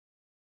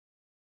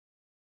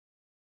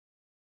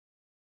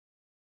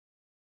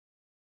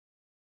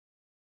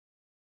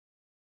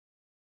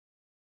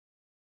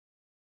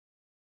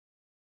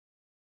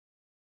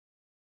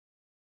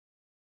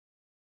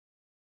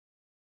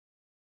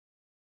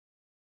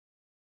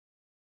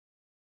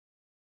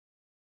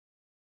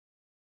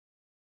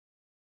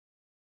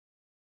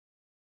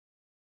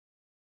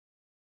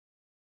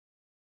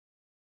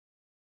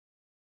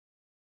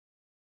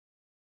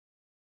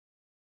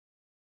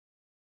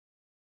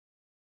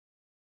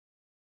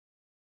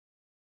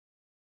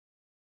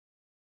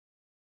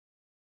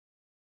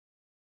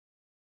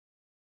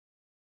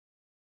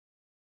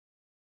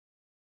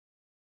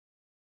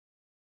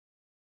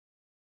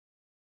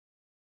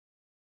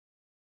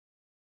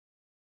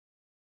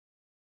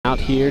out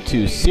here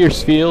to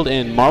Sears Field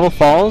in Marble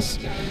Falls,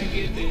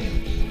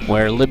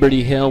 where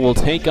Liberty Hill will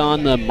take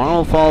on the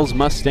Marble Falls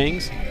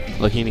Mustangs,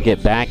 looking to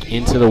get back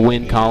into the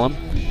win column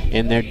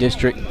in their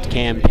district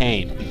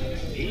campaign.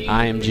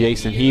 I am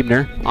Jason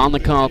Hebner on the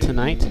call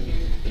tonight.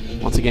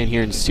 Once again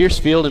here in Sears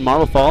Field in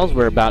Marble Falls.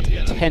 We're about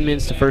 10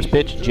 minutes to first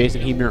pitch.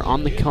 Jason Hebner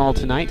on the call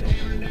tonight.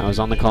 I was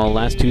on the call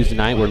last Tuesday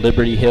night where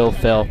Liberty Hill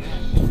fell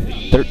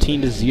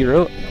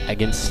 13-0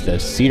 against the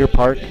Cedar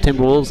Park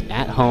Timberwolves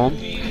at home.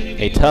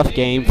 A tough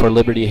game for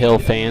Liberty Hill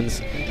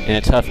fans and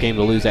a tough game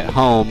to lose at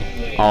home,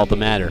 all the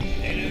matter.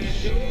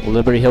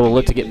 Liberty Hill will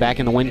look to get back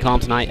in the win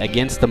column tonight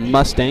against the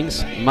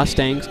Mustangs.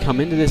 Mustangs come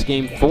into this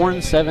game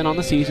 4-7 on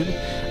the season,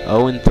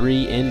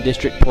 0-3 in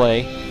district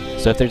play.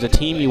 So if there's a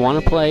team you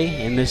want to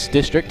play in this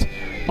district,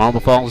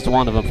 Marble Falls is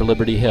one of them for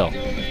Liberty Hill.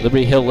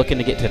 Liberty Hill looking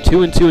to get to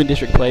 2-2 in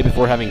district play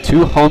before having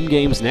 2 home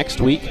games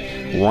next week,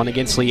 one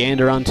against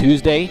Leander on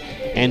Tuesday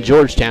and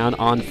Georgetown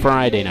on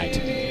Friday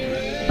night.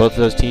 Both of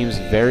those teams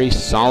very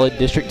solid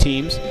district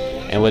teams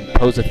and would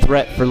pose a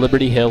threat for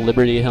Liberty Hill.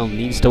 Liberty Hill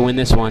needs to win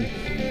this one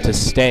to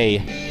stay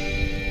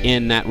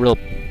in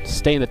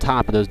the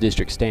top of those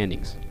district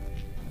standings.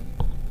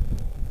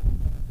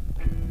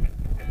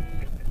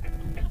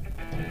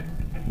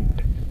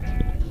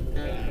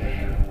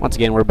 Once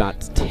again, we're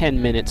about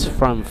 10 minutes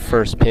from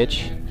first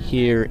pitch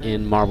here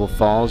in Marble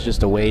Falls,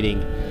 just awaiting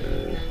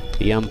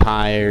the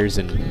umpires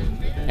and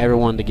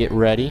everyone to get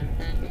ready.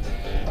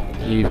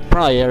 You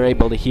probably are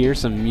able to hear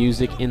some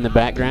music in the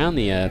background.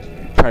 The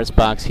press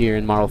box here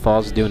in Marble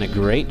Falls is doing a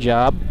great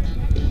job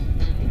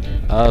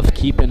of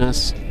keeping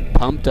us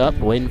pumped up,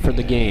 waiting for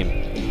the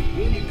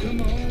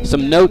game.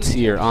 Some notes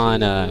here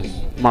on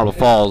Marble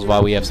Falls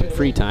while we have some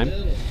free time.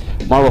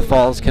 Marble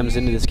Falls comes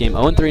into this game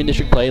 0-3 in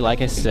district play, like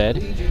I said.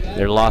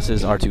 Their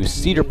losses are to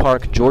Cedar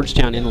Park,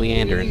 Georgetown, and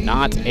Leander.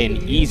 Not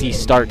an easy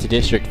start to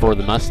district for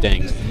the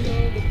Mustangs.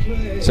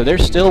 So they're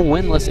still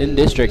winless in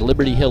district.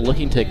 Liberty Hill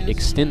looking to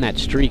extend that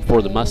streak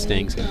for the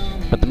Mustangs.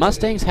 But the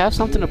Mustangs have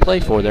something to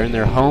play for. They're in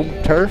their home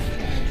turf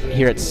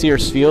here at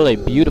Sears Field, a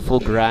beautiful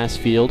grass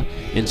field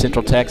in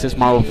Central Texas.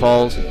 Marble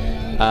Falls,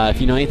 if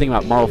you know anything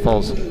about Marble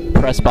Falls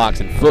press box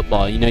and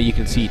football, you know you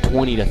can see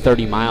 20 to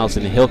 30 miles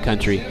in the hill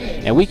country,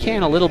 and we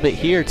can a little bit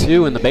here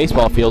too in the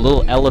baseball field, a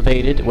little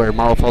elevated where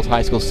Marble Falls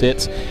High School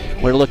sits.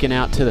 We're looking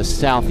out to the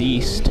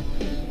southeast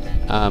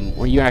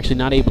where you're actually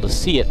not able to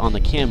see it on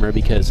the camera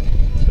because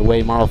the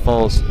way Marble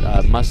Falls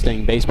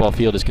Mustang baseball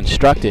field is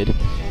constructed,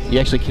 you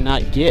actually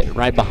cannot get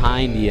right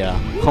behind the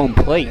home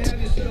plate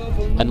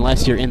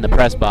unless you're in the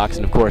press box.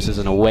 And of course, as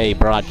an away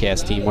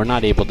broadcast team, we're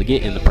not able to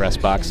get in the press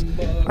box,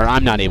 or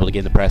I'm not able to get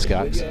in the press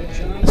box.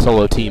 A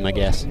solo team, I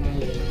guess.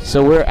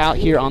 So we're out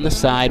here on the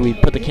side. We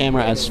put the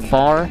camera as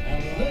far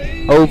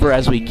over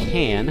as we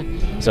can,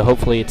 so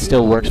hopefully it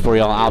still works for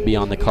y'all. I'll be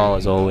on the call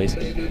as always.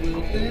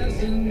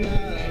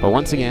 But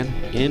once again,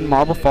 in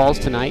Marble Falls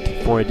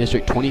tonight for a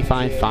District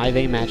 25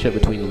 5A matchup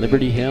between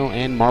Liberty Hill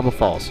and Marble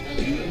Falls.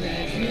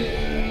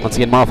 Once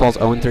again, Marble Falls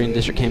 0-3 in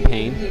district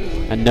campaign.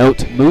 A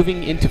note,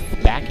 moving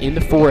back into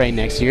 4A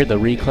next year, the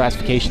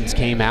reclassifications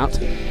came out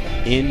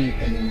in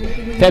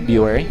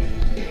February,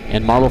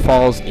 and Marble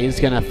Falls is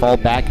going to fall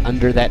back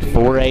under that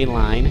 4A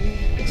line.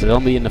 So they'll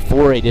be in the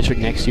 4A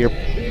district next year.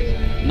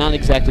 Not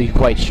exactly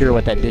quite sure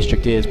what that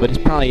district is, but it's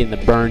probably in the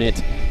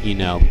Burnett,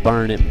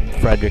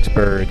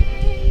 Fredericksburg,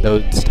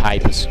 those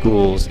type of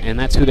schools. And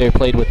that's who they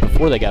played with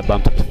before they got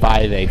bumped up to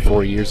 5A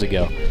 4 years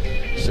ago.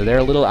 So they're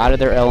a little out of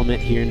their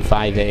element here in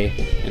 5A,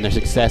 and their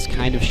success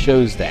kind of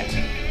shows that.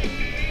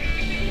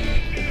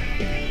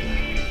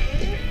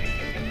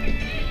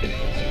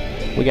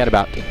 We got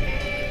about,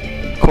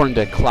 according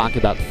to the clock,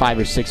 about 5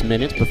 or 6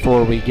 minutes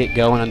before we get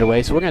going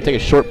underway. So we're going to take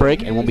a short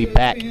break, and we'll be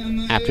back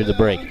after the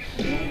break.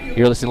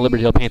 You're listening to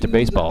Liberty Hill Panther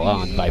Baseball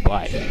on Vype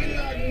Live.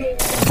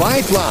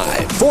 Vype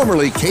Live,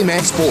 formerly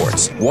KMAX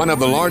Sports, one of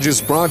the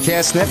largest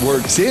broadcast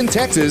networks in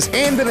Texas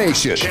and the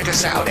nation. Check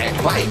us out at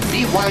Vype,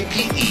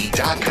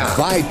 VYPE.com.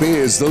 Vype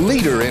is the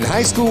leader in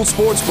high school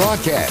sports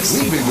broadcasts.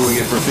 We've been doing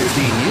it for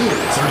 15 years.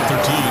 3rd and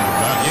 13,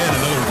 again,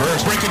 another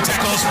reverse. Breaking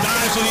tackles,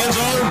 dives to the end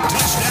zone.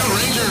 Touchdown,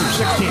 Rangers.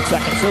 16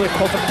 seconds, really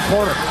close up the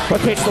corner.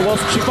 Rotates to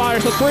Wilson, she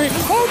fires the 3.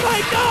 Oh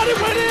my God, it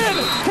went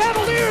in!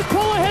 Cavaliers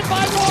pull ahead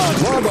by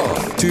 1. Log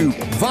on to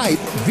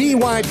Vype,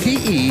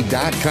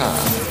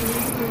 VYPE.com.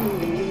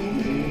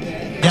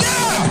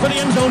 For the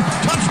end zone,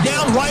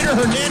 touchdown, Ryder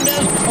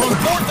Hernandez on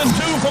 4th and 2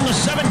 from the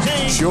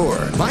 17. Sure,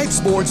 Vype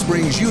Sports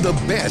brings you the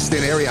best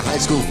in area high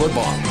school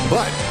football,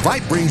 but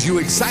Vype brings you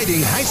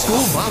exciting high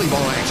school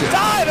volleyball action.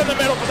 Dive in the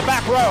middle for the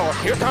back row.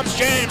 Here comes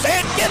James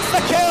and gets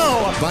the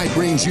kill. Vype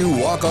brings you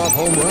walk-off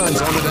home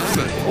runs on the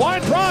diamond.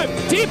 Line drive,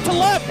 deep to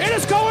left. It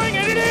is going,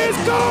 and it is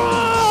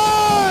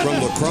gone!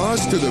 From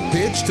lacrosse to the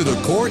pitch to the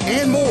court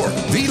and more,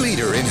 the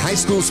leader in high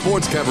school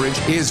sports coverage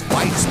is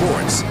Vype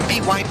Sports.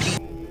 VYP.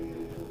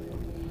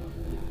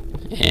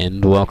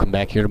 And welcome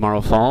back here to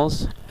Marble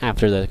Falls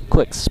after the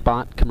quick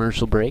spot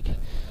commercial break.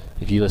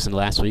 If you listened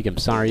last week, I'm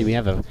sorry. We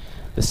have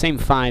the same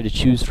 5 to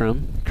choose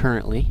from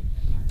currently.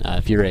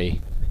 If you're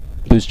a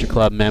Booster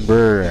Club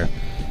member or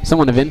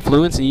someone of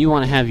influence and you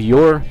want to have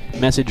your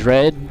message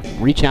read,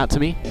 reach out to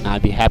me.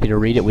 I'd be happy to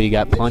read it. We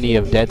got plenty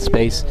of dead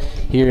space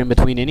here in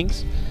between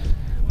innings.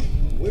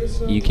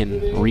 You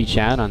can reach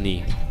out on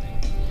the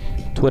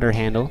Twitter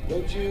handle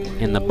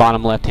in the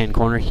bottom left-hand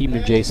corner,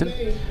 Huebner Jason.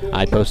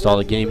 I post all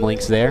the game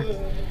links there.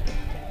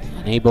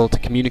 And able to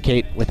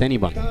communicate with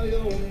anyone.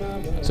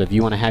 So if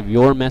you want to have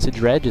your message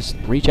read, just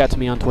reach out to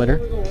me on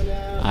Twitter.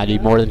 I'd be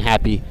more than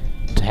happy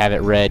to have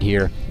it read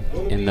here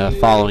in the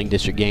following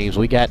district games.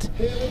 We got,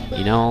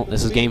 you know,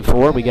 this is game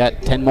 4. We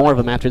got 10 more of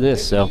them after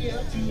this. So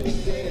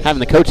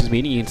having the coaches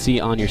meeting, you can see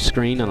on your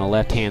screen on the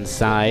left-hand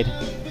side,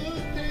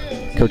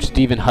 Coach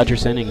Stephen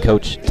Hutcherson and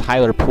Coach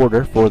Tyler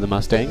Porter for the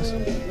Mustangs.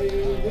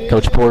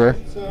 Coach Porter,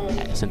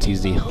 since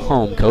he's the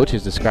home coach,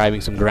 is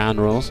describing some ground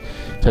rules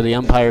to the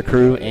umpire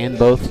crew and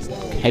both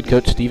head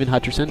coach Stephen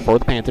Hutcherson for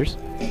the Panthers.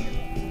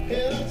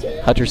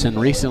 Hutcherson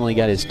recently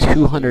got his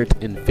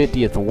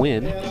 250th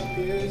win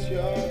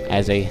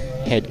as a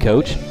head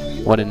coach.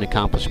 What an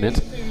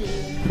accomplishment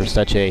for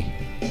such a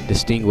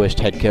distinguished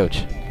head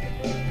coach.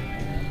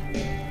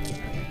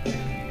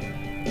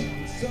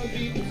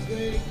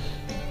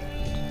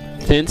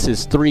 Fence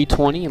is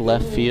 320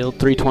 left field,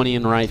 320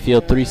 in right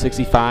field,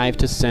 365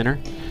 to center.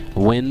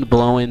 Wind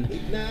blowing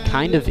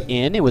kind of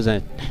in. It was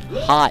a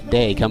hot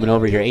day coming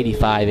over here,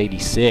 85,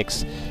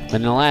 86. But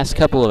in the last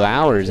couple of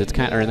hours, it's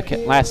kind of, or in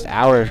the last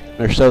hour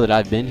or so that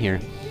I've been here,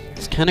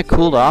 it's kind of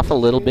cooled off a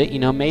little bit. You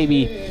know,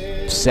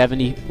 maybe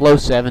 70, low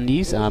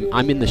 70s.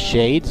 I'm in the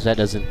shade, so that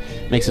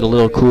makes it a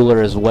little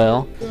cooler as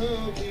well.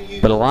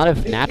 But a lot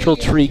of natural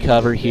tree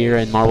cover here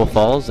in Marble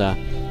Falls.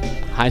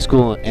 High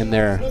school and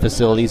their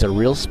facilities are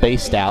real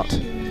spaced out.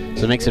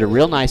 So it makes it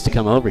real nice to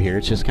come over here.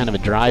 It's just kind of a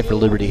drive for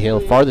Liberty Hill.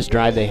 Farthest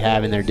drive they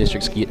have in their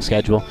district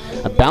schedule,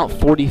 about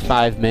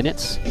 45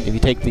 minutes. If you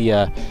take the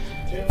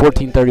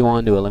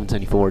 1431 to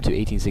 1174 to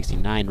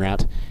 1869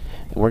 route.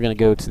 And we're going to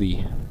go to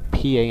the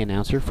PA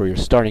announcer for your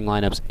starting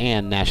lineups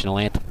and national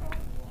anthem.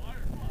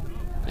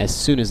 As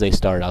soon as they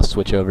start, I'll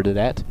switch over to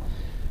that.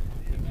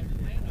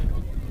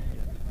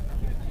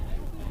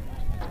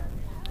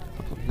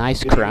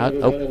 Nice crowd.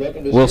 Oh,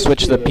 we'll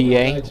switch to the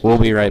PA. We'll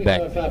be right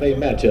back. 5A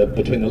matchup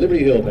between the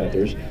Liberty Hill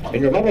Panthers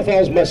and your Marble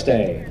Falls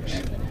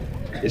Mustangs.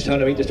 It's time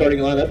to meet the starting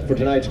lineup for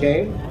tonight's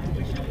game.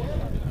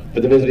 For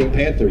the visiting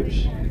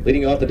Panthers,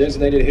 leading off the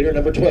designated hitter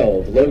number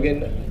 12,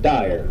 Logan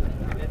Dyer.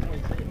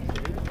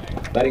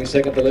 Batting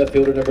second, the left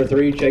fielder number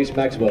 3, Chase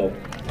Maxwell.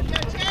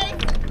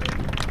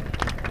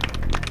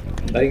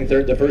 Batting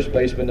third, the first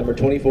baseman number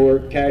 24,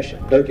 Cash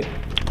Durkin.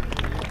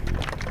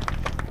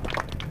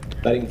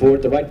 Batting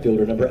fourth, the right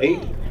fielder number 8,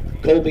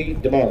 Colby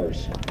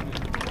DeMars.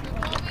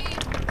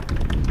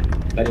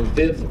 Batting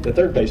fifth, the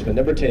third baseman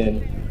number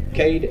 10,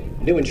 Cade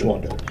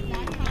Neuenschwander.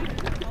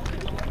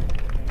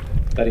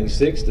 Batting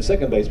sixth, the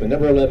second baseman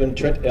number 11,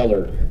 Trent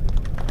Eller.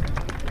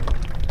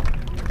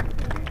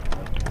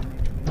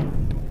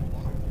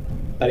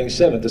 Batting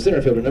seventh, the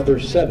center fielder number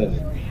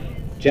 7,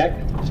 Jack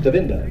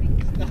Stavinda.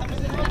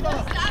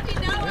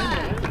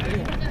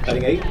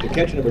 Batting eighth, the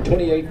catcher number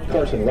 28,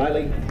 Carson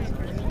Riley.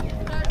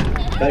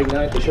 Batting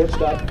ninth, the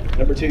shortstop,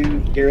 number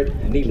 2, Garrett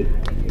Neely.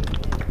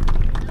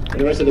 And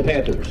the rest of the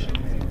Panthers.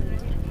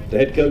 The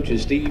head coach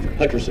is Steve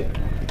Hutcherson.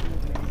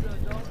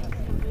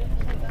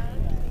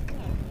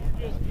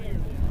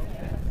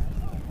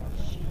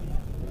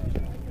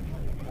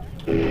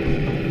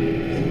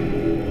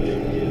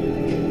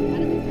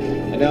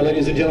 And now,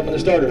 ladies and gentlemen, the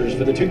starters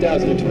for the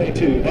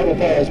 2022 Marble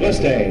Falls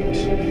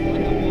Mustangs.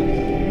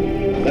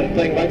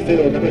 Playing right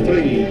field, number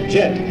 3,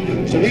 Jet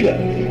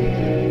Sarita.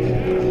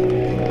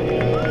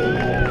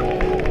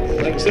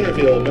 Center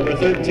field, number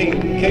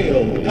 13,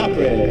 Cale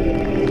Cochran.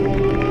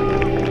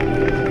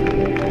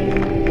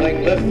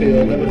 Playing left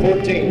field, number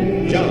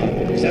 14, John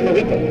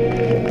Samaripa.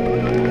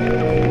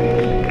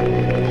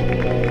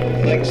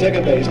 Playing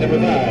second base, number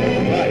 5,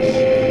 Bryce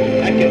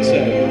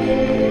Atkinson.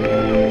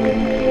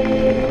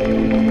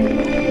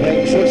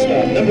 Playing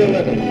shortstop, number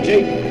 11,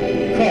 Jake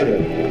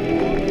Carter.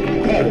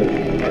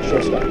 Our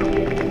shortstop.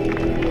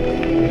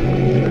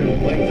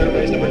 Playing third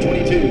base, number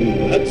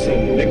 22, Hudson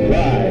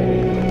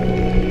McBride.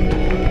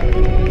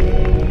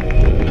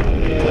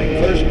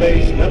 First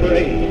base, number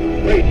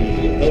 8, Brady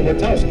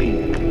Hilbertowski.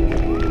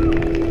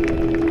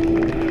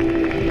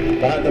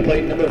 Behind the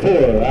plate, number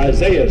 4,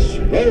 Isaiah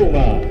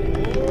Roma.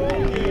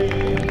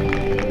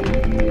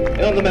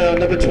 And on the mound,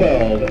 number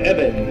 12,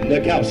 Evan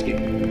Nikowski.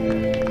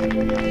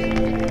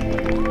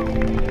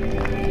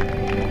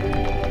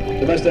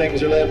 The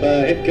Mustangs are led by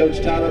head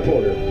coach Tyler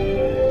Porter.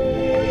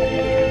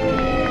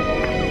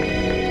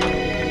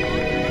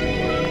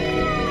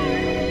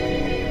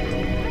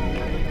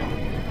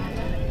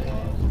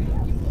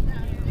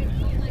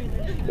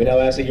 We now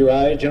ask that you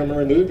rise, gentlemen,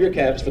 remove your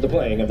caps for the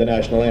playing of the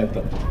national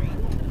anthem.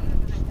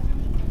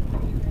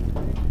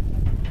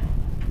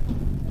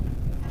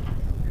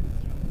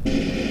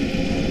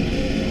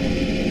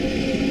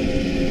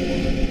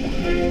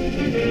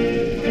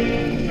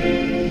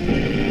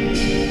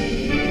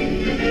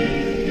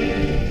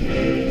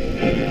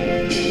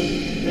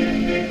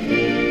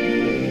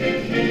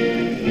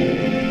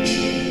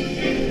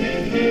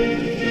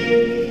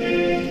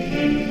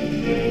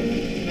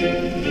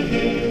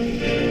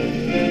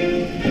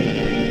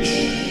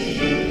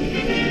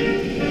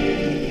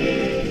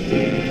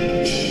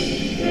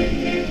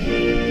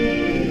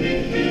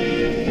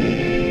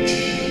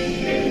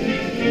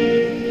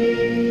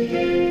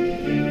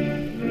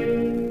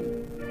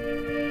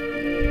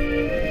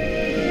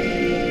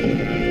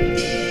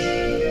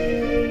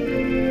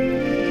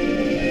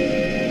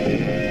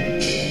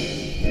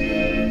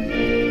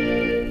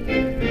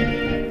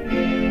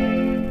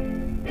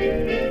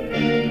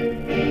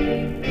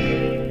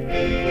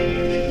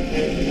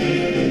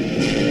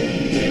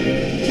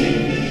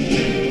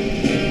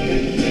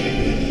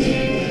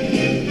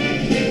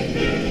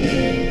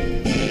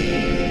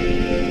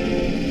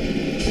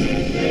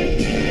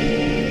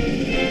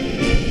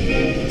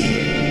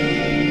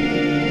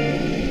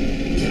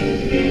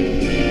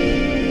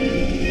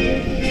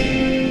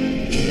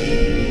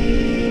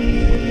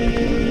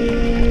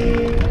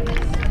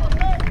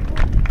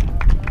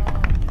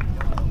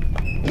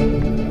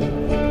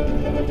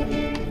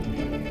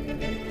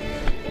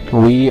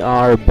 We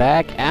are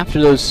back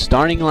after those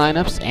starting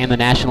lineups and the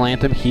national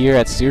anthem here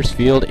at Sears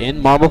Field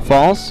in Marble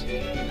Falls.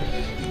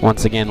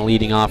 Once again,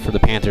 leading off for the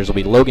Panthers will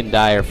be Logan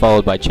Dyer,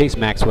 followed by Chase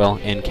Maxwell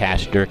and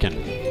Cash Durkin.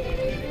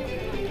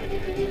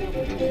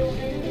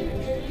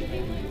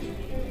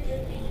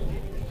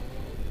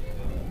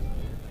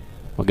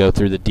 We'll go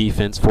through the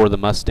defense for the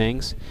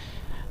Mustangs.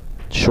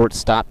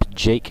 Shortstop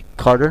Jake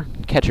Carter,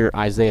 catcher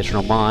Isaiah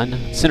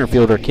Schroman, center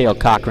fielder Cale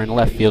Cochran,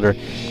 left fielder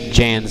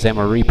Jan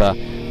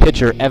Zamaripa,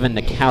 pitcher Evan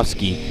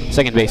Nikowski,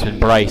 second baseman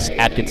Bryce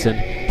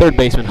Atkinson, third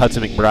baseman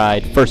Hudson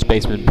McBride, first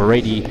baseman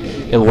Brady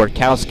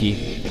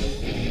Ilwarkowski,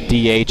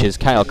 DH is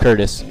Kyle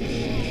Curtis,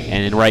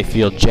 and in right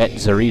field Jet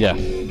Zarita.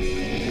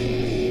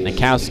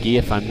 Nikowski,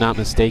 if I'm not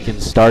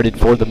mistaken, started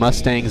for the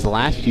Mustangs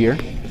last year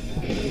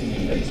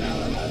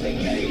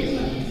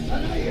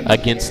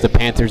against the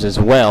Panthers as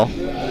well.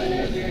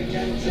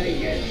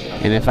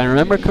 And if I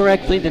remember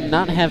correctly, did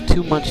not have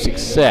too much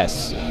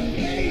success.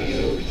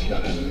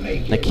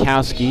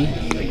 Nikowski,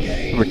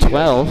 number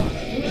 12,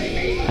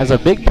 has a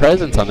big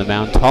presence on the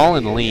mound, tall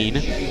and lean.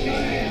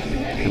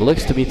 It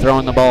looks to be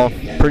throwing the ball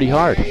pretty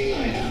hard.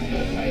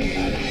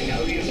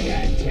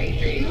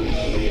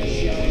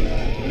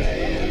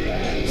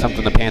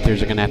 Something the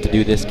Panthers are going to have to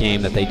do this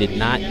game that they did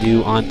not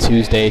do on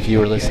Tuesday, if you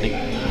were listening.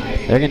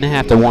 They're going to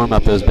have to warm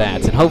up those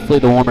bats, and hopefully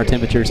the warmer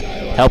temperatures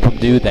help them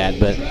do that,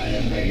 but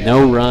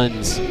no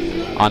runs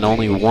on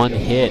only one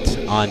hit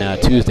on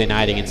Tuesday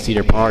night against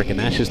Cedar Park, and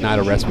that's just not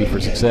a recipe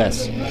for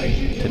success.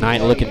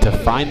 Tonight looking to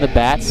find the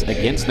bats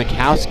against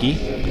Nikowski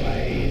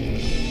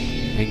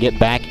and get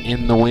back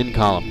in the win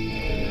column.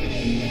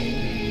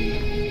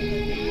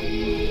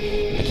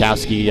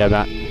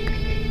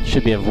 Nikowski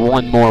should be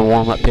one more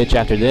warm-up pitch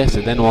after this,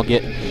 and then we'll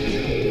get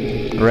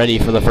ready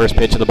for the first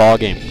pitch of the ball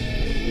game.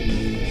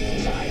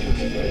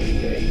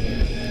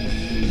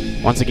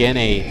 Once again,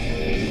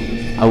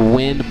 a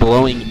wind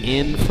blowing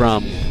in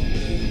from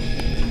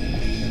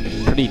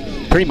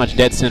pretty much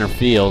dead center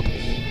field.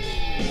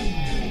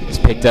 It's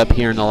picked up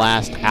here in the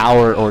last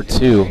hour or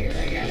two.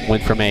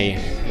 Went from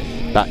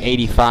about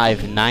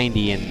 85,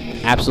 90,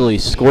 and absolutely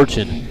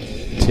scorching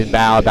to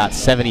about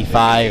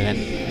 75,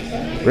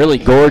 and really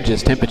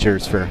gorgeous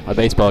temperatures for a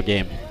baseball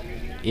game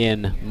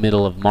in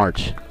middle of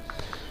March.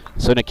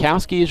 So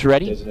Nikowski is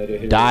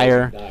ready.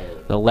 Dyer,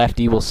 the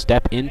lefty, will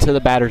step into the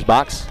batter's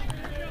box.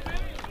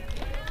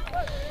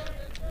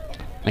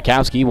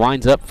 Nikowski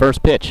winds up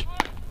first pitch.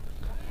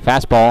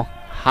 Fastball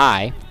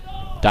high.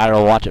 Dyer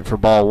will watch it for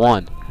ball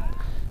one.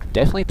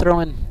 Definitely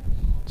throwing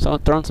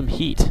some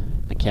heat,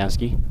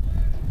 Nikowski.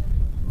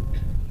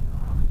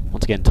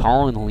 Once again,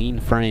 tall and lean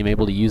frame,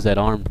 able to use that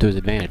arm to his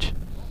advantage.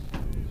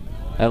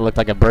 That looked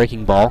like a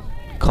breaking ball,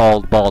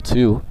 called ball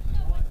two.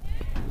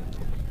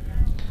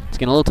 It's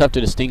getting a little tough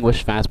to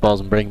distinguish fastballs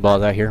and breaking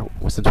balls out here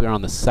since we're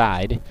on the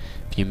side.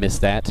 If you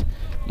missed that,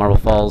 Marble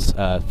Falls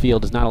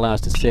field does not allow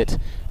us to sit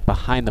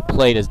behind the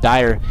plate as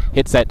Dyer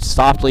hits that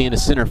softly into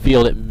center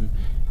field, and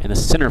the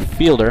center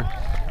fielder,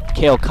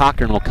 Cale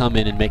Cochran, will come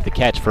in and make the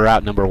catch for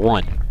out number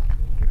one.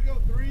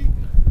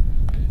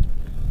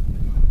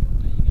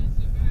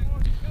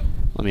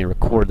 Let me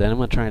record that. I'm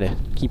going to try to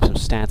keep some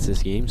stats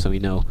this game so we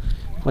know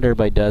what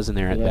everybody does in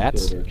their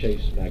at-bats.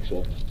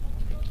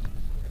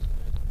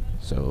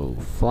 So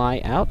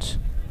fly out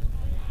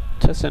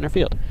to center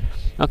field.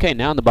 Okay,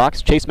 now in the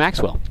box, Chase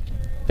Maxwell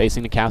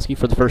facing Nikowski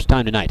for the first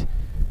time tonight.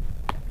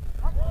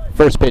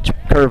 First pitch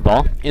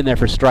curveball in there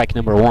for strike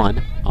number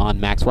one on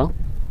Maxwell.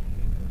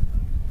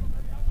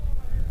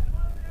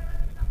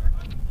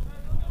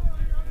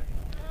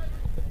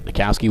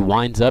 Nikowski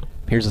winds up.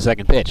 Here's the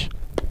second pitch.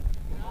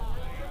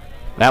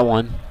 That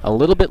one a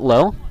little bit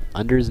low,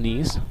 under his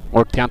knees.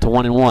 Worked out to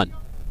 1-1.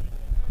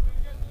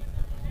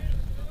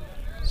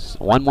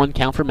 1-1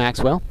 count for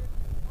Maxwell.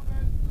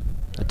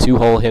 A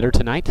two-hole hitter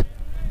tonight.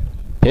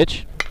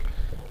 Pitch.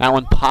 That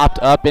one popped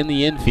up in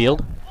the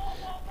infield.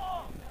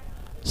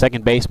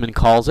 Second baseman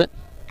calls it.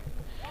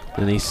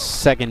 And the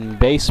second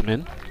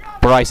baseman,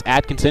 Bryce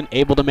Atkinson,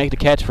 able to make the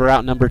catch for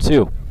out number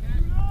two.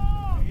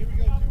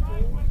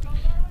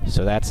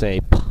 So that's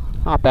a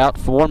pop out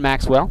for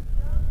Maxwell.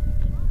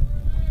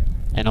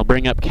 And he'll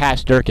bring up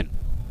Cash Durkin.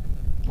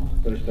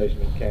 First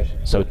baseman, Cash.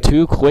 So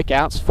two quick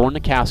outs for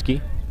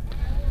Nikowski.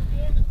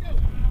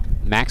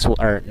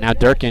 Now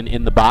Durkin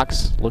in the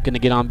box, looking to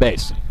get on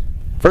base.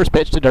 First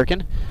pitch to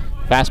Durkin.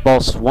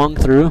 Fastball swung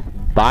through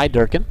by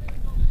Durkin.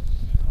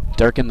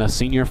 Durkin, the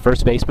senior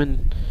first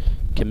baseman,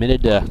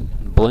 committed to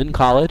Blinn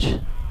College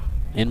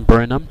in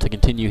Brenham to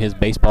continue his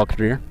baseball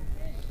career.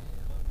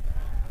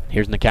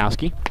 Here's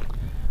Nikowski.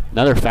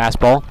 Another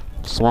fastball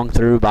swung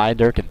through by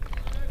Durkin.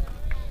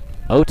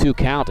 0-2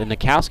 count, and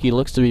Nikowski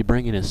looks to be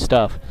bringing his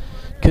stuff.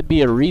 Could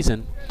be a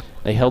reason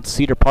they held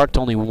Cedar Park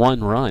to only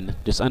one run,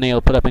 just unable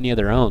to put up any of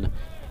their own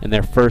in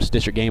their first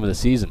district game of the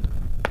season.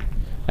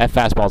 That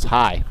fastball's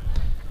high,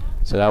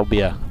 so that will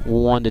be a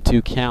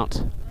 1-2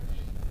 count.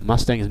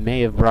 Mustangs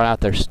may have brought out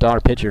their star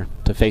pitcher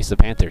to face the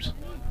Panthers.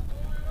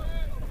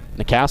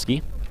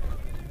 Nikowski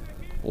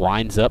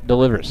winds up,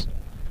 delivers.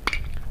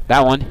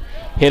 That one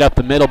hit up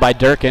the middle by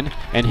Durkin,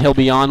 and he'll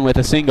be on with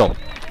a single.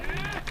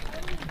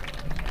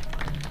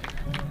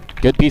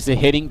 Good piece of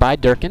hitting by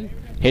Durkin.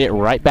 Hit it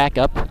right back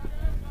up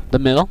the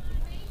middle,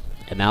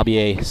 and that'll be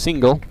a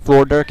single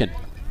for Durkin.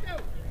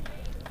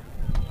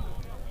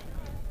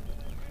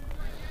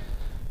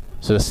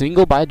 So the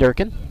single by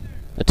Durkin,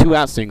 a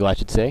 2-out single I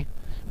should say,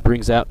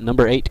 brings out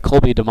number 8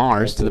 Colby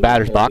DeMars to the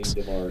batter's box.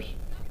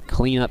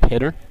 Clean-up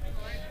hitter.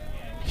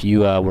 If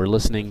you were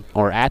listening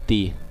or at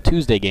the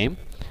Tuesday game,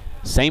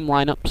 same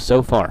lineup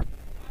so far.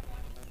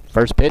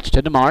 First pitch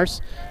to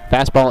DeMars,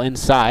 fastball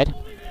inside.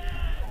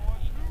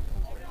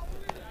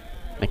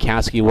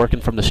 Mikowski working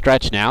from the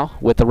stretch now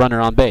with the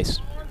runner on base.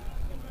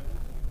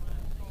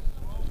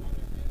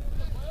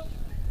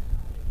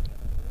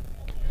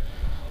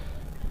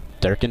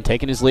 Durkin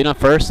taking his lead on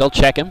first. They'll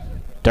check him.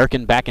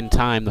 Durkin back in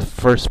time. The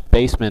first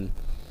baseman,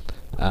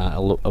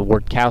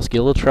 Wardkowski,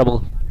 a little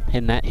trouble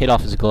hitting that. Hit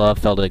off his glove,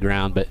 fell to the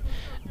ground, but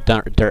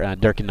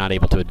Durkin not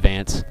able to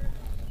advance.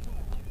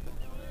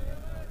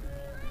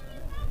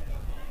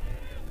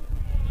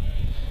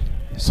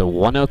 So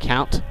 1-0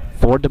 count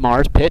for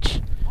DeMar's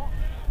pitch.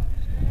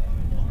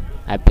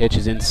 That pitch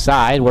is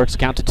inside, works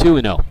count to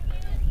 2-0.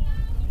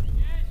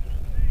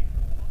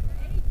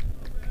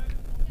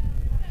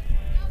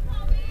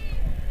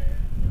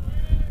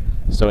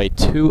 So a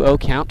 2-0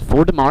 count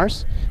for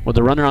DeMars with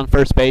the runner on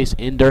first base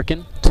in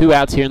Durkin. 2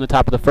 outs here in the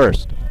top of the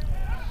first.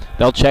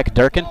 They'll check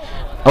Durkin.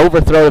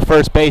 Overthrow to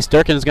first base.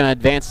 Durkin is going to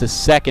advance to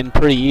second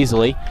pretty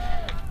easily.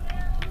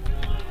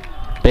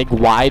 Big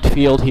wide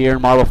field here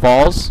in Marble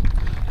Falls.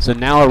 So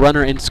now a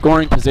runner in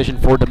scoring position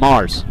for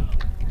DeMars.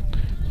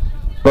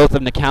 Both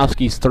of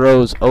Nikowski's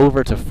throws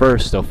over to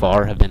first so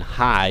far have been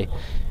high,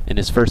 and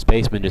his first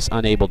baseman just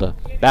unable to,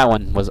 that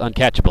one was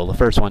uncatchable, the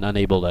first one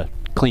unable to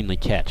cleanly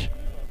catch.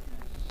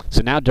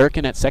 So now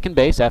Durkin at second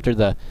base after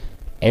the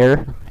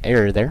error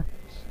there,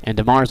 and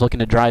DeMars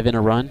looking to drive in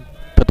a run,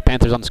 put the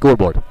Panthers on the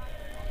scoreboard.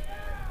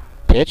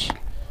 Pitch,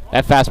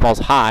 that fastball's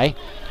high.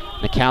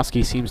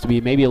 Nikowski seems to be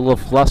maybe a little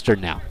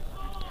flustered now.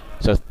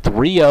 So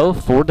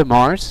 3-0 for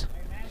DeMars.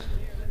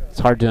 It's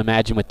hard to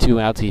imagine with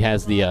 2 outs he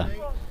has the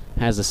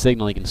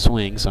signal he can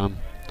swing, so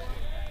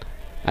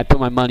I'd put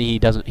my money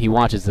he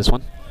watches this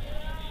one.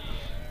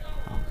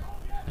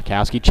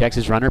 Mikowski checks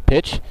his runner,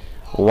 pitch,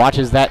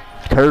 watches that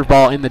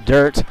curveball in the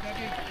dirt,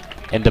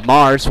 and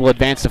DeMars will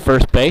advance to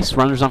first base.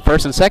 Runners on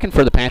first and second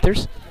for the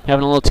Panthers,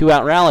 having a little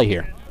 2-out rally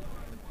here.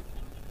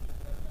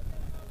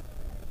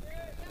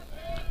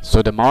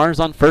 So DeMars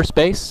on first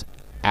base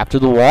after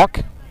the walk.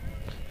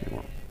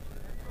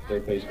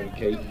 Third baseman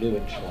Kate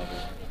Neuenschlager.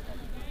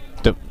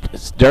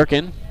 It's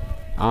Durkin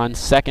on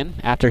second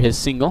after his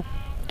single.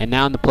 And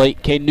now on the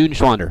plate, Caden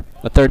Neuenschlager,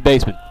 the third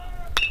baseman.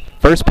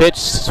 First pitch,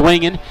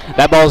 swinging.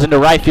 That ball's into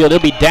right field.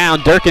 It'll be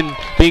down. Durkin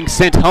being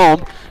sent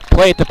home.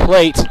 Play at the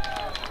plate.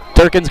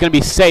 Durkin's going to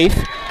be safe.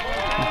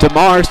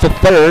 DeMars to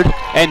third,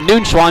 and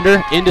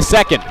Neuenschlager into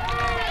second.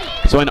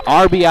 So an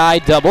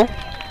RBI double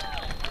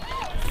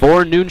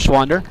for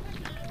Neuenschlager.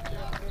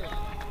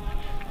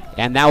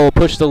 And that will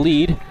push the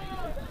lead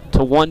to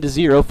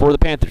 1-0 for the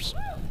Panthers.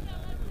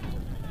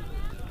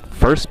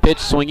 First pitch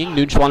swinging.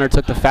 Neuenschlager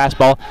took the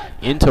fastball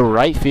into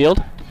right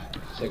field.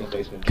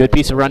 Good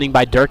piece of running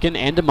by Durkin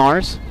and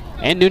DeMars,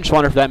 and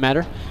Neuenschlager for that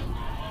matter.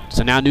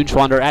 So now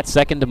Neuenschlager at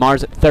second,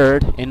 DeMars at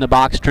third. In the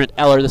box, Trent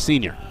Eller, the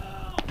senior.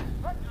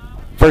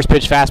 First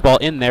pitch fastball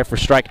in there for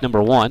strike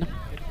number 1.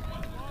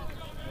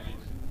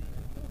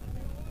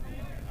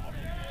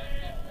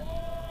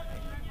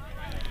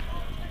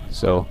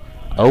 So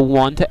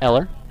 0-1 to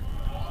Eller.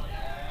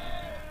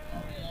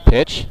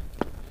 Pitch.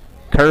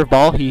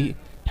 Curveball, he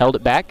held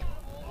it back.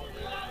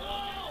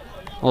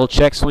 A little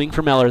check swing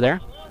from Eller there.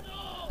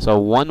 So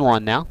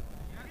 1-1 now.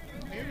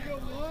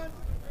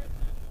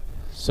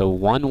 So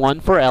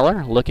 1-1 for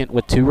Eller, looking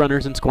with 2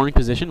 runners in scoring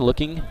position,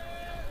 looking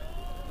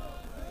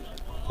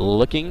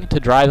to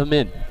drive him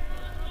in.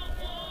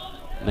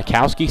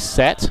 Mikowski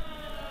set.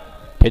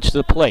 Pitch to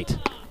the plate.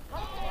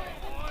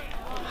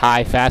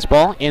 High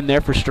fastball in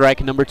there for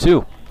strike number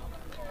 2.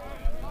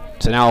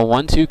 So now a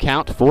 1-2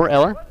 count for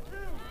Eller.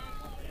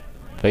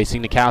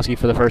 Facing Nikowski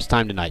for the first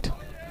time tonight.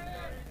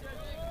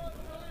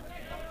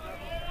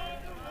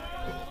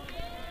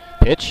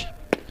 Pitch.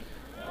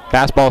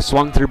 Fastball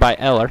swung through by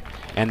Eller,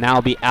 and now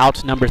will be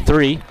out number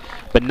 3,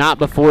 but not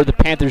before the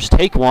Panthers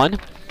take one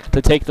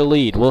to take the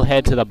lead. We'll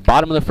head to the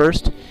bottom of the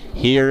first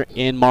here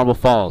in Marble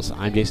Falls.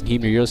 I'm Jason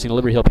Heebner. You're listening to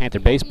Liberty Hill Panther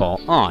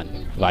Baseball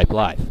on Vype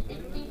Live.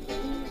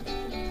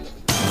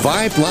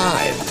 Vype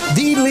Live,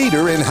 the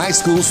leader in high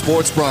school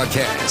sports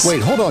broadcasts.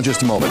 Wait, hold on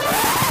just a moment.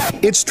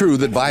 It's true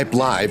that Vype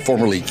Live,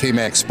 formerly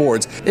KMAX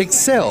Sports,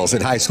 excels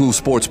at high school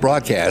sports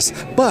broadcasts.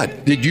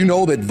 But did you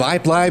know that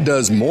Vype Live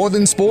does more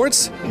than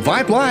sports?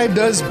 Vype Live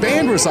does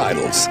band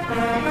recitals,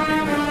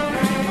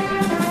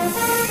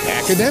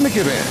 academic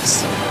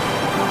events.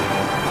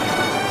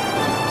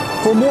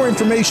 For more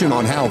information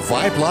on how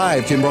Vype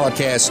Live can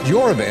broadcast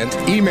your event,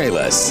 email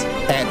us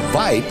at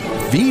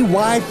vype.com.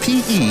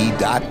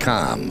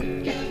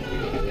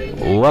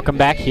 Welcome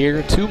back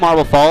here to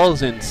Marble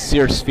Falls and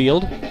Sears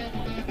Field.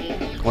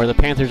 where the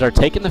Panthers are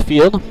taking the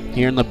field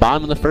here in the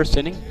bottom of the first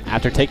inning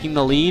after taking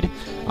the lead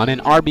on an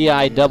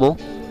RBI double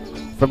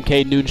from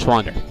Cade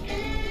Noonschwander.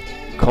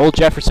 Cole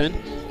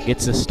Jefferson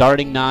gets the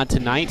starting nod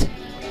tonight,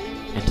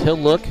 and he'll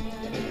look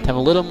to have a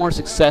little more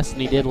success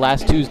than he did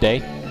last Tuesday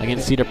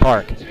against Cedar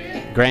Park.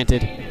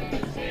 Granted,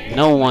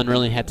 no one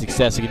really had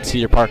success against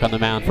Cedar Park on the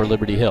mound for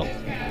Liberty Hill.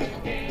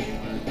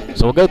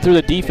 So we'll go through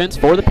the defense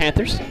for the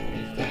Panthers.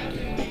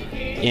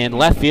 In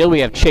left field, we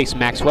have Chase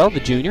Maxwell, the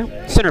junior.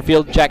 Center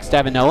field, Jack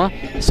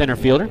Stavinoa, center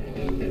fielder.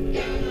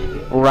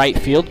 Right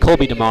field,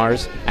 Colby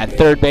DeMars. At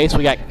third base,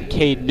 we got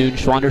Cade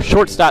Noonschwander.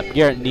 Shortstop,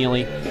 Garrett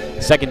Neely.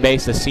 Second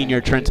base, the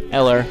senior Trent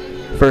Eller.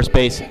 First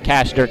base,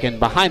 Cash Durkin.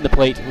 Behind the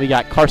plate, we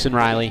got Carson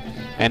Riley.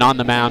 And on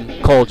the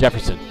mound, Cole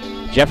Jefferson.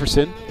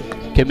 Jefferson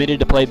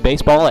committed to play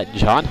baseball at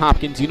Johns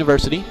Hopkins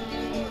University.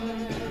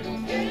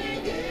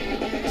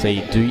 It's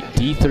a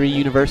D3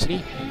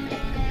 university.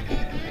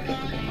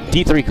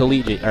 D3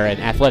 collegiate, or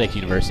an athletic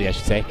university, I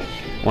should say.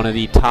 One of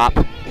the top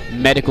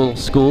medical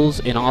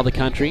schools in all the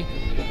country.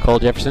 Cole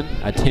Jefferson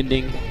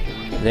attending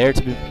there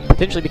to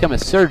potentially become a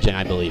surgeon,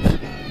 I believe.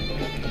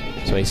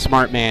 So a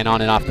smart man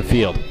on and off the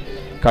field.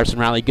 Carson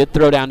Riley, good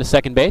throw down to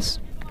second base.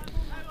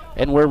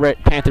 And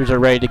Panthers are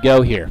ready to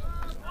go here.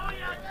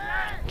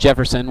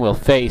 Jefferson will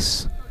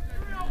face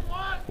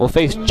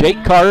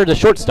Jake Carter, the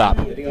shortstop,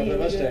 to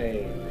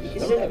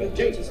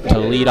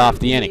lead off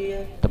the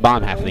inning. The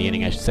bottom half of the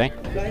inning, I should say.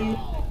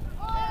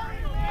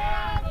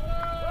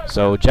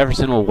 So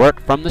Jefferson will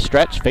work from the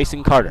stretch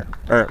facing Carter.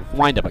 Or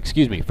windup,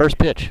 excuse me. First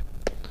pitch.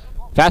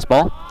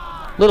 Fastball.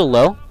 Little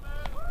low.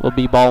 Will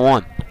be ball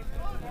one.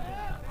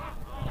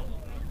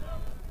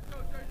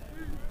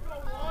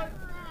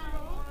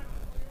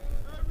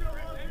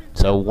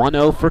 So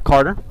 1-0 for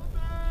Carter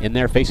in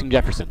there facing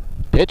Jefferson.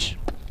 Pitch.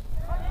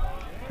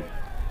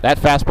 That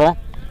fastball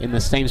in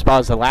the same spot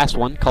as the last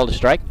one, called a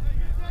strike.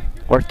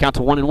 Worth count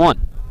to 1-1.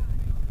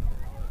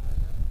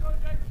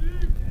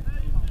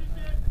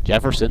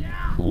 Jefferson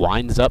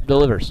winds up,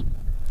 delivers.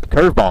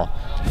 Curveball,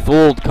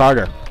 fooled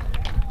Carter.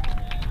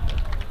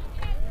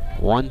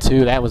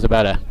 1-2, that was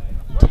about a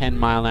 10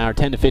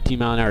 to 15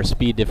 mile an hour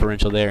speed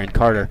differential there, and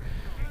Carter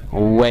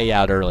way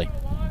out early.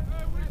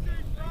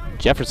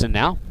 Jefferson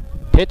now,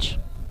 pitch.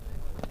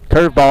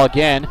 Curveball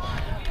again.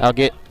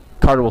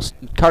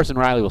 Carson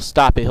Riley will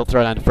stop it. He'll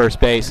throw down to first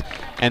base,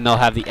 and they'll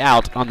have the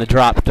out on the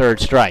drop, third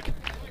strike.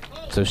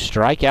 So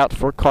strikeout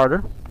for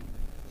Carter.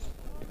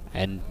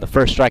 And the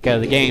first strikeout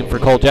of the game for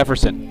Cole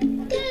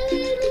Jefferson.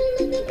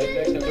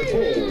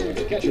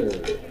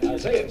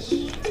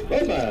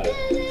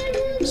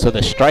 So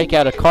the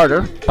strikeout of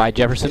Carter by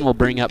Jefferson will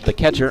bring up the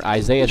catcher,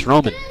 Isaiah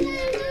Roman.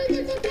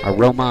 Or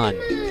Roman.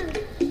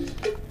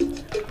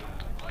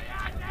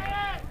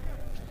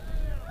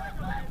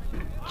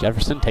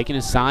 Jefferson taking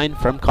his sign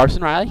from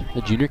Carson Riley,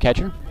 the junior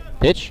catcher.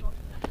 Pitch.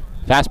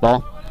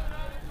 Fastball.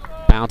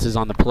 Bounces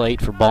on the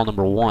plate for ball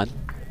number one.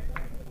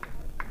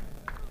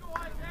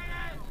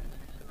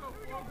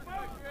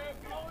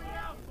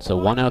 So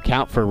 1-0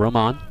 count for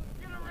Roman.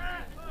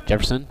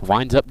 Jefferson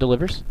winds up,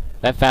 delivers.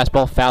 That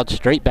fastball fouled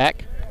straight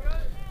back.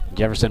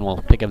 Jefferson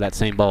will pick up that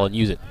same ball and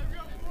use it.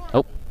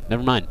 Oh,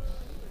 never mind.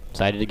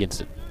 Decided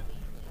against it.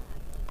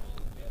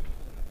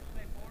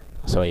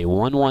 So a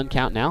 1-1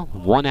 count now.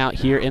 One out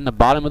here in the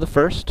bottom of the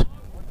first.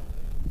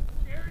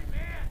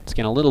 It's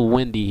getting a little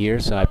windy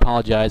here, so I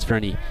apologize for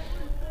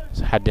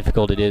how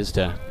difficult it is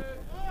to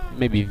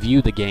maybe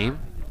view the game.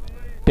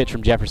 Pitch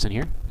from Jefferson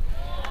here.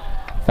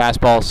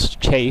 Fastball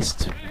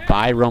chased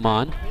by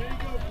Roman.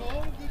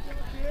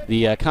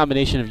 The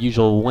combination of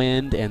usual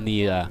wind and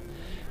the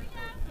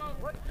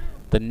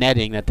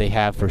netting that they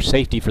have for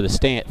safety for the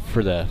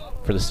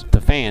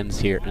fans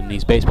here in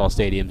these baseball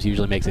stadiums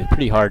usually makes it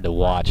pretty hard to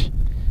watch,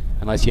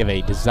 unless you have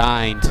a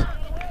designed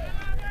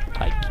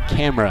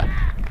camera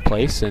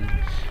place, and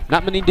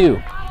not many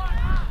do.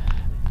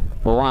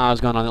 Well, while I was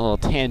going on a little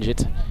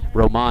tangent,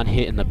 Roman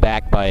hit in the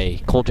back by a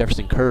Cole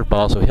Jefferson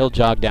curveball, so he'll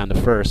jog down to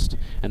first,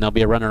 and there'll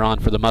be a runner on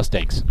for the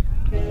Mustangs.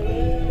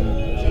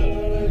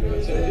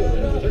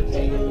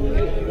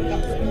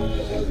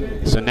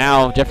 So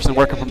now Jefferson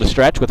working from the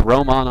stretch with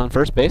Roman on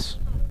first base.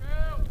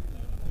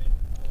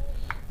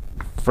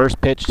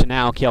 First pitch to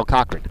now Cale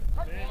Cochran.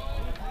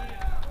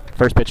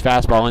 First pitch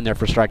fastball in there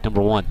for strike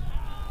number one.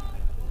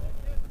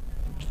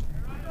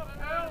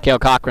 Cale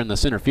Cochran, the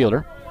center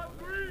fielder,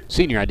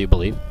 senior I do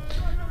believe,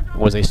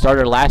 was a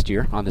starter last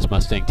year on this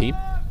Mustang team.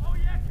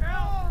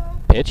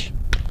 Pitch.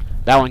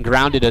 That one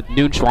grounded at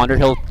Noonschwander.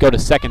 He'll go to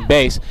second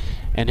base,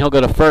 and he'll go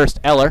to first,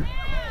 Eller.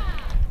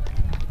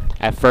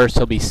 At first,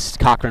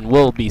 Cochran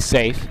will be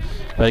safe.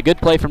 But a good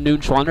play from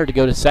Noonschwander to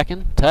go to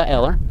second to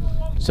Eller.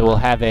 So we'll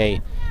have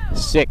a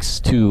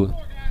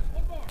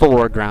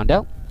 6-4 ground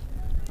out.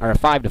 Or a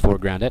 5-4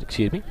 ground out,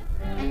 excuse me.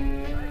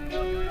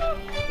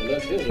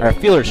 Or a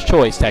fielder's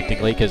choice,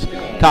 technically, because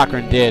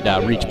Cochran did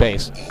reach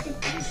base.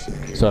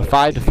 So a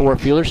 5-4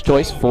 fielder's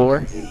choice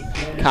for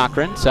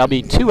Cochran. So that'll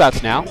be 2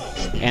 outs now.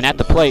 And at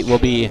the plate will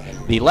be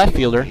the left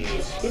fielder,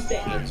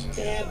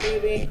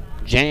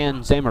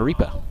 Jan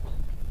Zamaripa.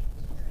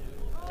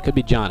 Could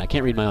be John. I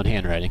can't read my own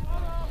handwriting.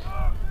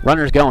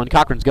 Runner's going.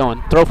 Cochran's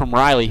going. Throw from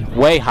Riley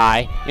way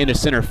high into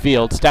center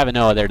field.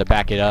 Stavinoa there to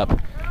back it up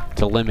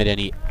to limit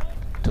any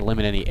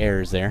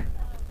errors there.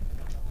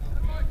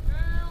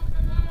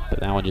 But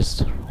that one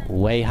just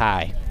way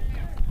high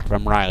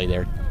from Riley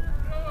there.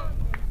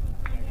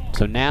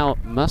 So now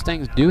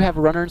Mustangs do have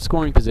a runner in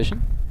scoring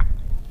position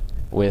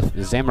with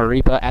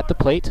Zamaripa at the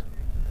plate.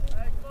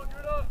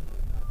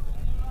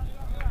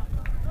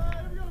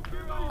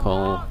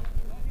 Cole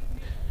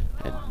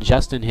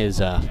adjusting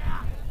his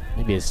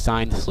maybe his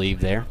sign sleeve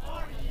there.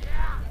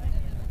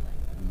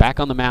 Back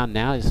on the mound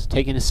now. He's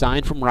taking his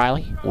sign from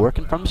Riley,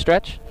 working from the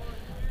stretch.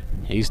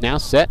 He's now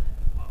set.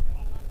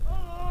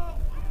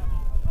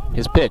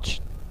 His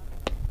pitch.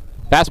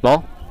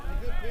 Fastball.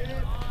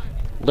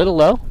 Little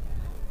low.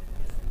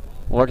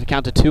 We'll work to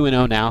count to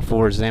 2-0 now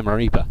for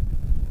Zamaripa.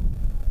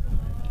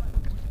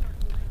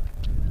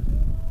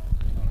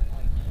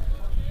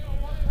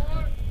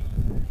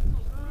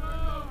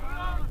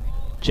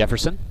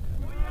 Jefferson.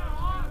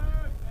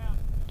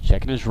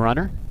 Checking his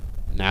runner.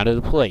 Now to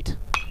the plate.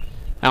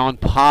 That one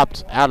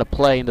popped out of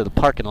play into the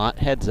parking lot.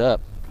 Heads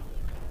up.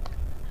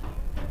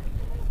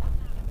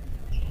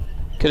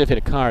 Could have hit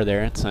a car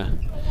there. It's a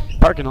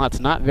parking lot's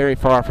not very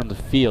far from the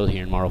field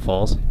here in Marble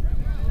Falls.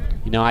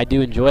 You know, I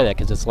do enjoy that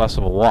because it's less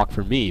of a walk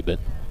for me, but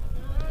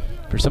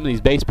for some of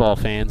these baseball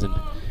fans and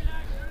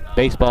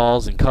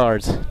baseballs and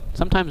cards,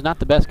 sometimes not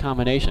the best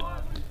combination.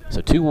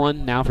 So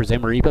 2-1 now for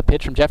Zamaripa.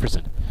 Pitch from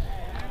Jefferson.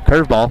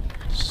 Curveball.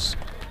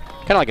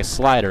 Kind of like a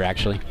slider,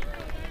 actually,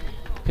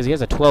 because he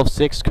has a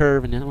 12-6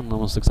 curve, and that one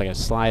almost looks like a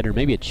slider,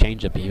 maybe a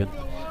changeup even.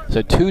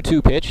 So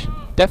 2-2 pitch,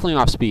 definitely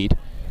off speed.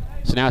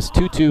 So now it's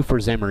 2-2 for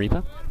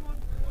Zamaripa.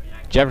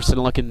 Jefferson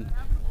looking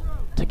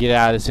to get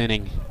out of this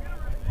inning.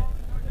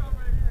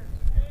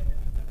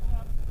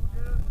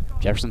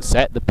 Jefferson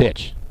set the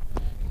pitch.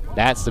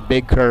 That's the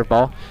big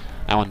curveball.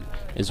 That one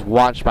is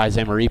watched by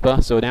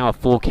Zamaripa, so now a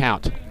full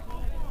count.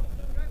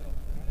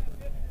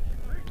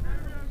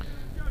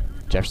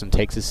 Jefferson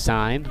takes his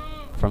sign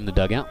from the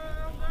dugout.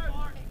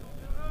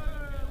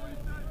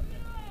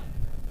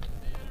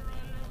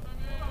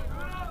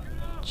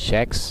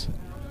 Checks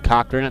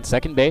Cochran at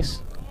second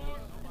base.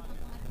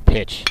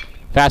 Pitch.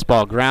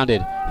 Fastball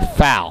grounded.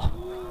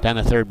 Foul down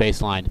the third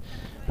base line.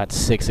 About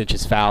 6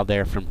 inches foul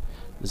there from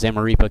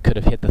Zamaripa. Could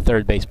have hit the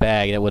third base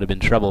bag. That would have been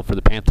trouble for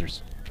the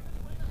Panthers.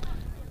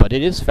 But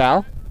it is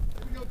foul.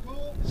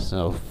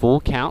 So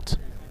full count.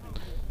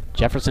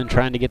 Jefferson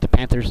trying to get the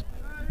Panthers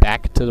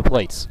back to the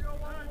plates.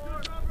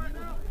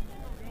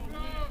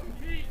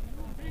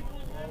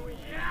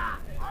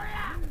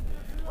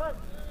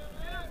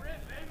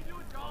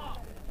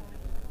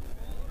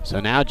 So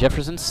now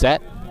Jefferson's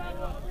set.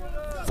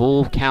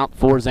 Full count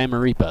for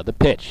Zamaripa. The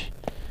pitch.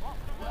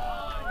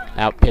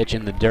 Out pitch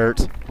in the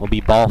dirt will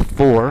be ball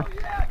 4.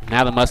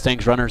 Now the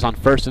Mustangs runners on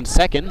first and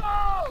second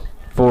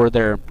for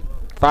their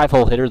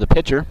 5-hole hitter, the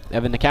pitcher,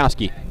 Evan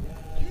Nikowski.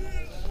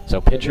 So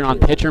pitcher on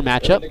pitcher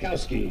matchup.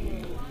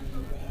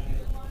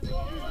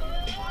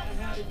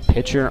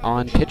 Pitcher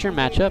on pitcher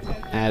matchup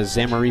as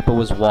Zamaripa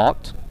was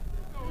walked.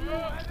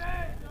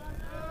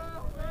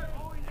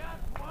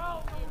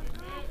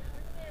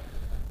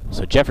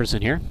 So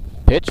Jefferson here.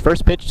 Pitch,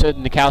 first pitch to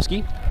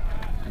Nikowski.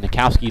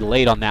 Nikowski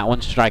late on that one,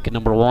 strike at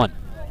number 1.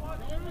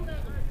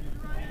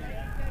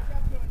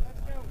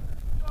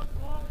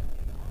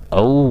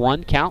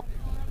 0-1 count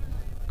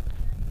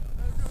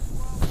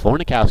for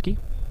Nikowski.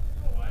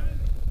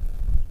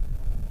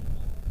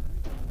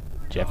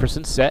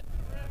 Jefferson set.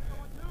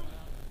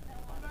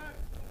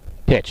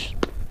 Pitch.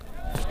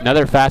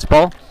 Another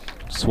fastball.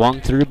 Swung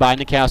through by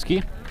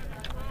Nikowski.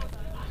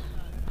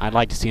 I'd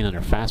like to see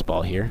another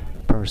fastball here,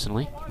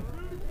 personally.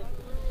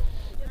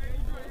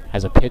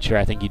 As a pitcher,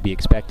 I think you'd be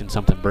expecting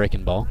something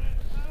breaking ball.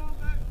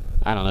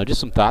 I don't know, just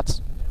some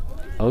thoughts.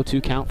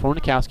 0-2 count for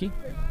Nikowski.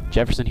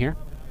 Jefferson here.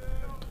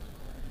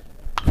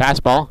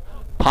 Fastball.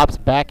 Pops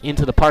back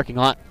into the parking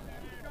lot.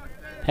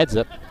 Heads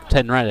up. It's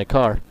heading right at a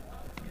car.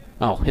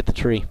 Oh, hit the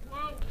tree.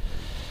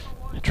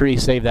 The tree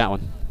saved that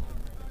one.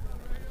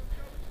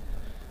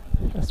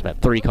 That's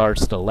about 3 cars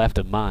to the left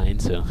of mine,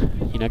 so,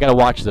 you know, I gotta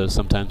watch those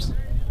sometimes.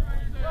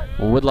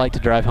 Would like to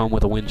drive home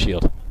with a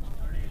windshield.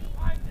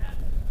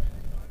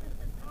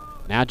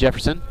 Now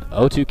Jefferson,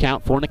 0-2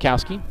 count for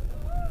Nikowski.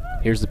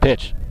 Here's the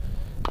pitch.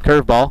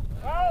 Curveball.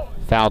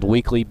 Fouled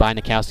weakly by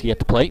Nikowski at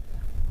the plate.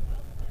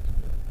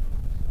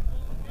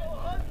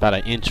 About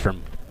an inch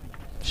from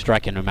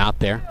striking him out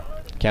there.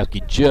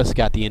 Nikowski just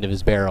got the end of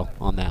his barrel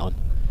on that one.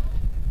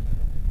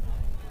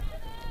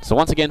 So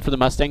once again for the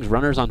Mustangs,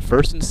 runners on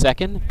first and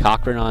second.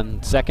 Cochran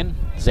on second.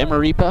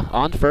 Zamaripa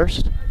on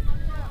first.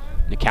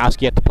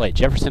 Nikowski at the plate.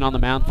 Jefferson on the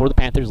mound for the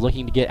Panthers,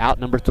 looking to get out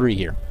number 3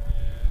 here.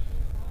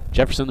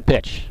 Jefferson the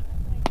pitch.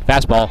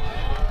 Fastball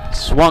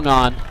swung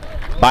on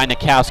by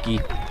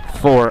Nikowski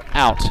for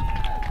out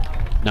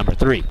number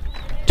 3.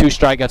 2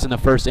 strikeouts in the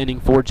first inning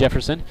for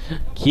Jefferson.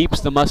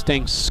 Keeps the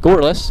Mustangs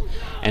scoreless,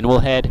 and we'll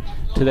head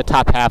to the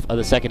top half of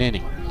the second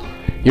inning.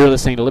 You're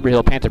listening to Liberty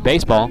Hill Panther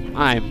Baseball.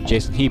 I'm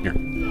Jason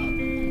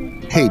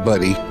Hebner. Hey,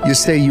 buddy, you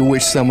say you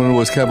wish someone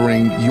was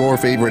covering your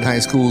favorite high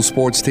school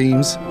sports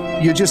teams?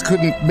 You just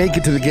couldn't make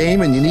it to the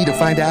game and you need to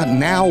find out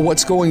now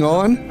what's going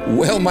on?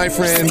 Well, my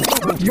friend,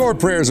 your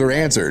prayers are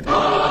answered.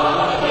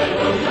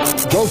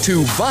 Go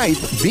to Vype,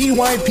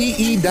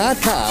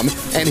 VYPE.com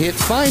and hit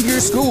Find Your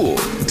School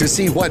to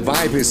see what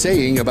Vype is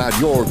saying about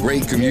your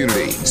great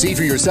community. See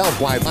for yourself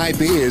why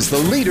Vype is the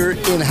leader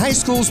in high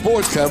school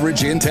sports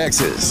coverage in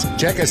Texas.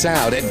 Check us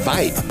out at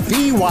Vype,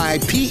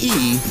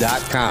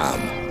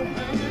 VYPE.com.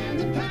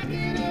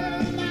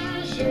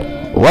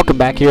 Welcome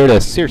back here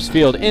to Sears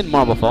Field in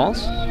Marble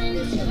Falls,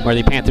 where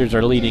the Panthers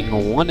are leading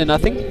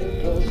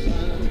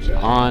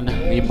 1-0 on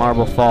the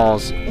Marble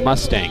Falls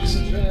Mustangs.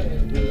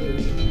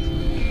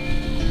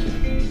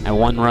 A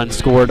 1 run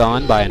scored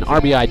on by an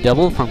RBI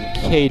double from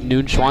Cade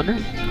Noonschwander.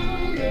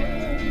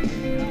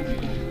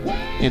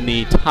 In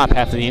the top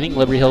half of the inning,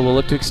 Liberty Hill will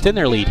look to extend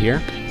their lead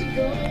here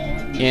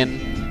in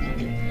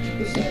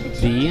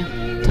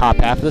the top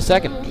half of the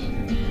second.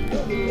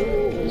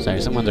 Sorry,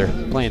 someone they're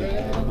playing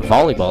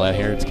volleyball out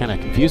here. It's kind of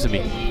confusing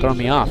me, throwing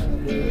me off.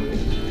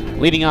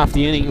 Leading off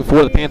the inning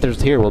for the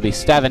Panthers here will be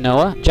Jack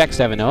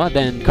Stavanoa,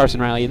 then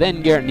Carson Riley,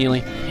 then Garrett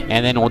Neely,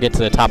 and then we'll get to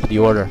the top of the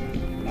order.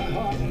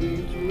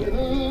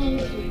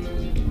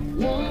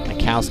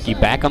 Mikowski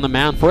back on the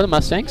mound for the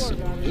Mustangs.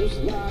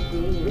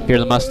 Here are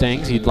the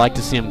Mustangs. You'd like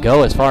to see him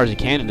go as far as he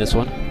can in this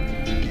one.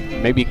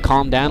 Maybe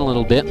calm down a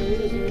little bit,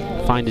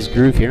 find his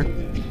groove here.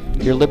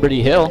 Here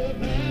Liberty Hill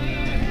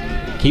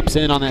keeps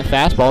in on that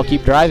fastball,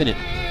 keep driving it.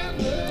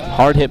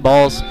 Hard hit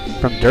balls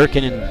from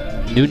Durkin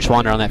and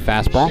Noonschwander on that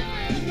fastball.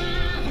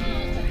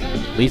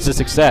 Leads to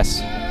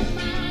success.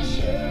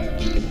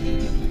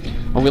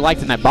 What we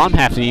liked in that bottom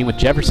half of the inning with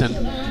Jefferson,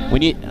 we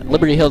need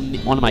Liberty Hill.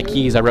 One of my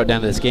keys I wrote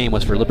down to this game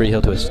was for Liberty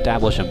Hill to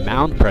establish a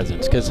mound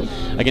presence, because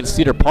against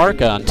Cedar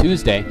Park on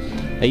Tuesday,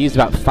 they used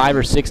about 5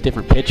 or 6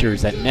 different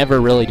pitchers that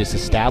never really just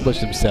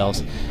established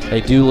themselves. They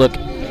do look.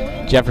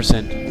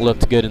 Jefferson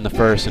looked good in the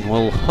first, and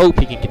we'll hope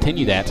he can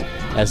continue that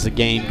as the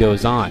game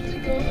goes on.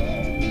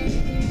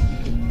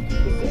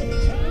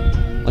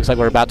 Looks like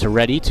we're about to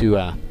ready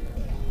to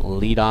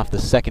lead off the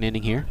second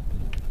inning here,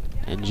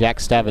 and Jack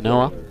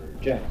Stavanoa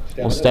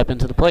will step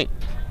into the plate.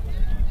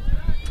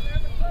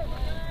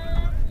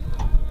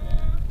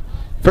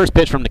 First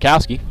pitch from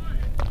Nikowski.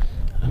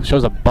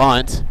 Shows a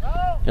bunt.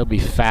 He'll be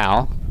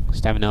foul.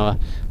 Stavanoa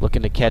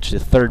looking to catch the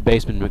third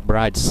baseman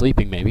McBride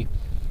sleeping maybe,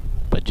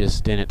 but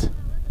just didn't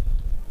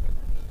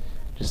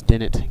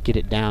get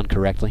it down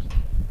correctly.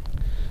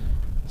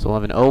 So we'll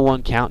have an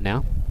 0-1 count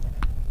now.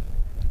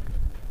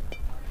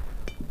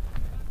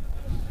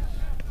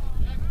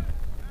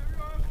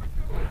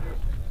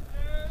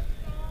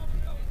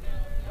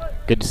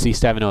 Good to see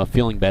Stavanoa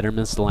feeling better.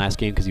 Missed the last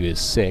game because he was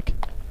sick.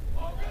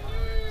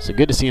 So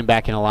good to see him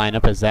back in the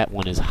lineup as that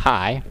one is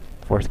high.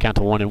 Fourth count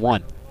to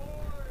 1-1.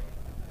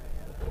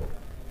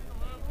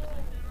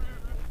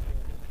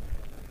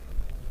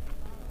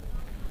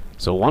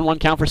 So 1-1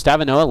 count for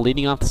Stavanoa,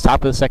 leading off the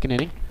top of the second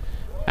inning.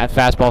 That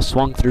fastball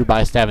swung through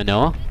by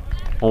Stavanoa.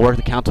 We'll work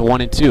the count to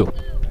 1-2.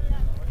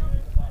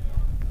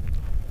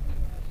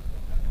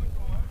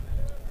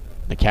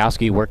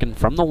 Nikowski working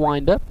from the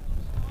windup.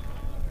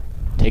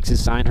 Takes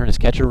his sign from his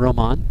catcher,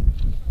 Roman.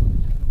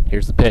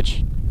 Here's the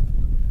pitch.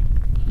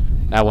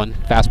 That one,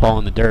 fastball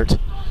in the dirt.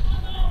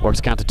 Works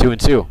count to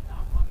 2-2.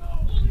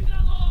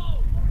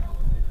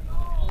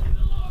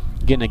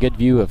 Getting a good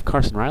view of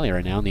Carson Riley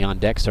right now in the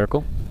on-deck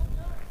circle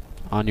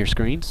on your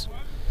screens.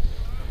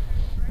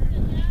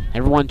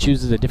 Everyone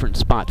chooses a different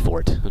spot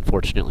for it,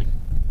 unfortunately.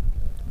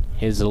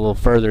 His is a little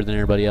further than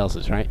everybody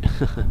else's, right?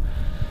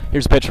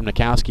 Here's a pitch from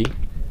Nikowski.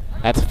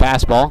 That's a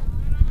fastball,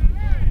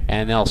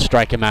 and they'll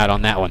strike him out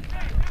on that one.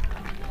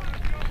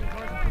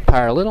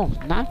 Umpire a little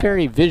not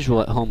very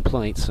visual at home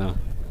plate, so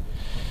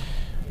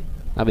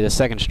that'll be the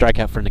second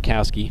strikeout for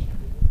Nikowski.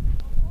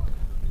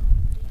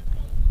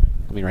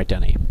 Let me write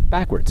down a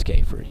backwards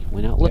K for he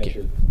went out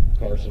looking.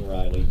 Carson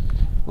Riley.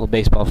 A little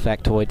baseball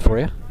factoid for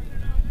you.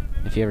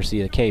 If you ever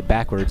see a K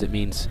backwards, it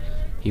means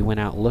he went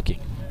out looking.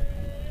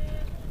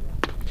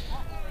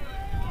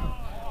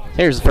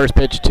 Here's the first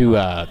pitch to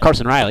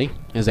Carson Riley.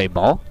 Is a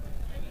ball.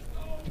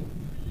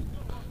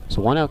 So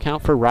 1-0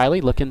 count for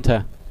Riley, looking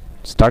to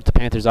start the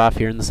Panthers off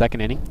here in the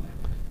second inning.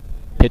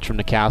 Pitch from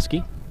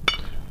Nikowski.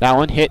 That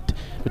one hit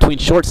between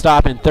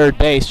shortstop and third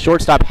base.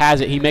 Shortstop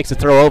has it. He makes a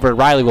throw over.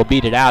 Riley will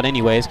beat it out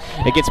anyways.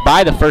 It gets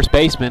by the first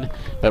baseman,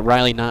 but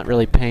Riley not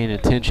really paying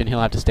attention.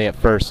 He'll have to stay at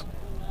first.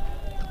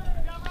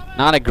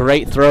 Not a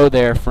great throw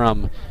there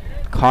from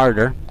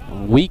Carter.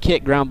 Weak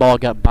hit ground ball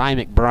got by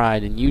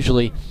McBride, and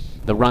usually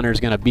the runner's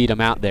going to beat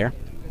him out there.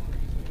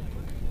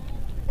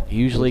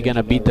 Usually going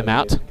to beat them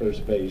out.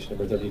 First base,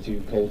 number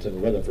 32,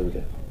 Colton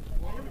Rutherford.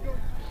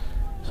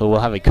 So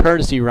we'll have a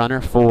courtesy runner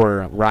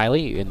for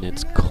Riley, and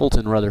it's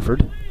Colton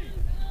Rutherford.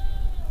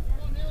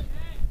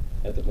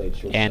 At the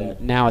plate, and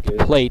now at the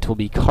plate will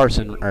be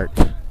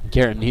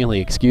Garrett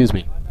Neely, excuse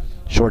me.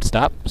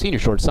 Shortstop, senior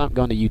shortstop,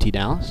 going to UT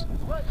Dallas.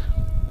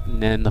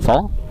 And then the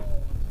fall.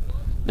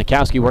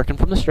 Nikowski working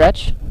from the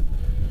stretch.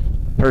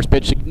 First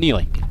pitch to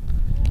Neely.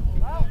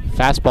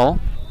 Fastball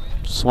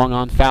swung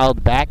on,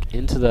 fouled back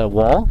into the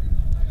wall.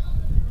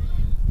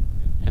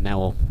 And now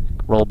we'll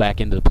roll back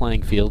into the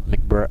playing field.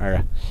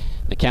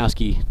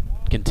 Nikowski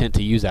content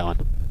to use that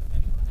one.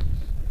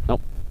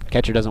 Nope,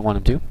 catcher doesn't want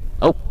him to.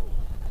 Oh,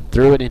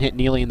 threw it and hit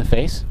Neely in the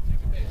face.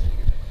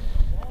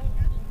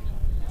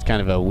 It's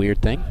kind of a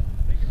weird thing.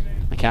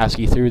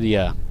 Nikowski threw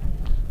the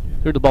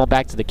ball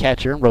back to the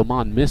catcher.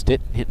 Roman missed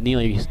it, hit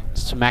Neely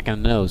smack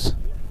on the nose.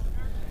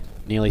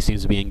 Neely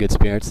seems to be in good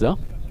spirits though.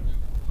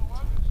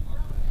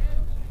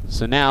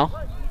 So now,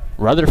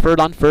 Rutherford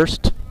on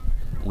first,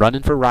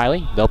 running for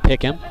Riley. They'll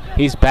pick him.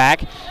 He's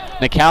back.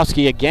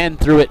 Nikowski again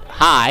threw it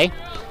high,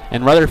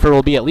 and Rutherford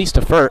will be at least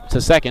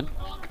to second.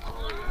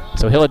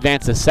 So he'll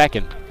advance to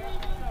second.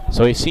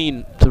 So we've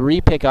seen 3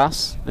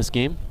 pickoffs this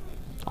game,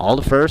 all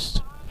to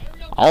first.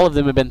 All of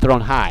them have been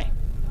thrown high.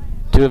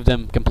 2 of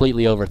them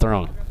completely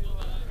overthrown.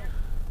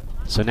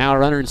 So now a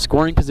runner in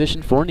scoring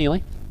position for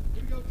Neely.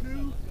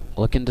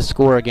 Looking to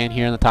score again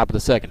here in the top of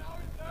the second.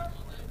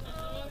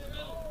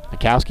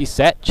 Nikowski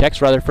set,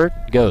 checks Rutherford,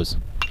 goes.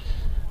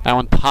 That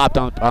one popped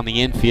on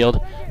the infield.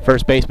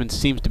 First baseman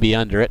seems to be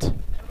under it.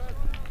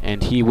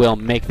 And he will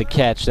make the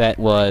catch. That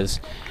was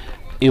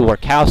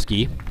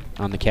Iwarkowski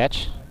on the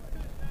catch.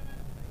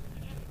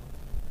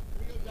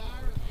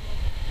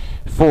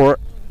 For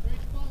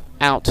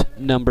out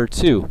number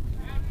 2.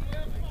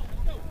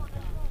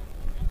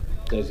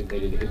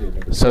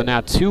 So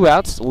now 2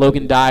 outs.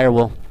 Logan Dyer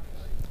will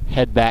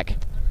head back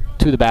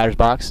to the batter's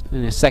box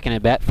in his second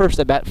at bat. First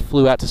at bat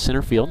flew out to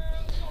center field.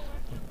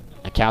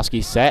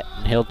 Nikowski set,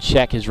 and he'll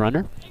check his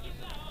runner.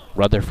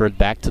 Rutherford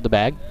back to the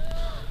bag.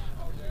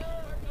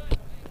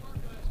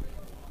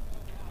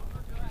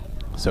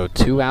 So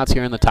 2 outs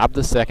here in the top of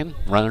the second.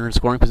 Runner in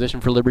scoring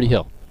position for Liberty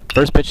Hill.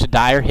 First pitch to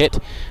Dyer, hit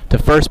to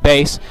first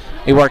base.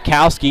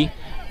 Iwarkowski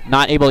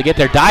not able to get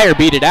there. Dyer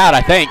beat it out,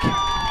 I think.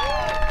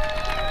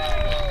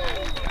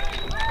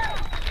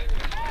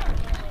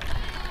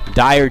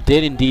 Dyer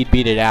did indeed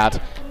beat it out.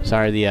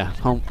 Sorry, the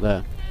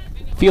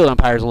field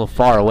umpire is a little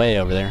far away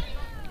over there.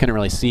 Couldn't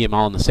really see him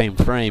all in the same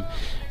frame.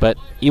 But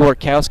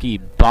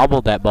Iwarkowski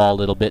bobbled that ball a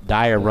little bit.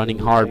 Dyer running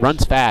hard,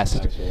 runs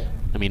fast.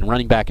 I mean,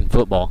 running back in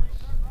football.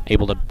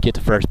 Able to get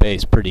to first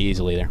base pretty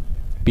easily there.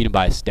 Beat him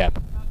by a step.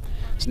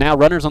 So now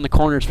runners on the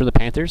corners for the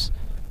Panthers.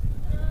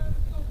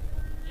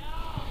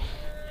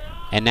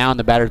 And now in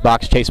the batter's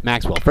box, Chase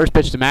Maxwell. First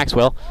pitch to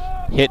Maxwell.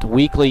 Hit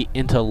weakly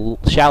into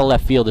shallow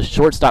left field. The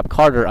shortstop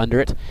Carter under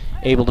it.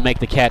 Able to make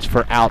the catch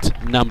for out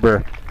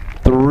number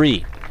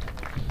 3.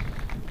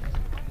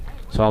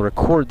 So I'll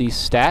record these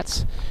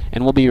stats,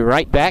 and we'll be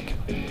right back.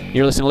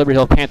 You're listening to Liberty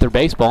Hill Panther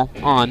Baseball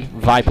on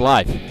Vype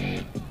Live.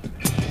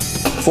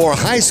 For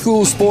high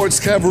school sports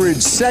coverage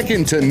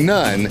second to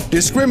none,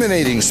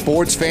 discriminating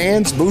sports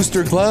fans,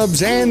 booster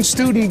clubs, and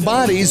student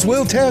bodies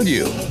will tell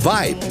you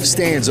Vype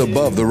stands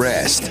above the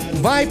rest.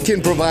 Vype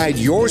can provide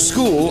your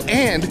school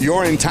and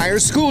your entire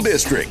school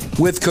district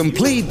with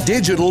complete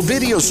digital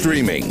video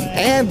streaming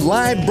and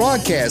live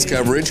broadcast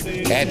coverage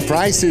at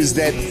prices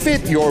that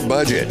fit your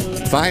budget.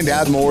 Find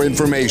out more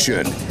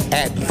information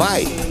at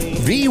Vype,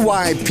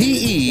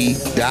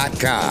 VYPE.com.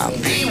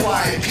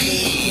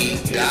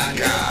 VYPE.com.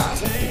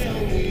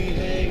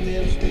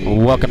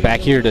 Welcome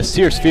back here to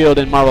Sears Field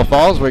in Marble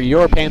Falls, where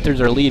your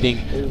Panthers are leading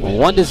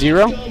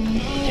 1-0,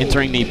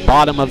 entering the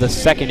bottom of the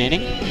second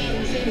inning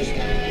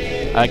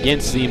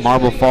against the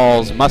Marble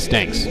Falls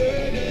Mustangs.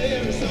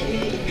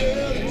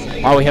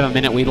 While we have a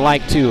minute, we'd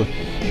like to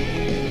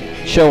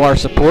show our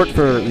support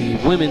for the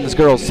women's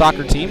girls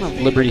soccer team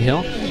of Liberty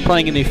Hill,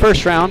 playing in the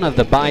first round of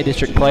the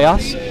bi-district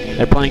playoffs.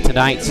 They're playing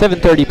tonight,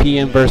 7:30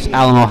 p.m. versus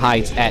Alamo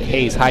Heights at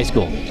Hayes High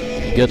School.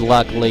 Good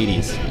luck,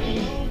 ladies.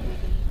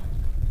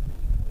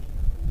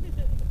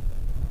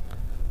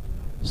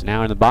 So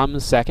now in the bottom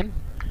of the second,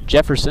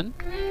 Jefferson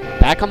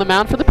back on the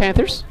mound for the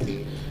Panthers,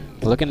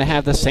 looking to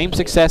have the same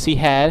success he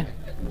had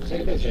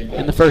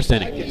in the first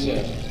inning.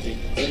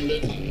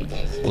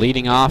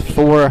 Leading off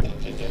for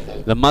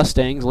the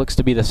Mustangs looks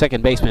to be the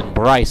second baseman,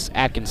 Bryce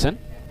Atkinson.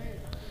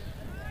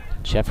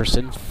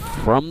 Jefferson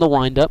from the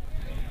windup.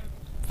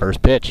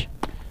 First pitch.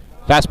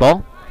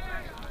 Fastball.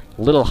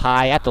 A little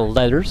high at the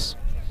letters.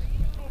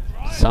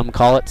 Some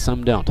call it,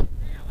 some don't.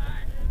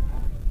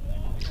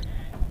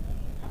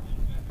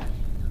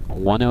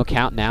 1-0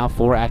 count now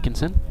for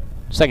Atkinson.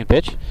 Second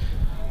pitch.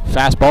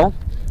 Fastball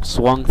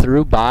swung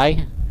through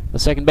by the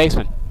second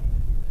baseman.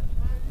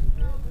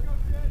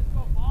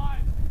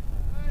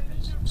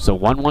 So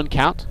 1-1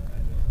 count.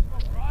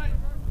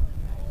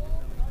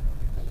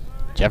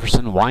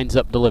 Jefferson winds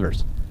up,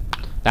 delivers.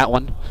 That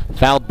one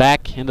fouled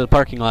back into the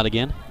parking lot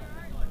again.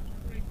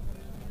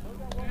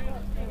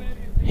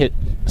 Hit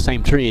the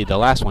same tree the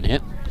last one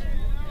hit.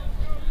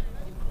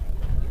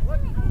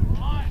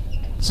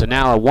 So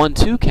now a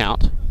 1-2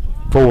 count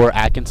for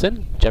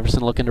Atkinson.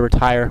 Jefferson looking to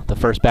retire the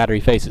first batter he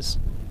faces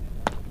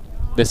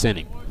this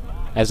inning,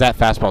 as that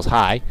fastball's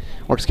high.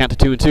 Works count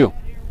to 2-2.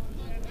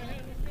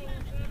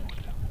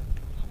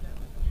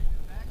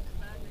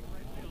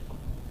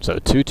 So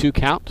 2-2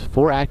 count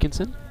for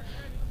Atkinson.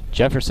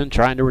 Jefferson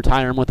trying to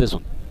retire him with this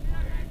one.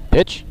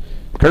 Pitch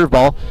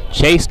Curveball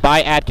chased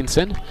by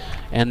Atkinson,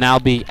 and now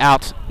be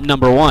out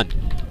number 1.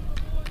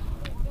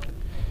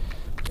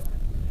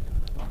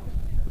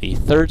 The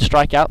third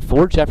strikeout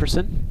for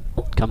Jefferson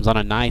comes on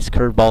a nice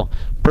curveball,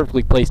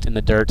 perfectly placed in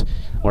the dirt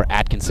where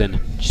Atkinson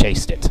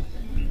chased it.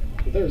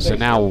 So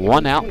now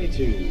 1 out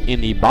in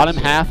the bottom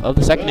half of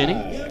the second inning.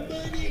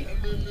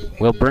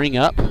 We'll bring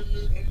up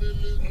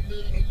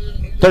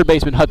third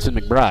baseman Hudson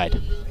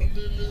McBride.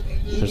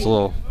 There's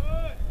a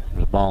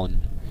ball and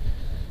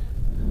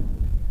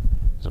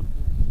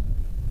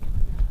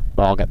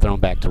ball got thrown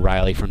back to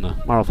Riley from the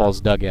Marble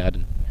Falls dugout.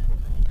 And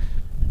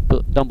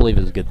don't believe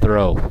it was a good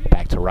throw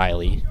back to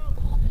Riley.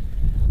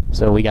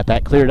 So we got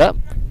that cleared up.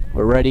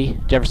 We're ready.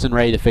 Jefferson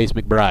ready to face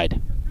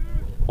McBride.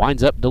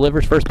 Winds up,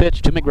 delivers first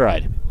pitch to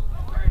McBride.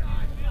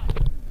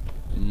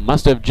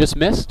 Must have just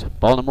missed.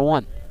 Ball number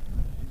 1.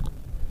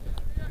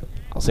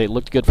 I'll say it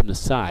looked good from the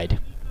side.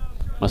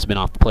 Must have been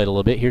off the plate a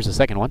little bit. Here's the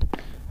second one.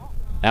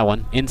 That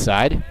one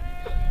inside.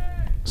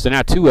 So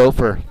now 2-0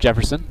 for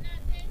Jefferson.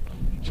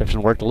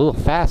 Jefferson worked a little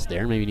fast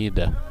there. Maybe needed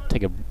to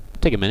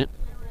take a minute.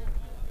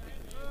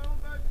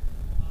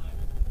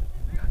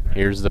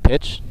 Here's the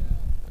pitch.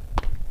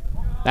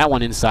 That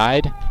one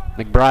inside.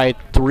 McBride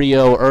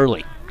 3-0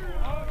 early.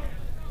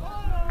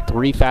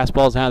 3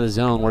 fastballs out of the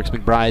zone works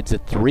McBride's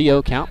at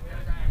 3-0 count.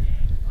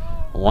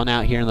 1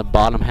 out here in the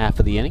bottom half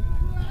of the inning.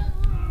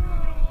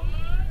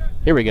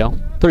 Here we go.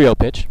 3-0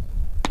 pitch.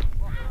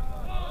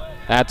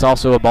 That's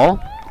also a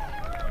ball.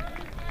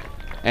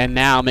 And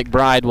now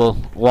McBride will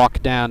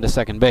walk down to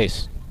second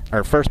base.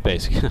 Or first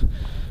base.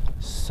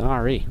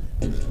 Sorry.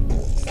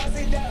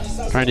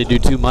 Trying to do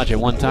too much at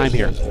one time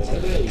here.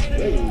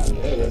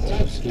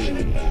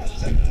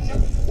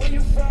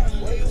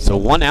 So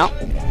 1 out.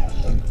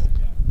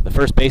 The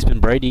first baseman,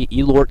 Brady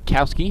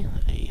Elortkowski,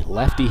 a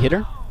lefty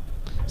hitter,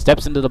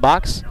 steps into the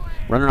box.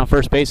 Runner on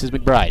first base is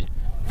McBride.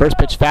 First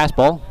pitch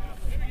fastball.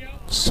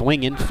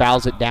 Swinging,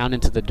 fouls it down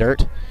into the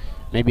dirt.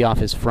 Maybe off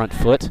his front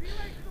foot.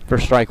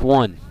 First strike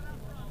 1.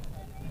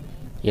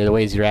 Yeah, the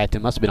way he's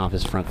reacting must have been off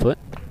his front foot.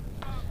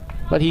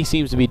 But he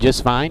seems to be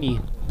just fine. He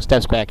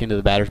steps back into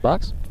the batter's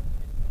box.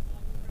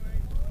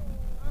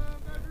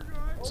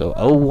 So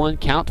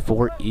 0-1 count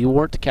for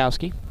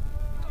Elortkowski.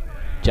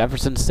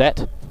 Jefferson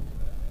set.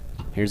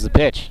 Here's the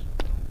pitch.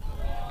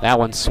 That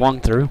one swung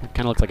through.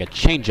 Kind of looks like a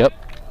changeup.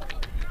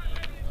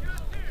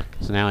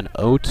 So now an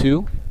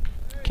 0-2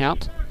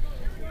 count.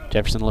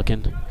 Jefferson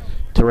looking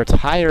to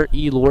retire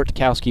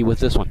Elortkowski with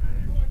this one.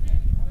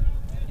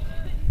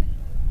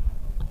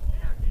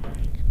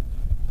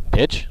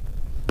 Pitch.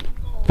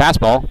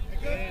 Fastball.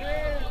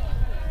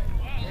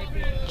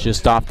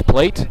 Just off the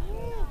plate.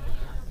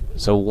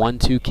 So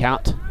 1-2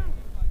 count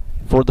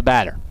for the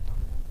batter.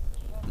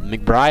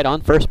 McBride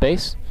on first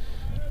base.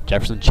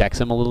 Jefferson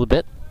checks him a little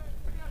bit.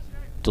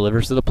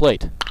 Delivers to the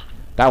plate.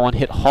 That one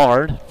hit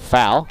hard.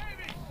 Foul.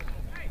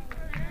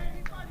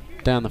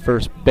 Down the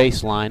first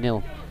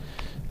baseline.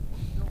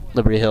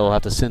 Liberty Hill will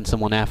have to send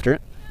someone after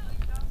it.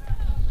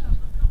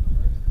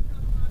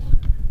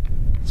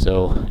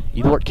 So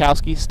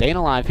Elortkowski staying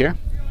alive here.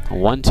 A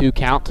 1-2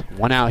 count.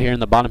 1 out here in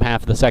the bottom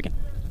half of the second.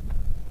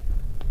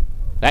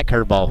 That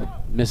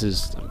curveball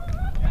misses.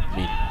 I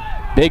mean,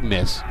 big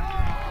miss.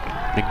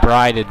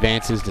 McBride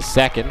advances to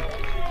second.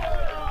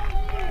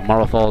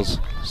 Marble Falls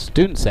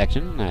student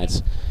section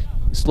that's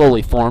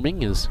slowly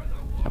forming has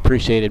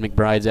appreciated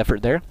McBride's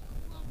effort there.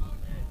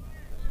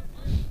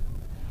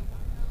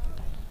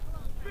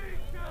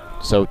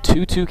 So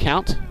 2-2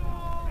 count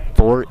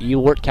for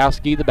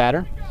Elortkowski, the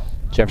batter.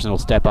 Jefferson will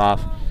step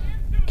off.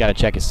 Got to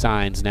check his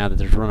signs now that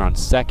there's a runner on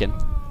second.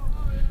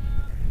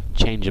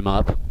 Change him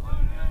up.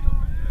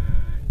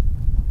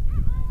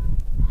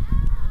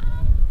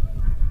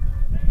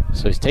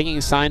 So he's taking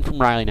a sign from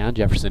Riley now,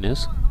 Jefferson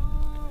is.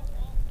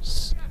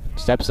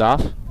 Steps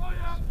off.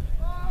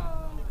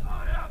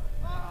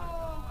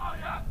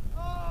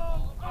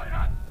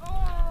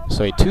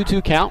 So a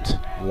 2-2 count,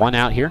 1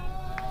 out here.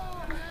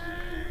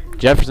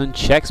 Jefferson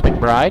checks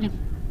McBride,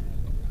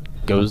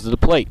 goes to the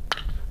plate.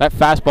 That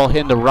fastball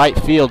hit into right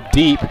field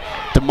deep.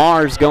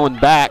 DeMar's going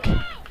back.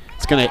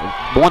 It's going to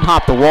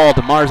one-hop the wall.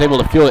 DeMar's able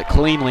to field it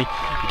cleanly,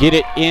 get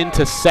it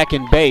into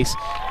second base.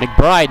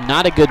 McBride,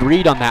 not a good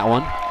read on that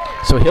one,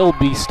 so he'll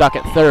be stuck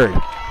at third.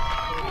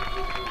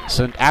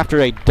 So after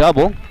a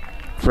double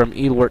from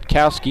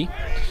Elortkowski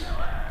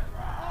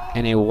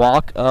and a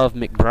walk of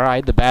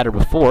McBride, the batter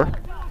before,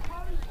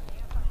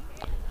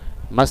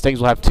 Mustangs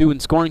will have 2 in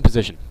scoring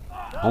position.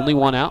 Only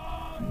 1 out.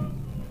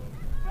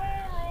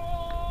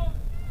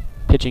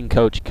 Pitching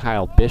coach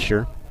Kyle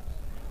Bisher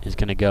is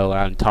going to go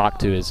out and talk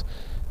to his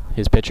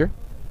pitcher.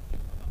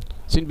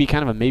 Seemed to be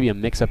kind of maybe a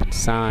mix-up in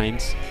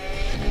signs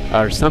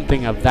or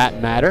something of that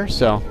matter.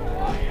 So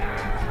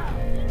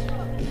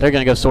they're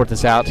going to go sort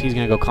this out. He's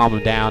going to go calm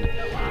him down.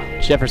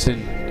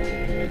 Jefferson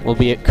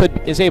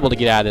is able to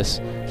get out of this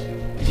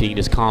if he can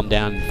just calm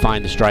down and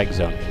find the strike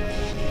zone.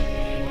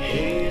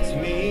 It's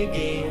me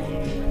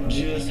again,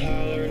 just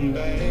hollering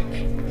back.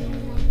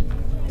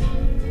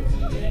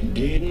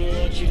 Didn't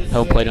want you to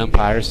Home plate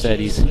umpire said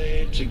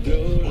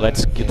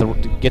let's get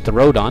the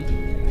road on.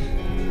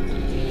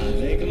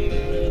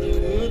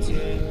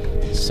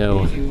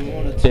 So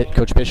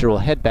Coach Fisher will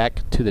head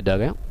back to the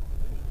dugout.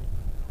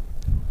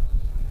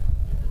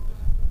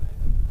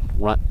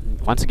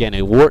 Once again,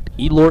 Elort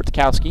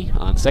Tkowski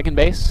on second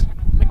base.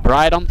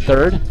 McBride on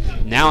third.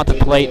 Now at the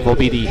plate will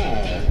be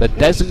the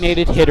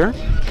designated hitter,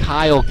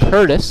 Kyle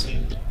Curtis,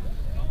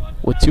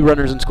 with 2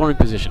 runners in scoring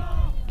position.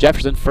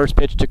 Jefferson, first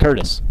pitch to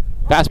Curtis.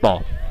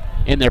 Fastball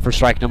in there for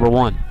strike number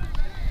 1.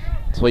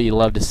 That's what you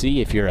love to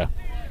see. If you're a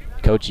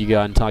coach, you go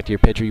out and talk to your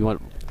pitcher, you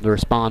want to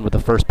respond with the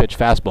first pitch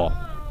fastball.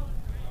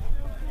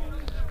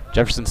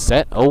 Jefferson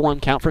set,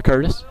 0-1 count for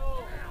Curtis.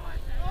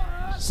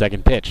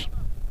 Second pitch.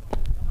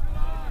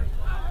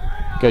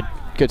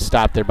 Good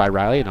stop there by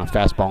Riley, and a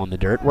fastball in the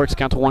dirt. Works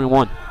count to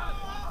 1-1.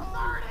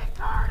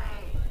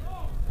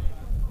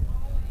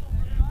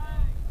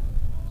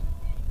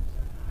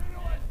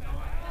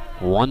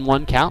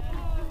 One count.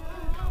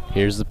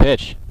 Here's the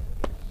pitch.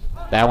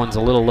 That one's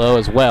a little low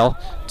as well.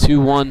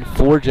 2-1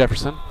 for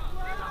Jefferson.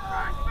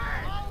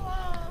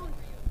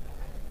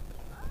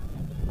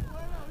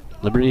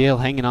 Liberty Hill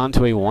hanging on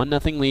to a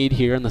 1-0 lead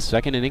here in the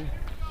second inning.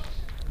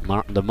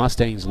 The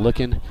Mustangs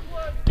looking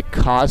to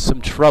cause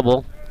some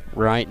trouble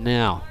right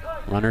now.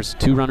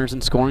 2 runners in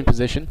scoring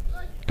position.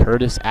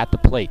 Curtis at the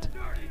plate.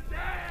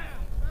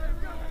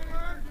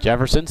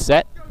 Jefferson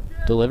set,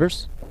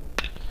 delivers.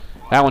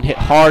 That one hit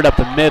hard up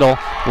the middle.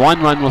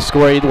 1 run will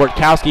score.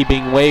 Dworkowski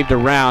being waved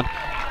around.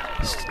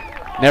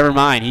 Never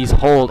mind, he's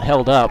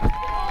held up.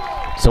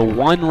 So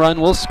 1 run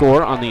will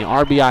score on the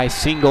RBI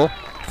single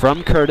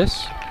from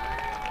Curtis.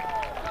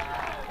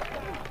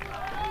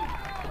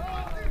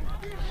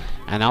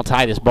 And I'll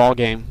tie this ball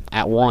game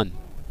at 1.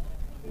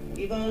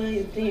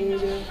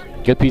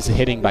 Good piece of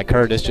hitting by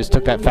Curtis. Just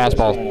took that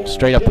fastball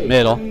straight up the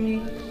middle.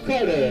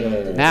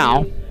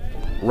 Now,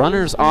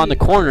 runners on the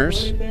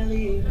corners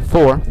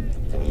for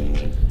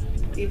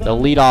the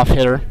leadoff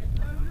hitter,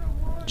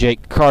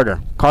 Jake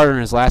Carter. Carter in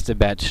his last at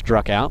bat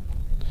struck out.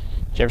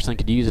 Jefferson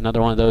could use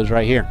another one of those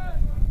right here.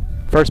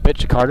 First pitch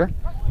to Carter.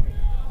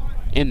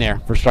 In there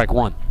for strike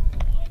 1.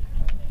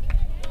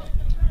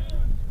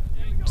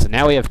 So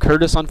now we have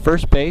Curtis on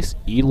first base,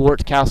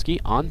 Elort Tkowski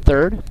on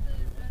third,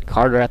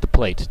 Carter at the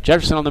plate.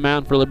 Jefferson on the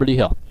mound for Liberty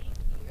Hill.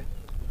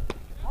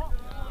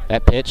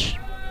 That pitch,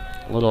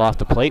 a little off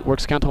the plate,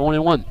 works count to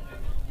 1-1.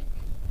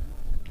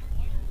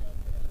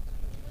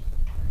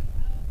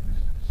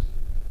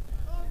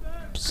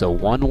 So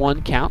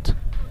 1-1 count.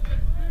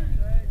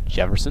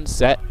 Jefferson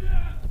set,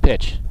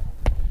 pitch.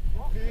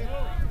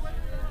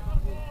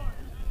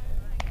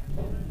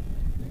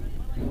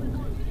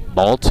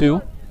 Ball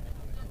 2.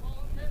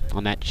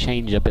 On that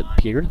changeup, it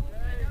appeared.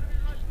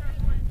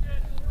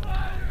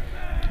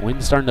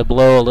 Wind's starting to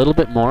blow a little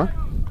bit more.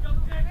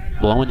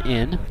 Blowing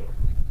in.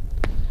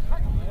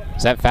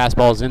 As that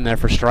fastball's in there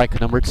for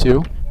strike number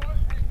 2.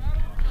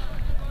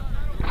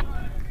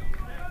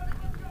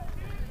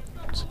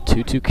 It's a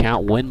 2-2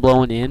 count. Wind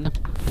blowing in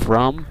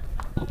from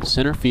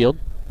center field.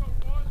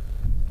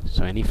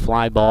 So any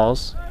fly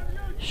balls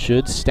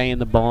should stay in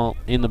the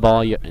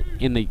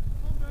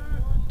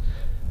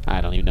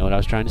I don't even know what I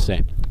was trying to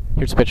say.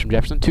 Here's a pitch from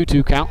Jefferson.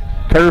 2-2 count.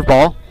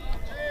 Curveball.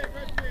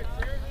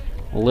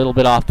 A little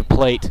bit off the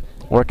plate.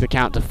 Work the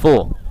count to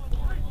full.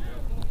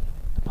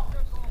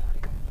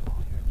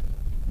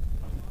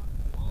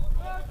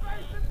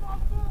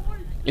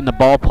 In the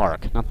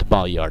ballpark, not the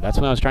ball yard. That's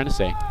what I was trying to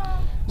say.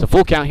 So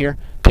full count here.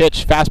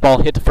 Pitch,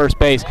 fastball, hit to first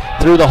base.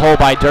 Through the hole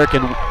by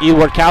Durkin.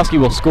 Dworkowski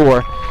will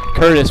score.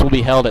 Curtis will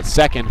be held at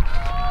second.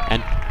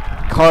 And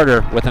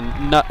Carter with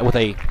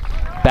a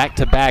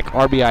back-to-back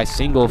RBI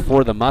single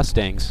for the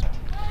Mustangs.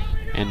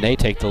 And they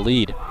take the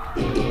lead.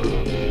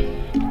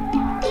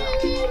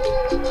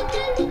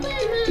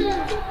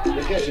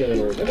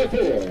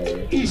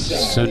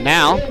 So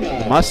now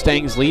the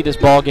Mustangs lead this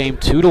ball game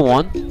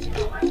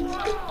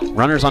 2-1.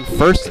 Runners on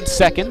first and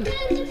second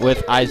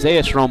with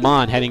Isaiah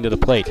Roman heading to the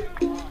plate.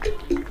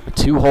 A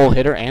 2-hole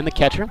hitter and the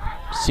catcher,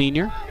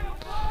 senior.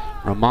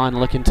 Roman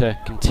looking to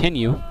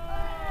continue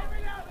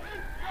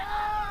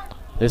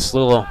this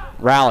little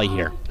rally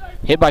here.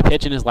 Hit by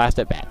pitch in his last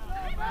at bat.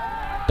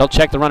 They'll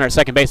check the runner at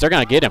second base. They're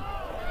going to get him.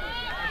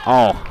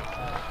 Oh.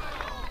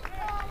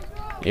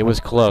 It was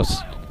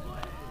close.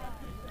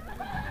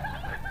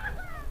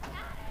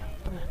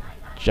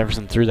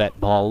 Jefferson threw that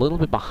ball a little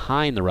bit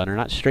behind the runner,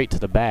 not straight to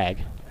the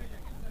bag.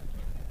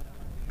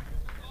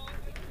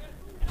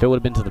 If it would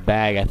have been to the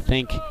bag, I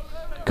think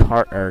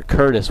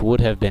Curtis would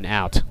have been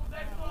out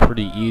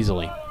pretty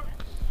easily.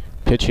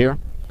 Pitch here.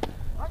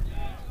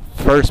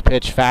 First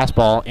pitch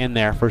fastball in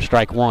there for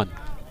strike 1.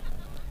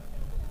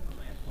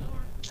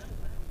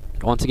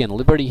 Once again,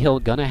 Liberty Hill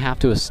gonna have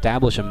to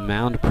establish a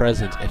mound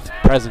presence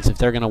if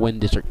they're gonna win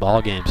district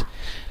ball games.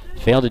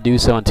 Failed to do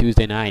so on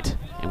Tuesday night,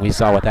 and we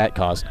saw what that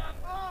caused.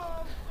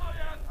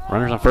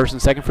 Runners on first and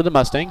second for the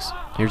Mustangs.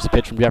 Here's the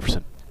pitch from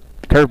Jefferson.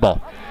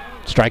 Curveball,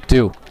 strike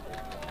 2.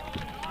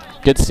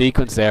 Good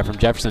sequence there from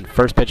Jefferson.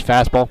 First pitch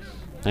fastball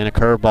and a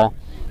curveball.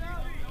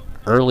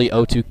 Early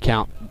 0-2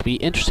 count be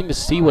interesting to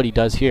see what he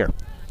does here.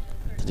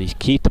 Does he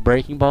keep the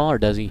breaking ball, or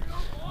does he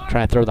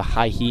try to throw the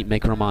high heat,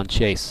 make Roman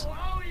chase?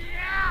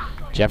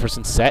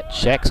 Jefferson set,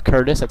 checks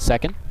Curtis at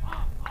second.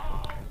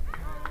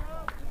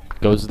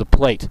 Goes to the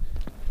plate.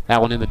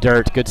 That one in the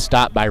dirt. Good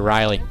stop by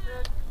Riley.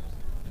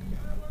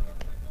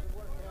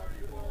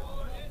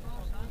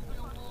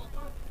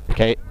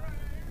 Okay.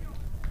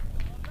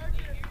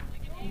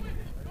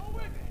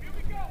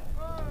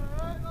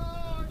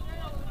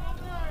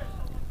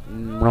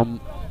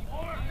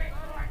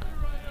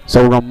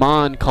 So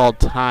Roman called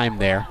time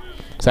there.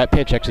 So that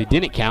pitch actually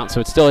didn't count,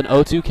 so it's still an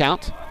 0-2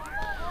 count.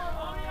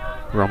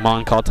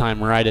 Roman called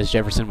time right as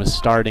Jefferson was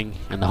starting,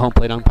 and the home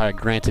plate umpire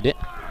granted it.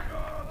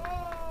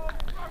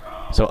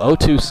 So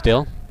 0-2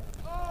 still.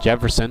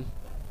 Jefferson.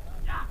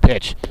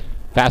 Pitch.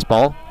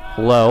 Fastball.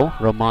 Low.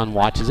 Roman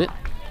watches it.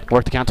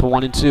 Work the count to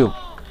 1-2.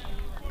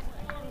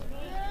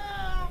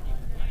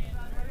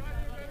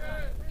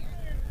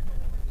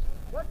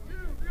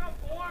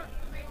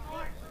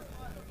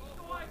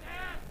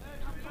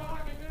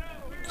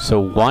 So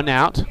 1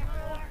 out.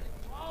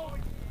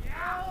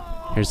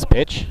 Here's the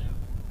pitch.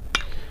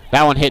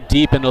 That one hit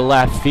deep into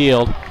left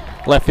field.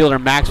 Left fielder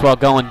Maxwell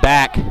going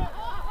back.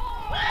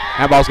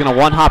 That ball's going to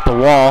one-hop the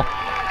wall.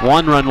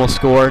 1 run will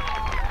score.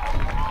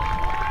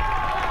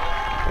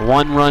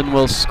 1 run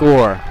will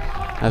score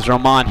as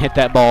Roman hit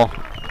that ball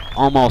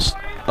almost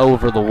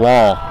over the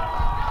wall.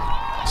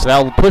 So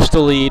that will push the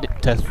lead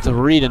to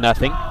 3-0.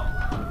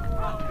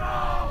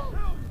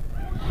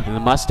 And the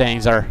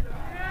Mustangs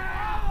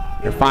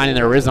they're finding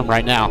their rhythm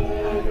right now.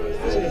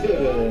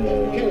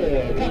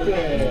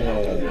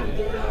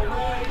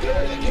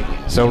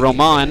 So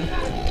Roman,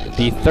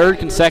 the 3rd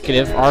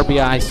consecutive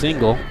RBI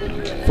single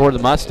for the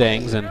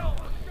Mustangs, and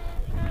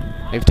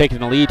they've taken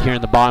the lead here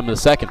in the bottom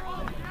of the 2nd.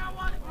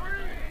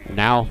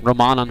 Now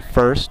Roman on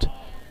first,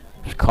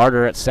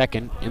 Carter at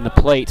second. In the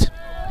plate,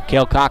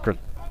 Cale Cochran.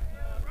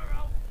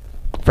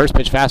 First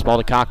pitch fastball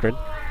to Cochran,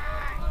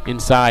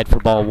 inside for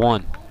ball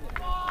 1.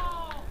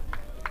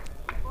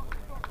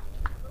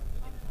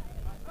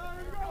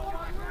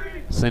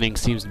 This inning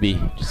seems to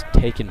be just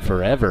taking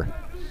forever.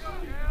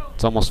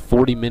 It's almost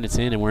 40 minutes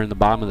in and we're in the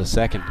bottom of the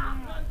 2nd.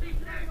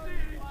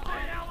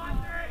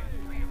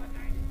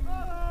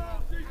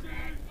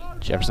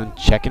 Jefferson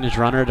checking his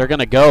runner. They're going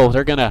to go.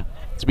 They're going to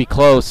be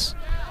close.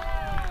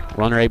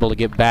 Runner able to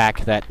get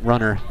back. That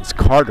runner is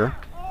Carter.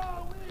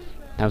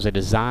 That was a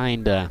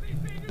designed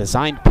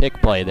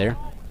pick play there.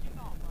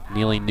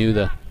 Neely knew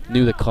the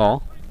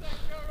call,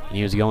 and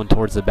he was going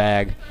towards the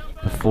bag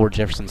before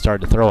Jefferson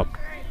started to throw him.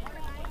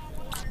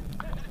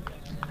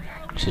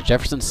 So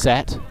Jefferson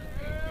set.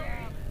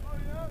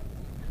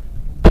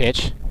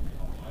 Pitch.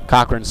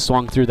 Cochran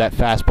swung through that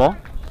fastball.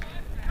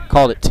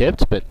 Called it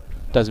tipped, but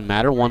doesn't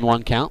matter.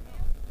 1-1 count.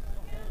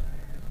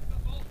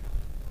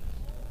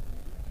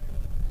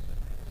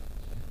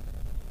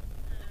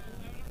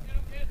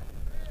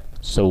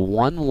 So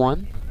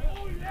 1-1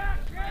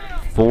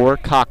 for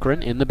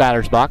Cochran in the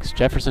batter's box.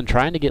 Jefferson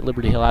trying to get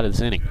Liberty Hill out of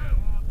this inning.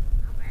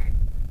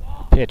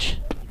 Pitch.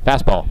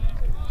 Fastball.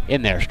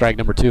 In there. Strike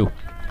number 2.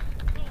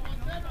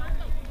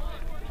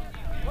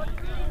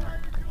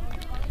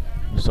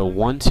 So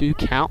 1-2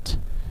 count.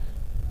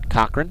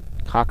 Cochran.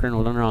 Cochran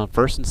will runner on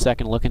first and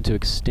second, looking to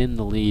extend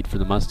the lead for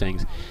the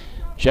Mustangs.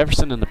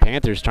 Jefferson and the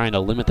Panthers trying to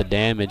limit the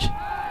damage.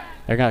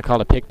 They're going to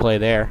call a pick play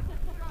there.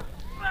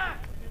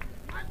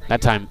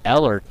 That time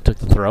Eller took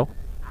the throw.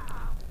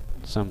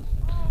 Some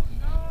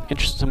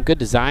good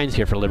designs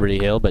here for Liberty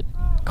Hill, but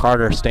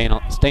Carter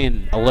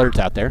staying alert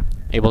out there,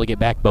 able to get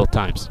back both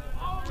times.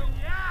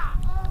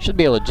 Should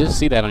be able to just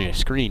see that on your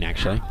screen,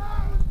 actually.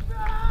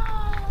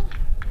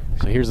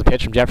 So here's the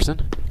pitch from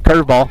Jefferson.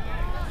 Curveball.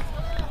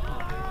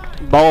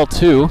 Ball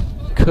 2.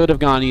 Could have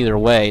gone either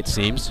way, it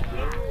seems.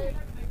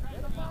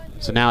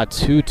 So now a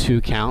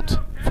 2-2 count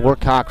for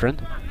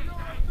Cochran.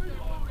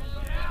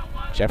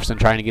 Jefferson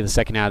trying to get the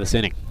second out of this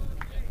inning.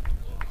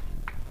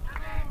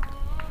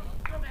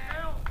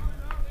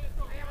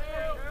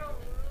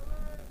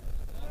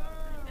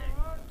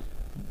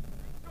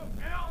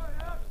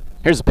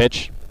 Here's the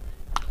pitch.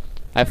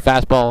 That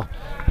fastball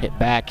hit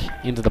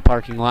back into the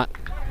parking lot.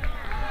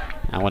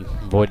 That one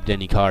avoided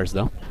any cars,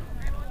 though.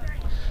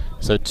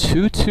 So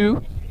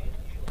 2-2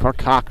 for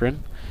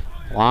Cochran.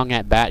 Long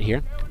at bat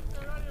here.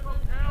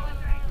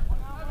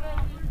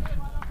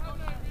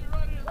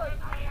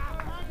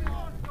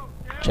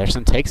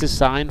 Jefferson takes his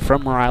sign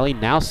from Riley.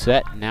 Now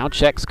set. Now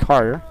checks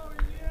Carter.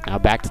 Now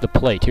back to the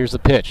plate. Here's the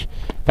pitch.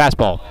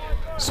 Fastball.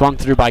 Swung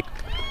through by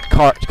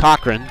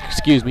Cochran,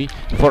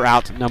 for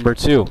out number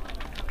 2.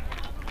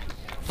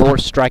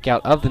 4th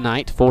strikeout of the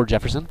night for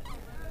Jefferson.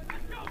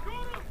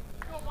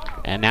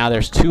 And now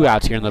there's 2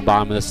 outs here in the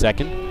bottom of the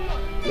 2nd.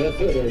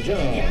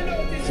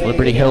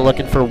 Liberty Hill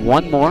looking for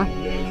 1 more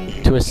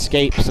to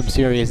escape some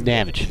serious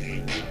damage.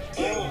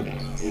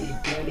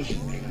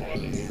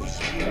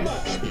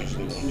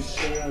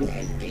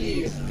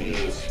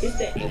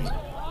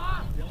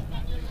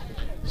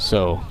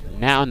 So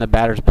now in the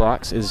batter's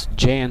box is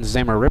Jan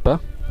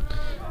Zamarripa.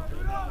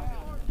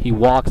 He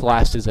walked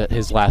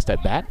his last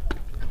at bat.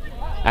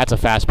 That's a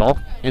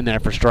fastball in there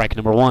for strike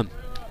number 1.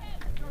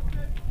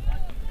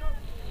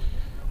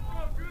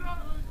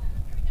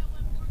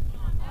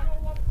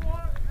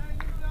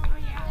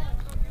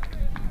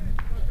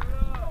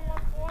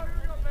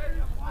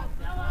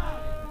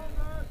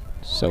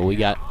 So we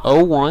got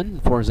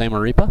 0-1 for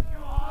Zamaripa.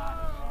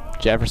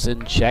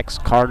 Jefferson checks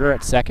Carter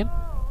at second.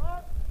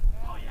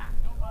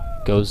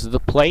 Goes to the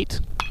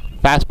plate.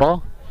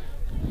 Fastball.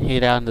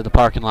 Hit out into the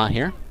parking lot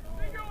here.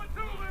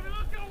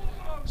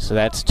 So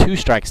that's 2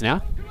 strikes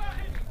now.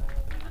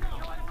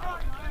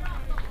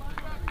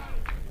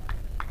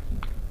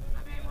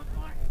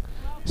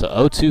 So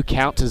 0-2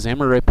 count to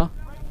Zamaripa.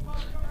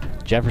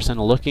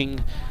 Jefferson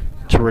looking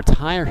to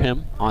retire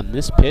him on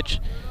this pitch.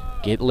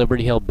 Get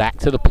Liberty Hill back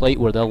to the plate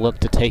where they'll look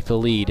to take the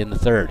lead in the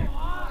 3rd.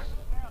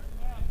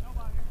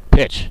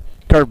 Pitch.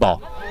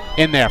 Curveball.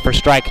 In there for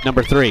strike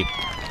number 3.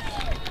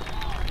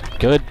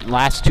 Good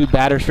last 2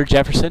 batters for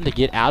Jefferson to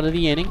get out of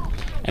the inning.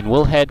 And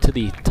we'll head to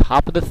the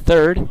top of the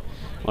 3rd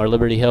where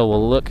Liberty Hill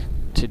will look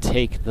to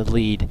take the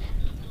lead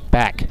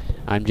back.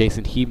 I'm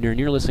Jason Hebner and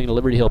you're listening to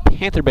Liberty Hill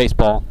Panther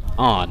Baseball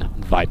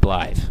on Vype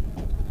Live.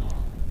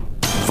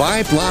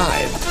 Vype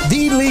Live,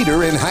 the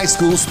leader in high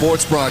school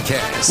sports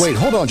broadcasts. Wait,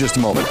 hold on just a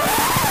moment.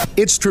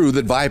 It's true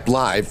that Vype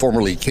Live,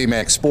 formerly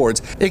KMAX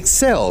Sports,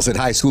 excels at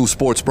high school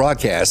sports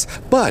broadcasts,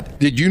 but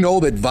did you know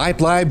that Vype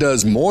Live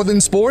does more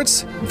than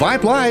sports?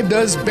 Vype Live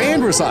does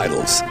band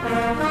recitals,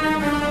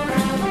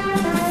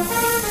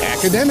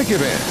 academic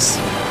events.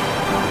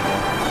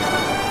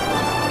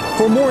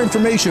 For more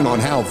information on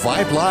how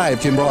Vype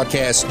Live can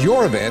broadcast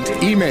your event,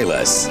 email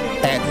us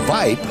at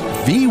Vype,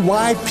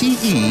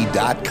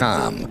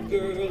 VYPE.com.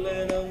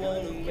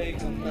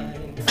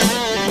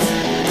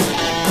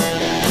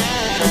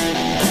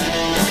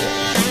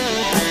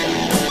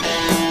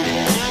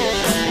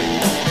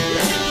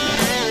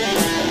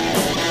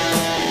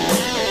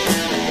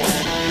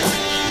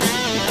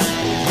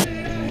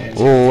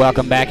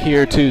 Welcome back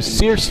here to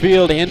Sears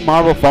Field in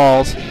Marble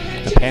Falls.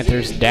 The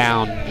Panthers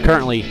down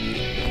currently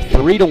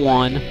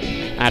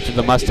 3-1 after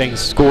the Mustangs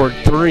scored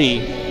 3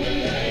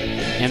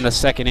 in the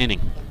 2nd inning.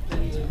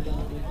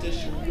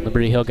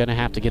 Liberty Hill going to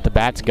have to get the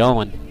bats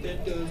going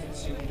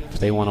if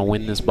they want to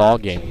win this ball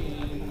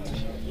game.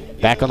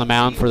 Back on the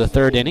mound for the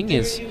 3rd inning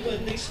is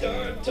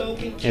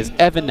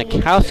Evan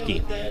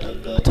Nikowski.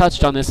 I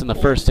touched on this in the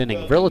 1st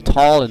inning. Really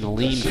tall and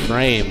lean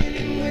frame.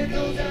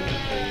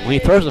 When he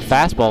throws a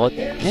fastball,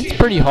 it's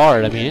pretty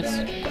hard. I mean,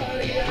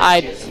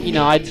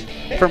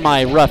 for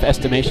my rough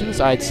estimations,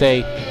 I'd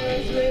say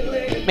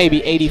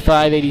maybe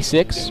 85,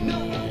 86.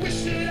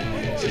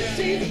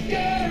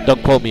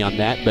 Don't quote me on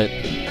that, but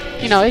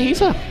he's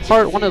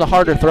one of the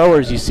harder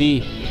throwers you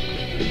see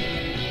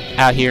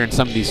out here in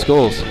some of these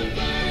schools,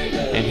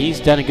 and he's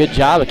done a good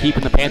job of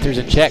keeping the Panthers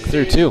in check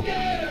through 2.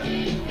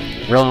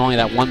 Really only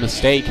that 1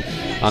 mistake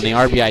on the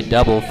RBI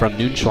double from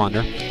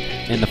Noonschwander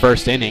in the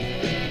 1st inning.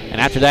 And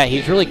after that,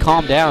 he's really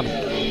calmed down.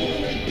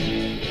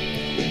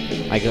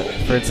 Like,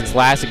 for instance,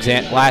 last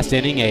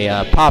inning,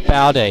 a pop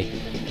out,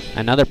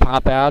 another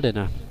pop out, and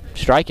a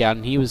strikeout,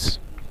 and he was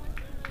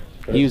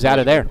out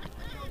of there.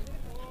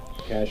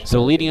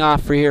 So leading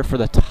off here for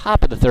the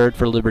top of the 3rd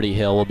for Liberty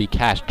Hill will be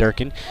Cash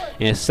Durkin.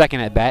 In his 2nd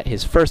at bat,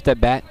 his 1st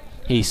at bat,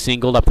 he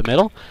singled up the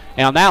middle,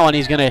 and on that one,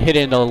 he's going to hit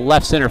it into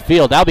left center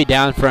field. That'll be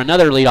down for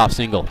another leadoff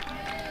single.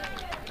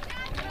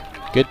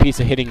 Good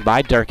piece of hitting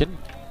by Durkin.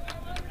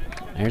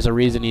 There's a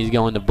reason he's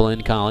going to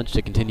Blinn College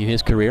to continue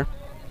his career.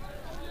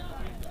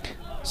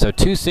 So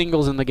 2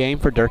 singles in the game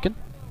for Durkin.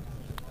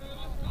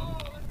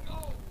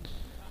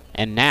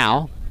 And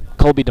now,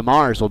 Colby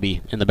DeMars will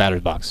be in the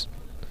batter's box.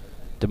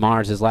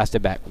 DeMars, his last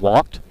at bat,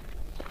 walked.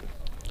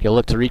 He'll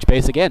look to reach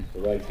base again.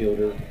 The right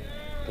fielder,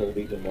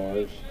 Colby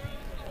DeMars.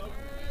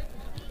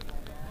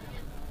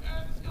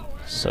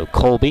 So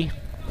Colby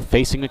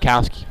facing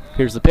Nikowski.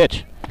 Here's the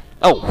pitch.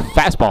 Oh,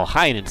 fastball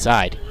high and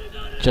inside.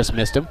 Just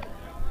missed him.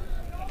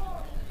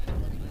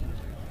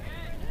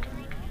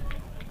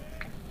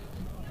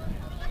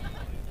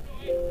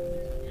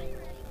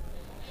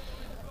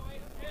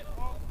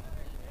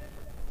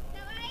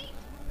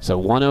 So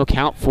 1-0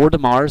 count for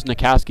DeMars.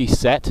 Nikowski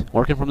set,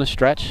 working from the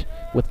stretch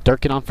with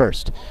Durkin on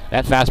first.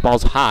 That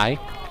fastball's high,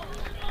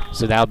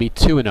 so that'll be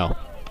 2-0.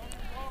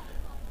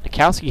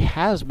 Nikowski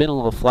has been a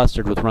little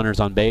flustered with runners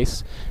on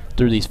base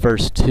through these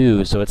first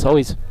 2, so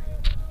it's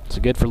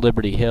good for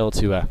Liberty Hill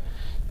to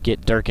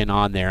get Durkin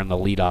on there on the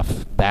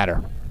leadoff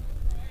batter.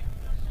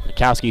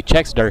 Nikowski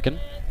checks Durkin.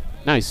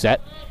 Now he's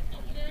set.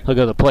 He'll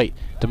go to the plate.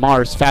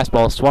 DeMars'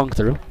 fastball swung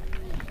through.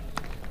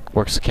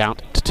 Works the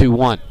count to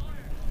 2-1.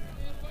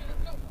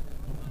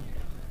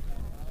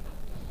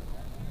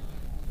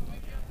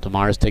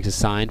 DeMars takes a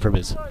sign from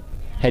his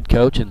head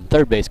coach and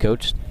 3rd base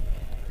coach,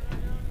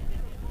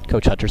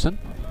 Coach Hutcherson.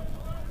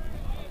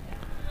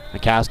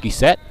 Nikowski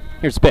set.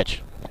 Here's the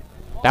pitch.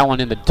 That one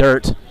in the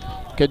dirt.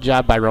 Good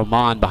job by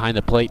Roman behind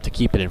the plate to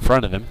keep it in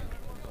front of him.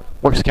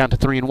 Works the count to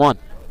 3-1.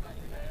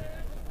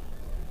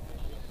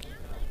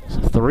 So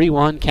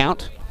 3-1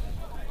 count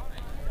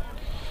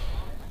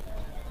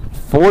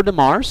for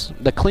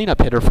DeMars, the cleanup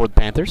hitter for the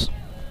Panthers.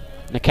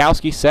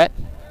 Nikowski set.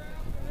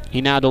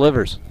 He now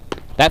delivers.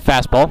 That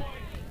fastball,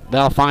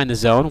 they'll find the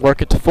zone,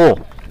 work it to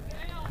full.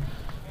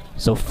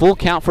 So full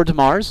count for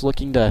DeMars,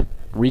 looking to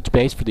reach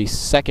base for the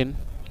second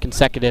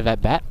consecutive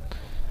at bat.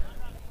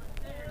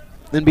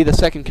 Then be the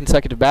second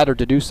consecutive batter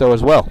to do so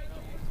as well.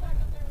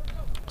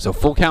 So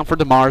full count for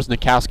DeMars,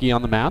 Nikowski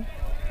on the mound.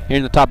 Here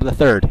in the top of the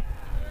third.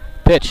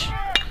 Pitch.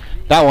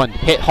 That one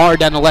hit hard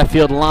down the left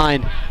field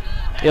line.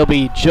 It'll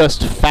be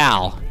just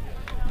foul.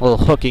 A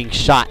little hooking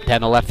shot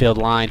down the left field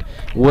line.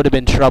 Would have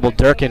been trouble.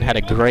 Durkin had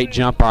a great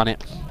jump on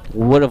it.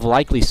 Would have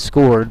likely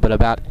scored, but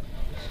about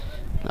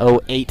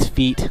 8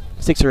 feet,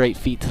 6 or 8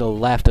 feet to the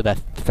left of that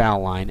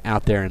foul line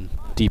out there in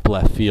deep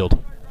left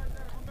field.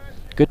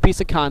 Good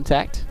piece of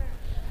contact.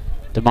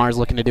 DeMars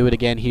looking to do it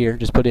again here.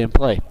 Just put it in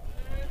play.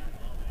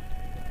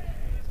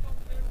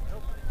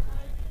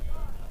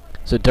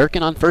 So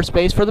Durkin on first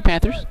base for the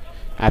Panthers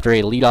after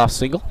a leadoff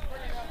single.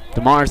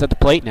 DeMars at the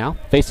plate now,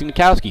 facing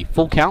Nikowski.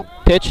 Full count,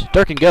 pitch,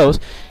 Durkin goes.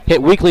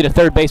 Hit weakly to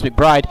third base,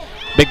 McBride.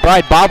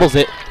 McBride bobbles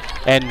it,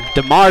 and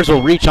DeMars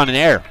will reach on an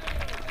error.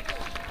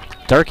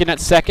 Durkin at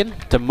second,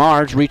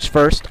 DeMars reached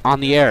first on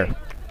the error.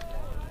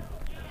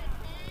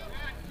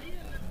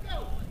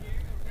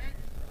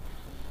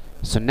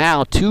 So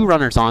now 2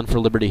 runners on for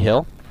Liberty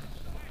Hill.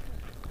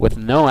 With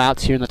no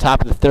outs here in the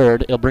top of the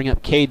third, it'll bring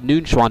up Cade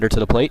Noonschwander to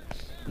the plate.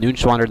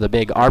 Noonschwander, the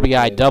big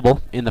RBI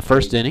double in the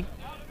first inning.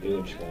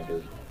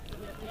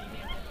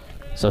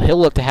 So he'll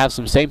look to have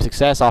some same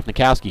success off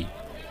Nikowski.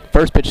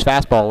 First pitch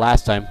fastball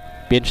last time.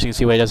 Be interesting to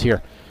see what he does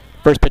here.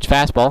 First pitch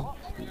fastball.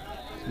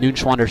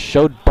 Noonschwander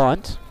showed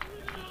bunt,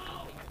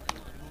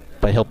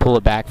 but he'll pull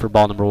it back for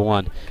ball number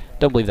 1.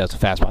 Don't believe that's a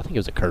fastball. I think it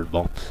was a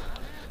curveball.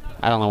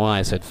 I don't know why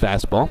I said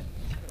fastball.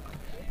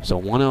 So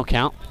 1-0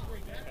 count.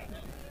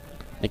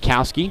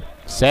 Nikowski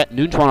set.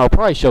 Noonschwander will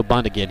probably show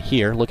bunt again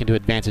here, looking to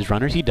advance his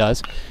runners. He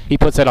does. He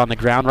puts that on the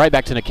ground, right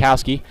back to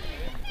Nikowski.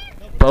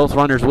 Both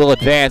runners will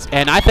advance,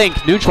 and I think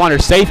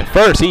Noonschwander's safe at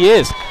first. He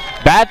is.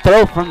 Bad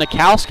throw from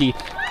Nikowski.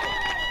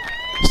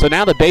 So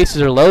now the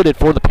bases are loaded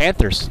for the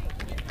Panthers.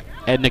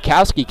 And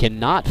Nikowski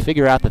cannot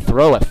figure out the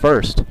throw at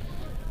first.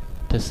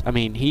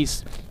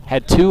 He's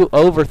had 2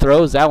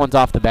 overthrows. That one's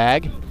off the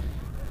bag.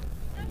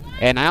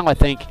 And now I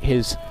think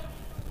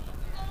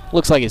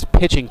looks like his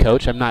pitching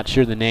coach, I'm not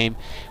sure the name,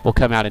 will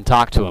come out and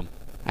talk to him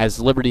as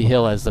Liberty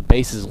Hill has the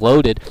bases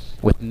loaded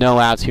with no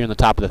outs here in the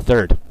top of the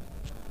third.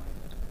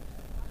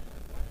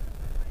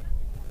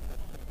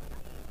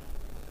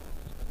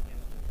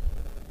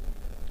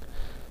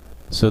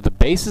 So the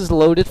bases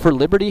loaded for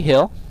Liberty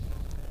Hill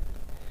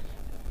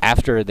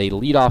after they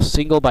lead off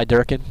single by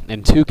Durkin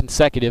and 2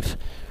 consecutive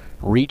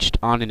reached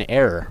on an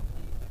error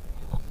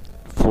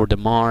for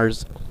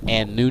DeMars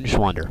and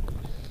Noonschwander.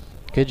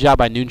 Good job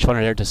by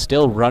Noonschwander there to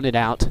still run it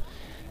out,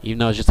 even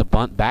though it's just a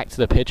bunt back to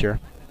the pitcher.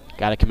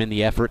 Got to commend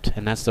the effort,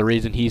 and that's the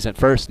reason he's at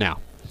first now.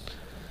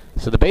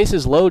 So the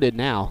bases loaded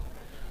now.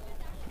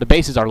 The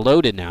bases are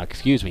loaded now,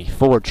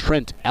 for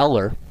Trent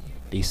Eller,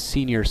 the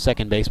senior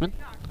second baseman.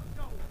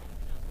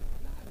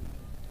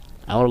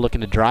 Eller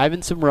looking to drive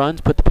in some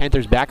runs, put the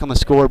Panthers back on the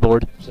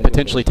scoreboard,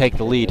 potentially take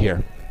the lead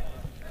here.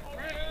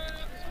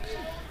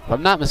 If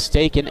I'm not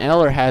mistaken,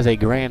 Eller has a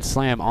grand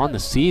slam on the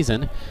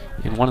season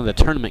in one of the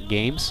tournament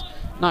games.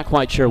 Not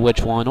quite sure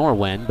which one or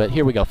when, but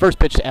here we go. First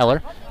pitch to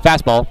Eller.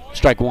 Fastball,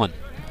 strike 1.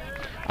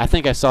 I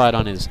think I saw it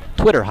on his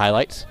Twitter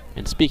highlights.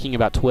 And speaking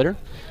about Twitter,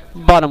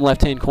 bottom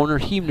left-hand corner,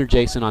 Huebner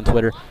Jason on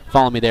Twitter.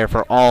 Follow me there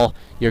for all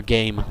your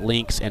game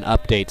links and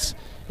updates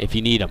if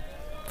you need them.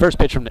 Second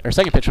pitch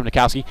from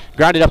Nikowski.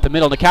 Grounded up the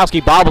middle.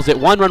 Nikowski bobbles it.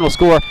 1 run will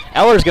score.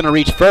 Eller's going to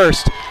reach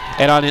first.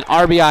 And on an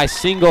RBI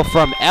single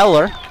from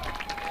Eller,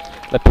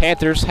 the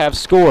Panthers have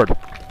scored.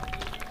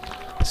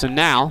 So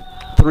now,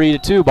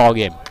 3-2 ball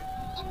game.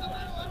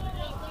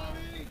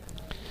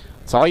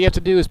 So all you have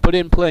to do is put it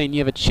in play and you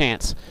have a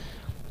chance.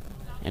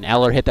 And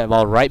Eller hit that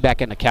ball right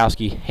back at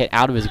Nikowski, hit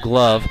out of his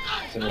glove.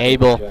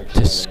 Able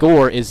to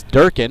score is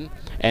Durkin.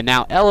 And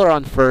now Eller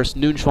on first,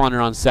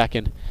 Noonschwander on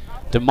second,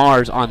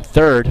 DeMars on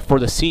third for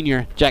the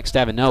senior Jack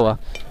Stavinoa.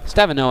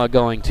 Stavinoa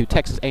going to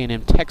Texas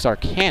A&M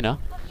Texarkana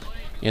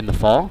in the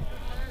fall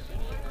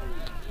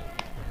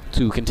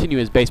to continue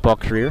his baseball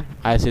career,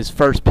 as his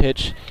first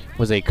pitch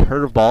was a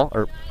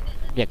curveball,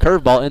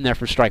 curveball in there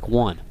for strike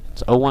 1.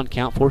 It's 0-1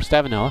 count for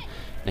Stavinoa.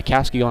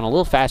 Nikowski going a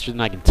little faster than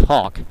I can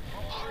talk.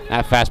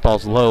 That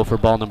fastball's low for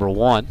ball number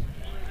 1.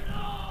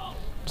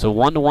 So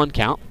 1-1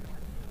 count.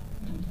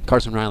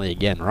 Carson Riley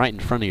again right in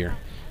front of your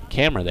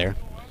camera there.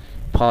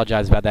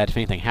 Apologize about that if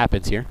anything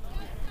happens here.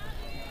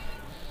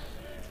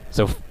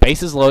 So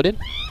bases loaded.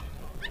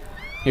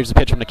 Here's the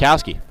pitch from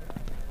Nikowski.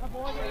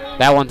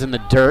 That one's in the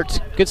dirt.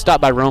 Good stop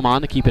by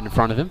Roman to keep it in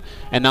front of him.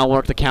 And now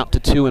work the count to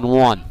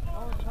 2-1.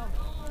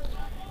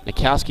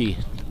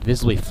 Nikowski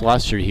visibly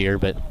flustered here,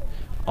 but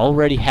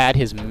already had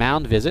his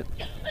mound visit.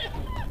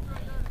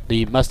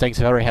 The Mustangs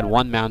have already had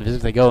 1 mound visit.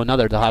 If they go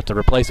another, they'll have to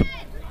replace him.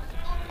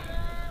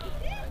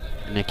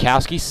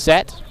 Nikowski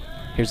set.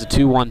 Here's a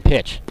 2-1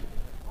 pitch.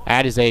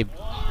 That is a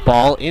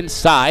ball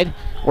inside.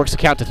 Works the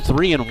count to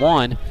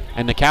 3-1.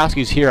 And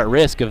Nikowski's here at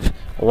risk of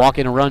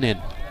walking a run in.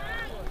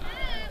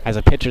 As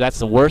a pitcher, that's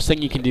the worst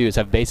thing you can do, is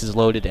have bases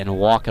loaded and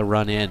walk a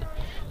run in.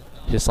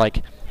 Just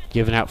like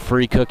giving out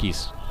free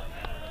cookies.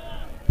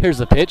 Here's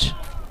the pitch.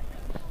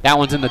 That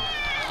one's in the...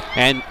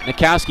 And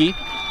Nikowski,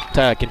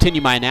 to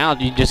continue my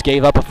analogy, just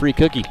gave up a free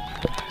cookie.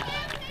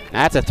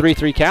 That's a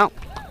 3-3 count.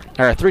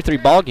 Or a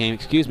 3-3 ball game,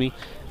 excuse me,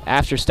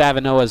 after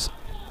Stavinoa's,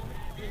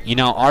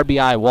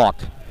 RBI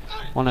walked.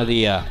 One of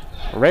the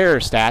rarer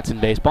stats in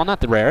baseball. Not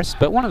the rarest,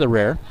 but one of the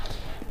rare.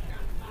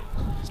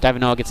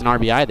 Stavinoa gets an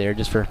RBI there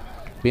just for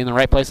being in the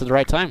right place at the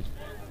right time.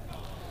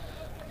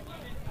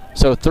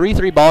 So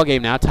 3-3 ball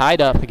game now,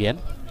 tied up again.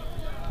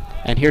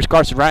 And here's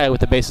Carson Riley with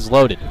the bases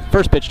loaded.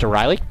 First pitch to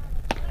Riley.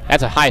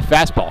 That's a high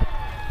fastball.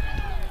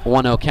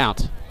 1-0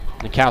 count.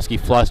 Nikowski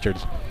flustered.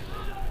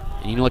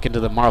 And you look into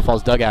the Marble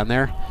Falls dugout in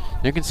there.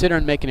 They're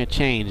considering making a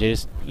change. It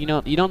is, you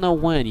don't know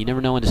when. You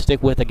never know when to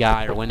stick with a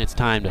guy or when it's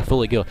time to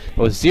fully go.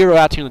 But with 0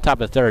 outs here in the top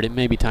of the third, it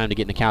may be time to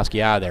get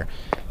Nikowski out of there.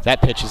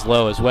 That pitch is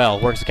low as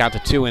well. Works the count to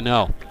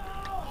 2-0.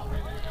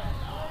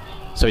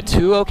 So a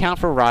 2-0 count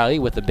for Riley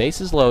with the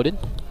bases loaded.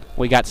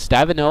 We got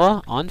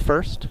Stavinoa on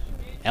first,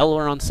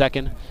 Eller on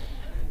second,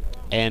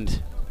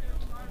 and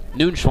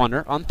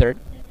Noonschwander on third.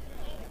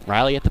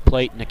 Riley at the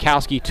plate.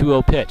 Nikowski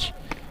 2-0 pitch.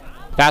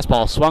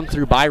 Fastball swung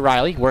through by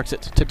Riley. Works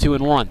it to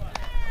 2-1.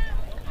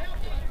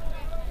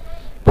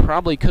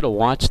 Probably could have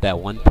watched that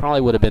one. Probably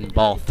would have been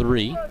ball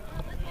 3.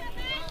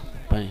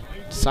 But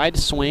decided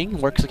to swing.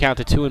 Works the count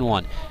to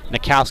 2-1.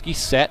 Nikowski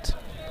set.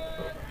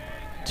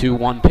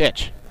 2-1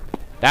 pitch.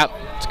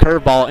 That's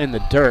curveball in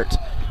the dirt.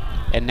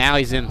 And now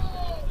he's in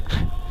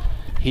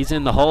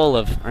the hole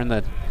of,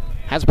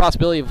 has a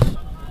possibility of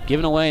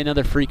giving away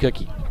another free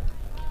cookie.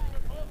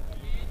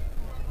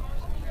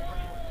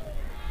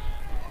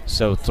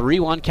 So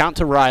 3-1 count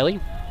to Riley.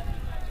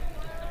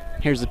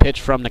 Here's the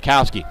pitch from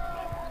Nikowski.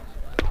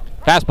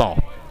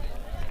 Fastball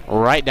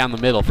right down the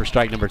middle for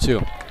strike number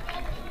 2.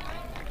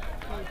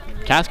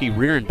 Nikowski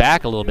rearing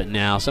back a little bit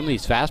now. Some of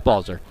these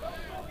fastballs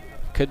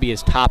could be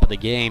his top of the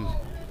game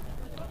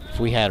if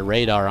we had a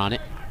radar on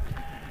it.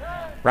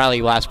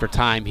 Riley will ask for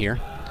time here.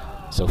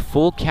 So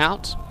full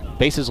count,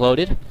 bases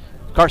loaded.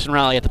 Carson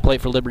Riley at the plate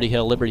for Liberty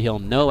Hill. Liberty Hill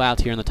no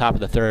out here in the top of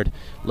the third,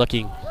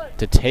 looking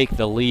to take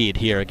the lead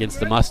here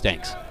against the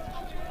Mustangs.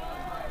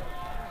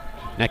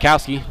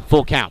 Nikowski,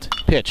 full count.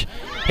 Pitch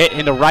hit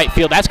into right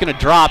field. That's going to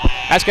drop.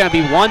 That's going to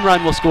be 1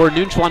 run will score.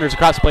 Noonschwander's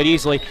across the plate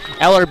easily.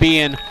 Eller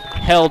being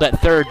held at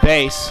third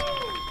base.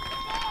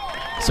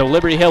 So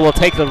Liberty Hill will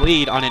take the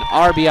lead on an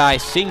RBI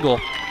single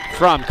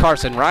from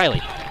Carson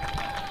Riley.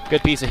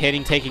 Good piece of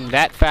hitting, taking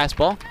that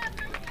fastball.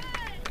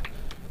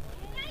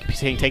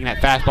 Taking that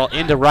fastball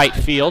into right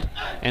field.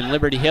 And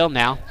Liberty Hill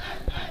now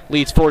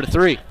leads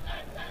 4-3.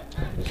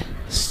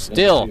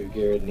 Still,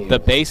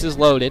 the bases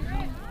loaded.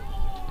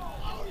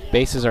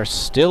 Bases are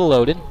still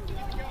loaded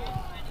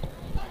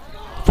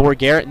for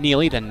Garrett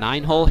Neely, the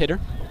 9-hole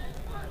hitter.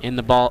 In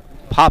the ball,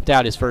 popped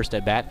out his first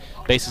at bat.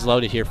 Bases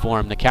loaded here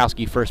for him.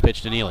 Nikowski first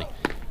pitch to Neely.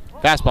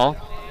 Fastball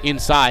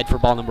inside for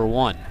ball number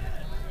 1.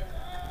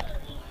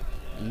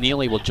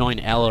 Neely will join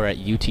Eller at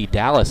UT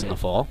Dallas in the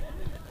fall.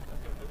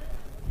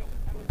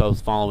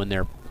 Both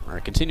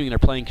continuing their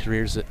playing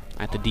careers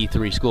at the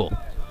D3 school.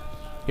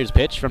 Here's a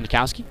pitch from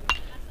Nikowski.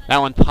 That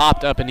one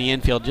popped up in the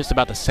infield just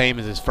about the same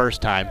as his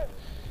first time.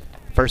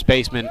 First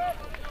baseman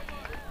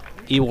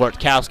Ewart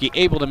Kowski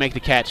able to make the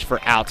catch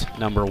for out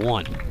number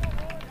 1.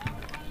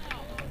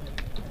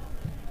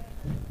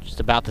 Just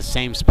about the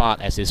same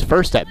spot as his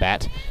first at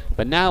bat,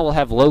 but now we'll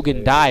have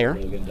Logan Dyer,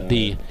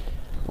 the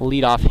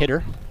leadoff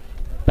hitter,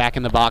 back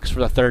in the box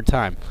for the 3rd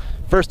time.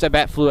 First at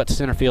bat flew out to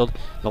center field.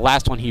 The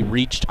last one he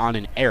reached on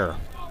an error.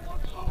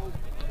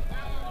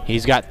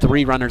 He's got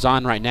 3 runners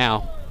on right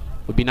now.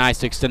 Would be nice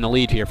to extend the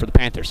lead here for the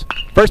Panthers.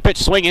 First pitch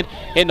swinging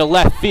into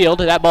left field.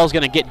 That ball's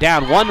going to get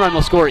down. 1 run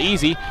will score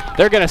easy.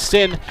 They're going to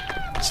send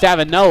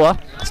Stavinoa.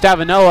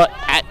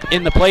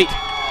 In the plate.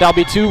 That'll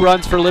be 2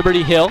 runs for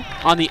Liberty Hill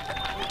on the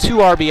 2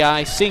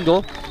 RBI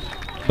single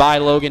by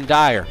Logan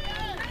Dyer.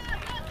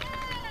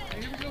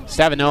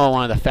 Stavinoa,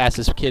 one of the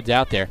fastest kids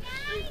out there.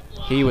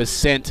 He was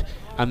sent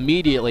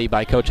immediately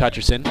by Coach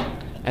Hutcherson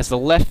as the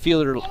left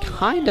fielder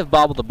kind of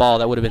bobbled the ball.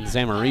 That would have been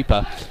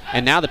Zamaripa.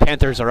 And now the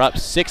Panthers are up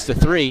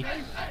 6-3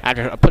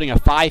 after putting a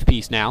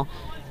 5-piece now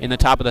in the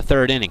top of the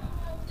 3rd inning.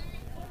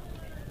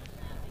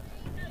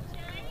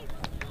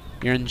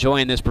 You're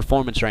enjoying this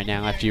performance right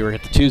now after you were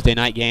at the Tuesday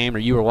night game or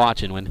you were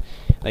watching when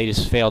they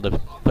just failed to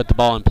put the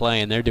ball in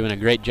play, and they're doing a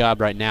great job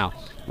right now.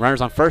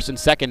 Runners on first and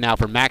second now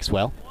for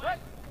Maxwell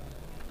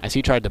as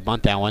he tried to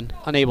bunt that one.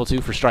 Unable to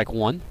for strike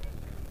 1.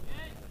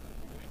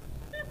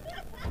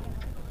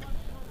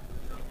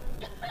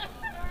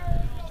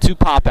 Two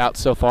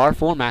pop-outs so far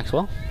for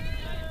Maxwell.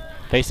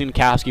 Facing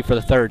Nikowski for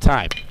the 3rd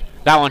time.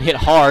 That one hit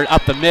hard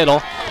up the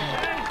middle.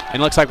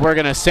 And looks like we're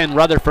going to send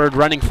Rutherford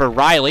running for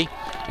Riley.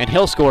 And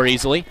he'll score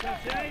easily.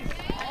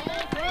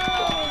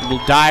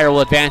 Dyer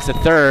will advance to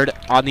 3rd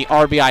on the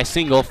RBI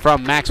single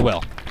from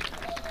Maxwell.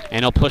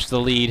 And he'll push the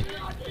lead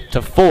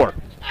to 4.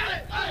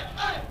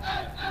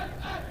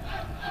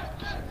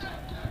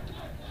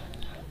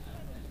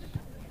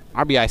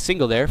 RBI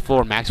single there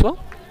for Maxwell.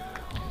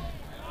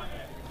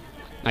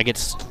 That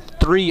gets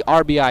three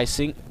RBI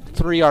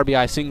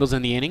singles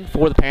in the inning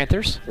for the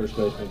Panthers. First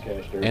baseman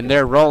Cash Durkin. And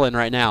they're rolling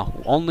right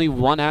now. Only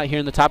one out here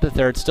in the top of the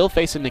third, still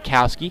facing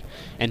Nikowski,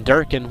 and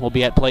Durkin will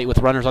be at plate with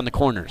runners on the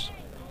corners.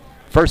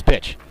 First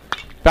pitch,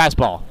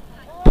 fastball,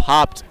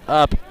 popped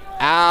up,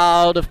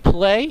 out of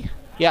play.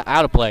 Yeah,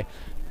 out of play.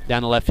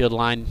 Down the left field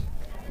line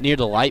near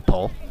the light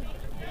pole.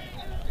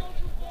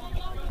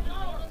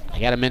 I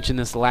got to mention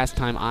this, the last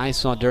time I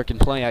saw Durkin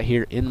play out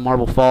here in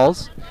Marble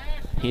Falls,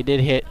 he did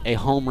hit a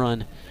home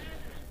run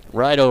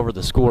right over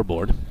the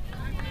scoreboard.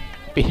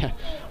 Yeah,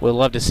 we'd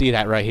love to see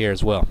that right here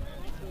as well.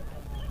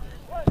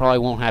 Probably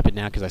won't happen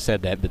now because I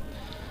said that, but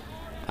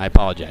I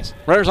apologize.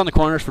 Runners on the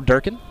corners for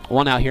Durkin.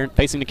 One out here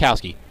facing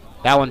Nikowski.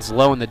 That one's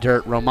low in the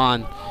dirt.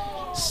 Roman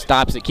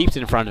stops it, keeps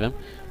it in front of him.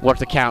 Works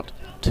the count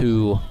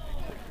to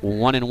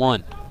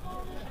 1-1.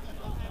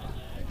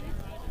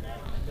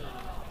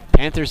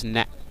 Panthers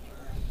now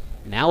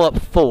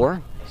up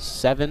 4,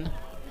 7-3.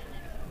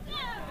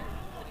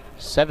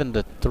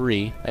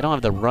 They don't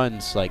have the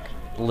runs like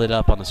lit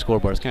up on the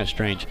scoreboard. It's kind of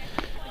strange.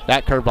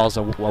 That curveball's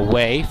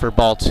away for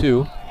ball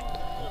 2.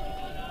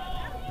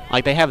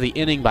 Like they have the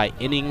inning by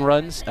inning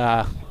runs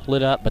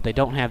lit up, but they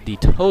don't have the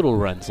total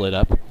runs lit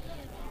up.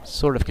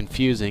 Sort of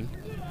confusing.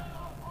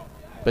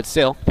 But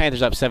still,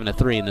 Panthers up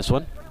 7-3 in this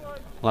one.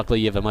 Luckily,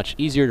 you have a much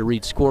easier to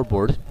read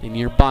scoreboard in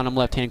your bottom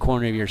left-hand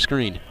corner of your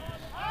screen.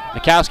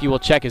 Nikowski will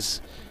check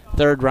his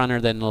third runner,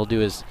 then he'll do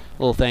his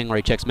little thing where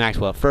he checks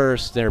Maxwell at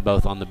first. They're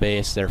both on the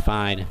base. They're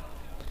fine.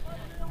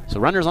 So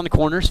runners on the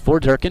corners for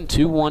Durkin.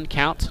 2-1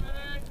 count.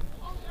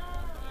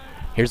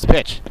 Here's the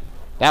pitch.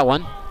 That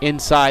one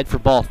inside for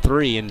ball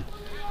 3, and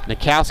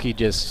Nikowski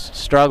just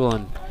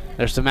struggling.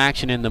 There's some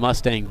action in the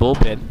Mustang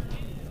bullpen.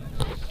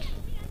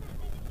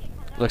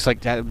 Looks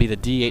like that would be the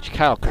DH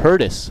Kyle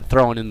Curtis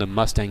throwing in the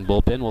Mustang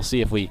bullpen. We'll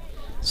see if we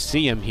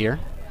see him here,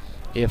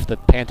 if the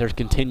Panthers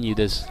continue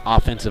this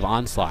offensive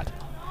onslaught.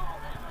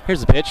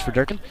 Here's the pitch for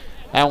Durkin.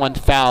 That one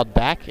fouled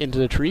back into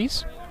the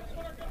trees.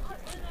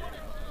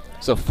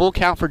 So full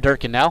count for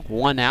Durkin now.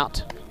 1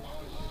 out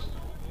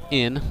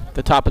in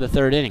the top of the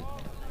third inning.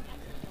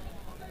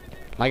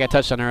 Like I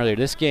touched on earlier,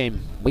 this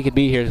game, we could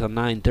be here until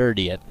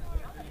 9:30 at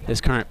this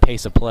current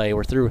pace of play.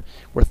 We're through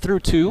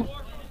 2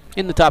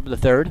 in the top of the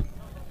third.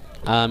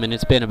 And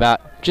it's been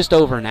about just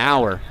over an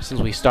hour since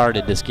we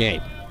started this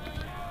game.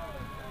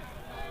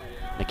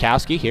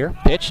 Nikowski here,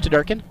 pitch to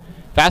Durkin.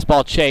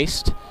 Fastball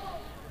chased.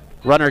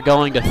 Runner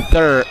going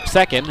to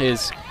second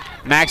is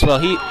Maxwell.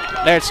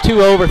 There's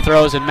 2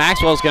 overthrows, and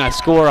Maxwell's going to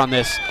score on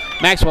this.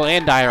 Maxwell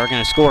and Dyer are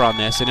going to score on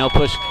this, and he'll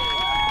push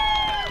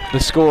the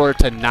score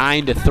to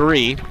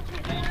 9-3.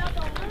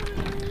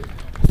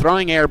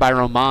 Throwing error by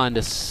Roman.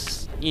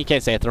 You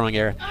can't say a throwing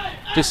error.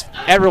 Just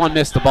everyone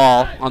missed the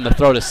ball on the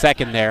throw to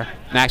second there.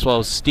 Maxwell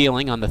was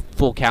stealing on the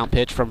full count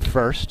pitch from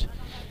first.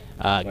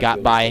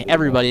 Got by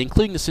everybody,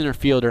 including the center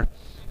fielder.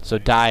 So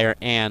Dyer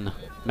and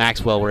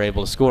Maxwell were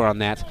able to score on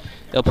that.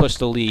 They'll push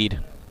the lead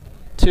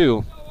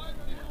 2-6.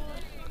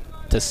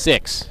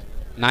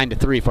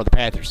 9-3 for the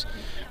Panthers.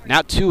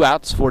 Now 2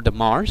 outs for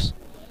DeMars.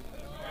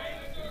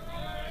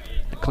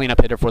 A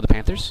cleanup hitter for the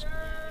Panthers.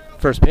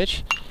 First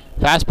pitch.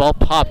 Fastball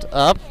popped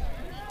up.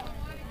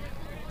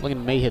 Look at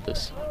May hit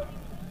this.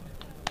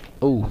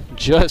 Oh,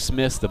 just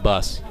missed the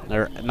bus.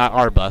 Or not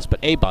our bus, but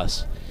a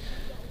bus.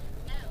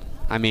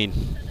 I mean,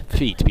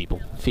 feet,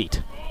 people.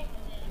 Feet.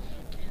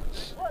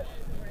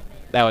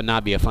 That would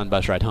not be a fun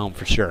bus ride home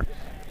for sure.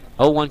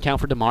 0-1 count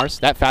for DeMars.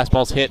 That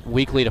fastball's hit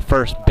weakly to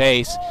first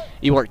base.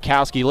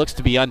 Iwartkowski looks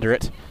to be under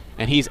it,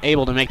 and he's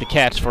able to make the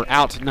catch for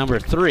out number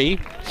 3.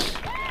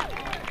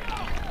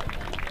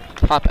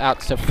 Pop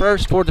out to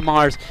first for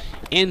DeMars.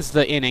 Ends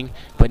the inning,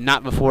 but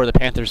not before the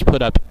Panthers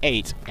put up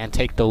 8 and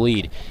take the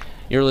lead.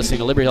 You're listening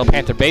to Liberty Hill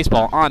Panther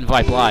Baseball on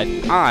Vype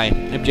Live. I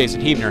am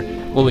Jason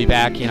Hebner. We'll be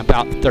back in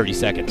about 30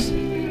 seconds.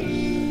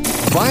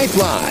 Vype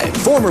Live,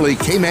 formerly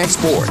KMAX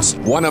Sports,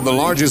 one of the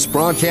largest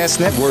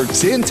broadcast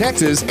networks in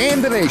Texas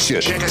and the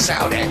nation. Check us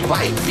out at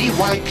Vype,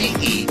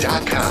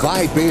 VYPE.com.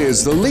 Vype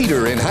is the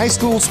leader in high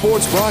school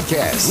sports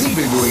broadcasts. We've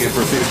been doing it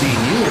for 15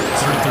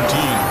 years. 3-13.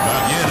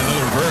 Not yet.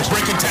 Another reverse.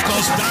 Breaking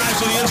tackles.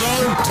 Dives to the end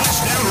zone.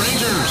 Touchdown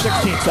Rangers.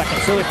 16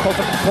 seconds. Really close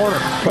at the corner.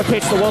 Quick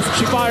pitch to Wilson.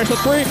 She fires the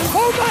 3.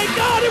 Oh my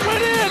God! It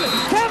went in.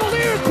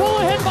 Cavaliers pull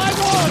ahead by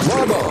 1.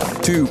 Log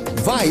on to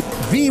Vype,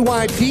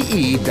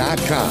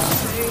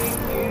 VYPE.com.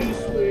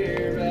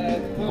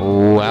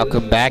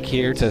 Welcome back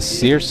here to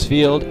Sears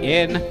Field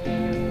in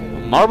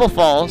Marble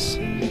Falls,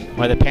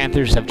 where the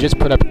Panthers have just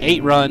put up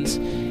 8 runs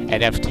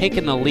and have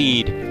taken the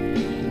lead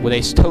with a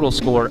total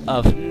score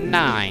of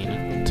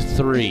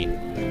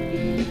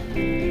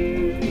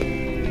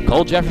 9-3.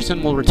 Cole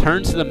Jefferson will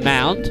return to the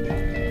mound,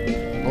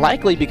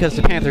 likely because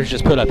the Panthers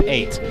just put up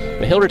 8.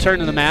 But he'll return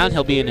to the mound.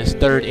 He'll be in his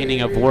 3rd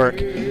inning of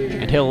work,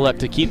 and he'll look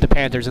to keep the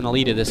Panthers in the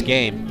lead of this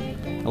game,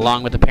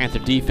 along with the Panther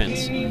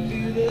defense.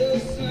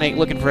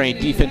 Looking for any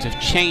defensive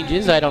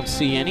changes. I don't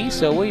see any,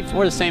 so we're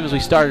the same as we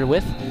started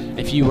with.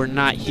 If you were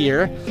not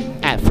here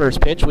At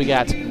first pitch, we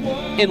got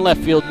in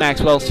left field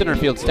Maxwell, center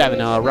field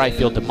Stavinoa, right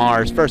field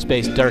DeMars, first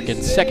base Durkin,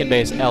 second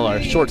base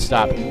Eller,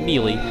 shortstop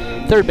Neely,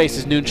 third base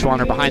is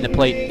Noonschwaner, behind the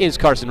plate is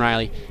Carson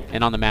Riley,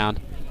 and on the mound,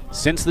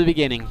 since the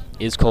beginning,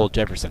 is Cole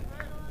Jefferson.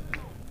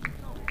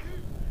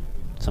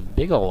 Some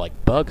big old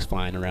like bugs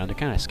flying around. They're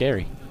kind of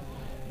scary.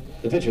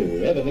 The pitcher,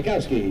 Evan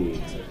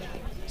Mikowski.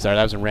 Sorry,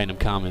 that was a random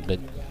comment, but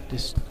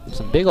just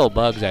some big old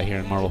bugs out here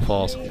in Marble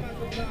Falls.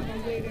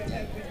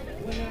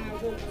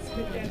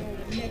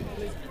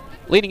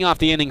 Leading off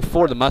the inning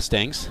for the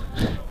Mustangs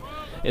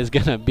is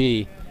going to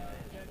be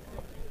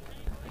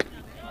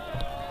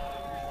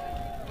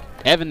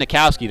Evan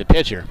Nikowski, the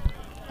pitcher.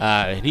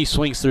 And he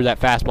swings through that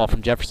fastball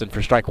from Jefferson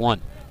for strike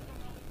one.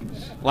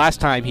 Last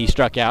time he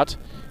struck out,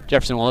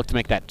 Jefferson will look to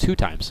make that 2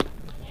 times.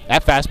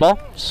 That fastball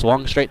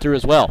swung straight through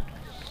as well.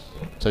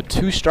 So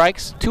 2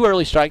 strikes, 2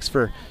 early strikes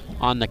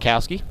on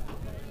Nikowski,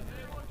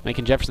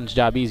 making Jefferson's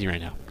job easy right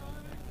now.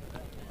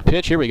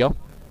 Pitch, here we go.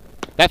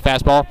 That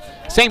fastball,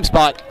 same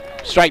spot,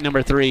 strike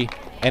number 3,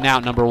 and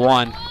out number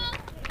 1.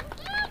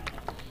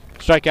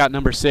 Strikeout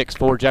number 6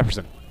 for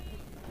Jefferson.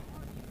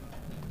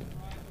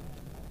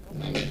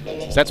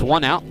 So that's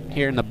 1 out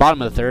here in the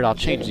bottom of the 3rd. I'll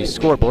change the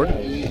scoreboard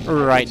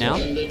right now.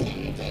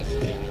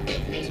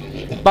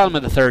 Bottom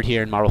of the 3rd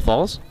here in Marble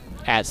Falls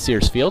at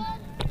Sears Field.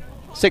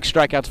 6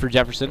 strikeouts for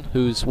Jefferson,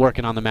 who's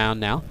working on the mound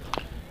now.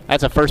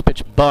 That's a first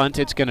pitch bunt.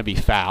 It's going to be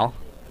foul.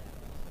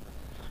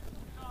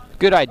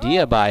 Good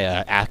idea by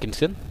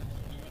Atkinson.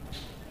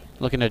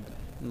 Looking at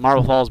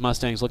Marble Falls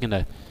Mustangs, looking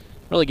to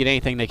really get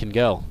anything they can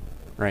go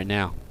right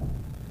now.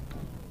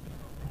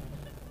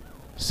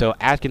 So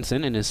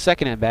Atkinson in his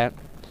second at bat,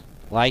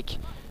 like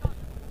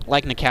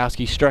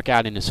Nikowski, struck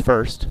out in his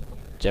first.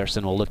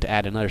 Jefferson will look to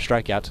add another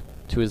strikeout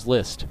to his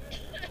list.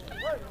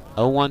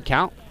 0-1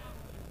 count.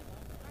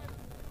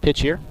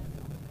 Pitch here.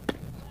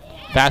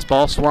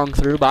 Fastball swung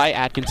through by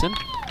Atkinson.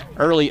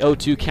 Early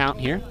 0-2 count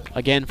here,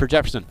 again for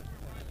Jefferson.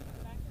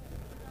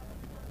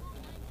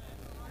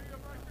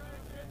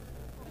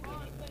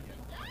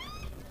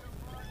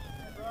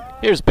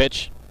 Here's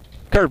pitch.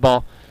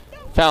 Curveball.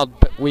 Fouled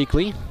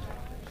weakly.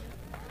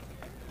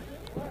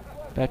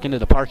 Back into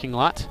the parking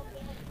lot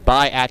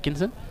by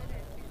Atkinson.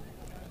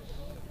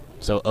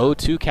 So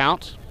 0-2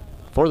 count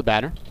for the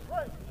batter.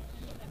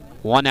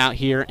 1 out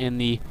here in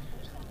the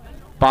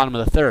bottom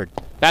of the 3rd.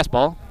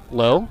 Fastball,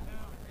 low.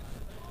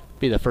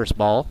 Be the first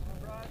ball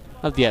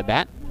of the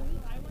at-bat.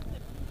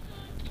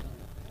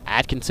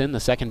 Atkinson, the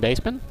second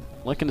baseman,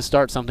 looking to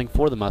start something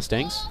for the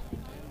Mustangs.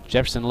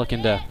 Jefferson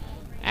looking to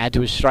add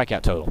to his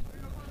strikeout total.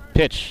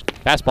 Pitch,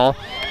 fastball,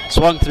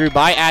 swung through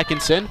by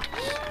Atkinson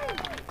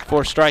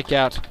for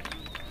strikeout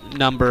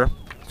number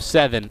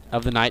 7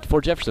 of the night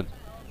for Jefferson.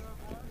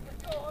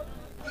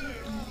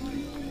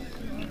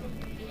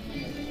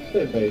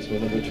 Third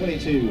baseman, number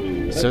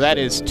 22. So that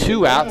is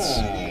 2 outs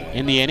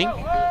in the inning.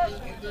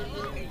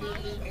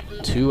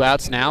 2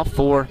 outs now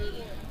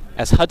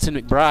as Hudson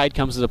McBride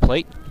comes to the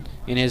plate.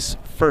 In his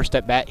first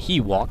at bat, he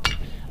walked.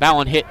 That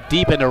one hit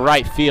deep into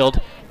right field.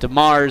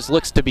 DeMars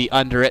looks to be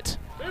under it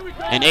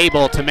and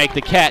able to make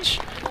the catch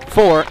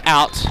for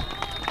out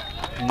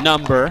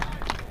number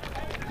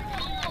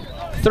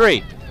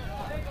 3.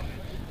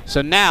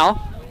 So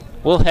now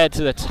we'll head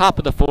to the top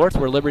of the 4th,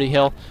 where Liberty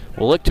Hill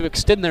will look to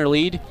extend their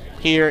lead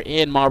here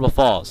in Marble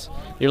Falls.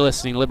 You're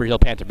listening to Liberty Hill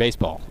Panther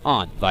Baseball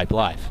on Vype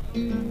Live.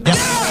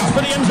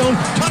 For the end zone,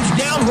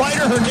 touchdown,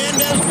 Ryder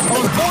Hernandez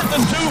on 4th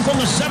and 2 from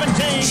the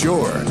 17.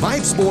 Sure,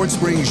 Vype Sports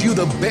brings you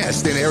the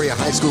best in area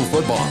high school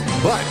football,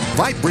 but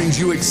Vype brings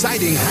you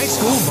exciting high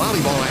school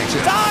volleyball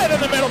action. Dive in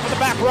the middle for the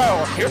back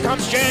row. Here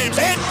comes James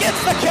and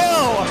gets the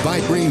kill.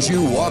 Vype brings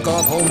you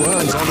walk-off home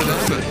runs on the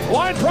diamond.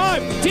 Line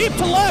drive, deep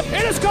to left.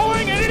 It is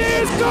going, and it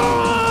is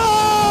gone!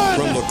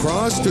 From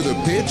lacrosse to the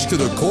pitch to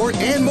the court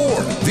and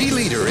more, the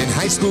leader in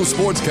high school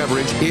sports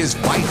coverage is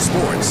Vype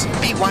Sports.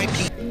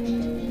 VYP.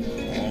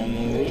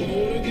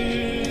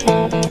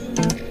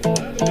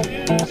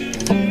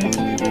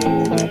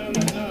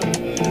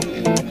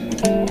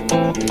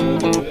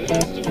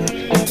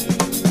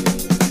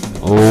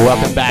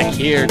 Welcome back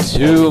here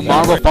to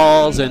Marble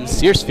Falls and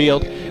Sears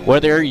Field,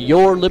 where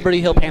your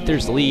Liberty Hill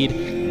Panthers lead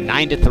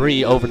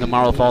 9-3 over the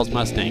Marble Falls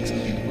Mustangs.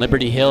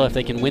 Liberty Hill, if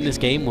they can win this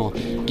game, will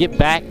get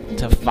back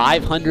to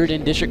 500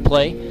 in district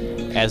play,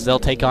 as they'll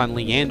take on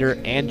Leander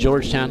and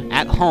Georgetown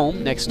at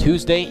home next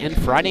Tuesday and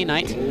Friday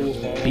night.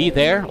 Be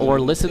there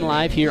or listen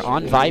live here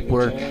on Vype.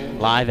 We're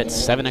live at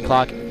 7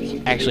 o'clock,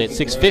 actually at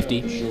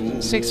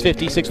 6:50,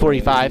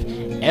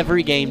 6:45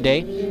 every game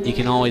day. You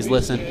can always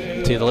listen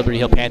to the Liberty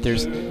Hill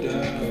Panthers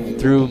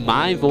through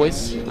my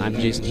voice. I'm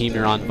Jason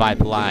Heemner on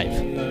Vype Live.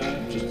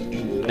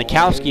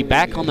 Nikowski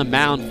back on the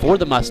mound for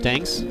the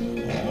Mustangs.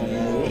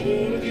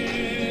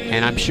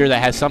 And I'm sure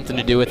that has something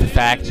to do with the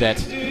fact that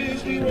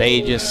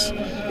they just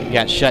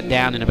got shut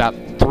down in about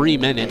 3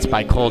 minutes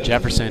by Cole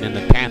Jefferson and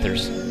the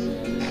Panthers.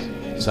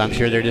 So I'm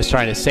sure they're just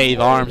trying to save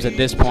arms at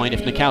this point.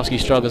 If Nikowski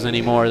struggles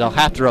anymore, they'll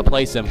have to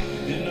replace him.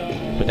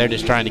 But they're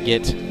just trying to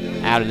get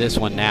out of this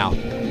one now.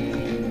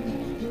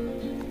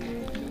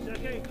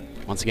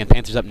 Once again,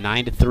 Panthers up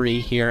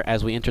 9-3 here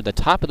as we enter the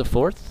top of the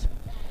fourth.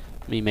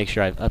 Let me make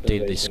sure I've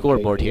updated the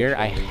scoreboard here.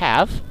 I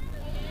have.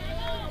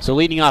 So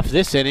leading off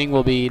this inning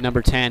will be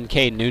number 10,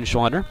 Caden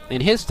Noonschwander. In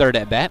his third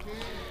at-bat,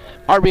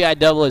 RBI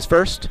double his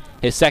first.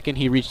 His second,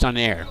 he reached on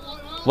air.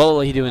 What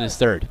will he do in his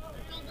third?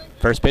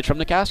 First pitch from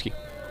Nikowski.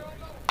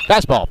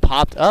 Fastball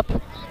popped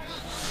up,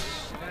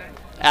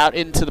 out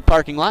into the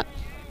parking lot.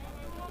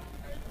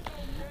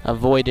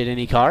 Avoided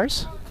any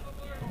cars.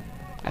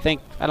 I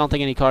don't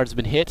think any cars have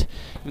been hit,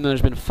 even though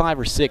there's been 5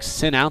 or 6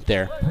 sent out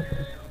there.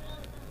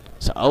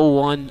 So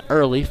 0-1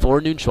 early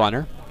for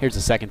Noonschwander. Here's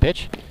the second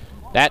pitch.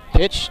 That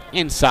pitch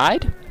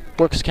inside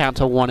works count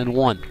to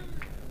 1-1.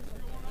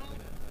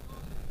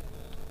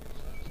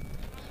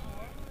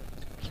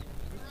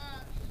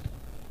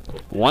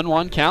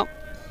 One count.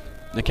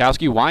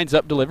 Nikowski winds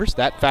up, delivers.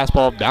 That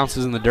fastball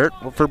bounces in the dirt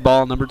for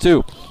ball number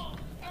 2.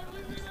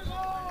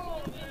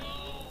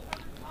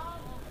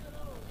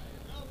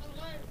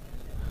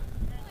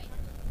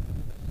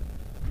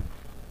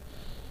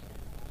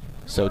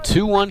 So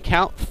 2-1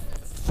 count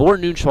for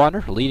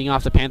Noonschwander, leading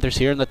off the Panthers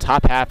here in the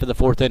top half of the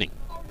fourth inning.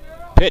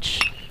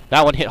 Pitch.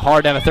 That one hit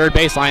hard down the third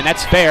baseline.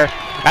 That's fair.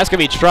 That's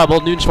going to be trouble.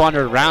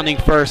 Noonschwander rounding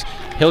first.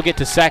 He'll get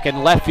to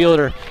second. Left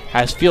fielder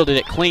has fielded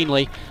it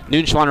cleanly.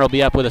 Noonschwander will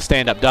be up with a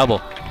stand-up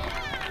double.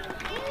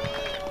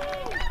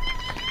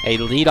 A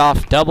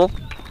leadoff double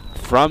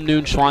from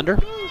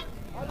Noonschwander.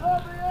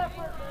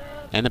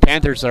 And the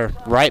Panthers are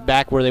right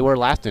back where they were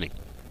last inning.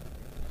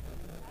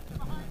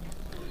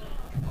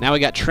 Now we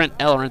got Trent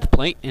Eller at the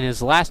plate. In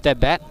his last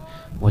at-bat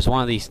was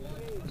one of these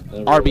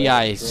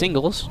RBI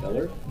singles.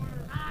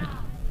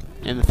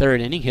 In the third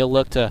inning, he'll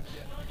look to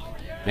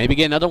maybe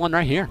get another one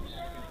right here.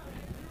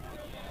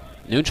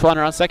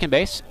 Noonschwander on second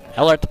base.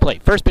 Eller at the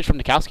plate. First pitch from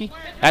Nikowski.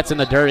 That's in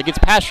the dirt. It gets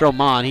past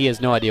Roman. He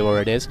has no idea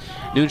where it is.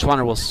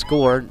 Noonschwander will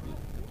score.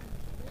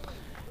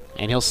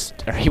 And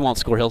he won't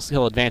score.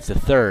 He'll advance to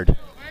third.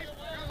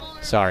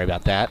 Sorry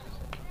about that.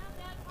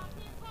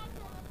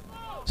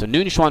 So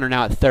Noonschwander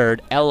now at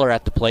third. Eller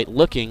at the plate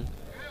looking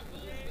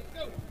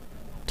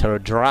to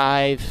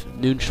drive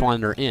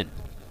Noonschwander in.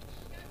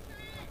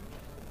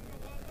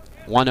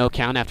 1-0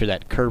 count after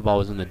that curveball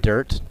was in the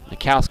dirt.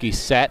 Nikowski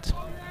set.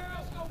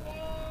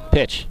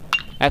 Pitch.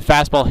 That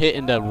fastball hit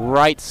into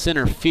right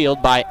center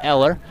field by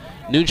Eller.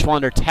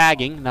 Noonschwander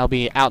tagging. That'll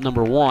be out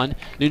number 1.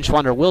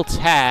 Noonschwander will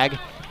tag,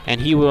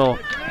 and he will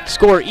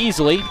score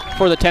easily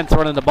for the 10th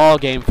run in the ball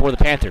game for the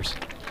Panthers.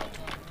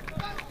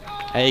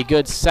 A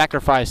good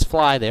sacrifice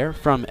fly there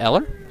from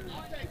Eller.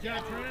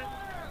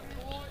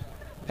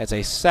 That's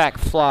a sac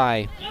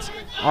fly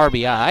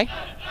RBI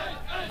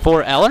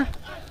for Eller.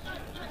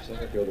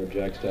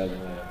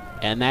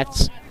 And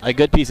that's a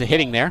good piece of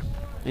hitting there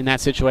in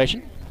that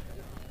situation.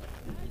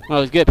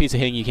 Well, as good a piece of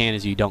hitting you can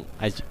as you don't.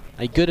 As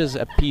good as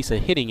a piece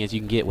of hitting as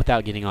you can get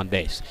without getting on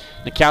base.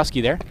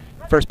 Nikowski there.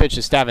 First pitch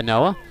to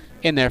Stavanoa.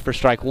 In there for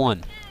strike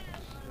 1.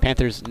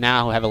 Panthers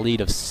now have a lead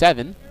of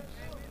 7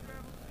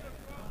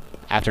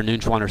 after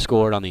Noonschwander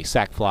scored on the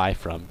sac fly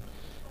from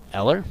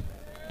Eller.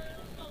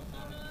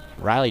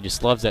 Riley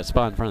just loves that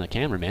spot in front of the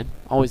camera, man.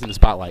 Always in the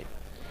spotlight.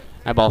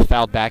 That ball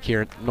fouled back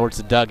here towards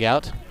the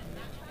dugout.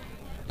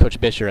 Coach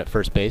Bisher at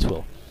first base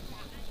will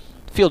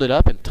field it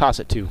up and toss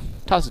it to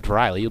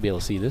Riley. You'll be able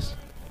to see this.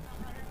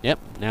 Yep,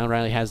 now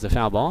Riley has the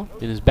foul ball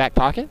in his back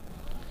pocket.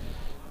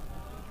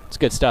 It's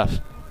good stuff.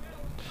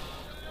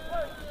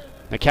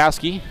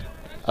 Nikowski,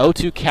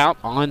 0-2 count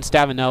on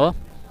Stavanoa.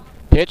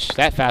 Pitch,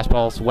 that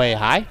fastball's way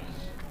high.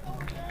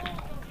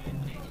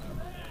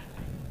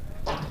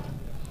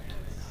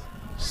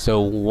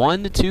 So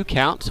 1-2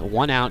 count,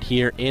 1 out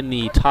here in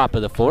the top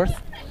of the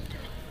fourth.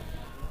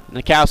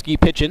 Nikowski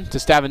pitching to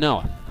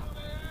Stavanoa.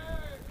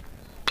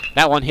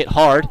 That one hit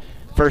hard,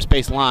 first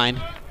base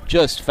line,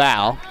 just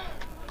foul.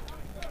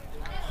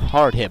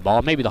 Hard hit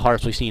ball, maybe the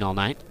hardest we've seen all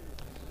night,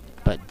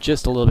 but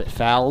just a little bit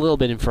foul, a little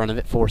bit in front of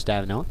it for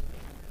Stavanoa.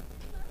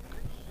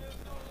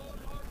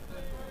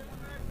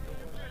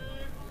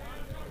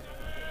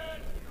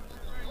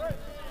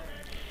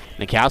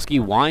 Nikowski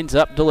winds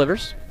up,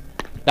 delivers.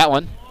 That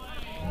one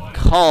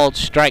called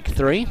strike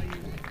 3.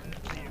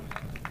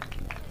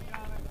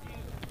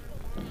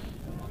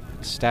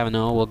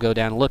 Stavanoa will go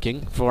down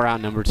looking for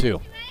out number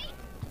 2.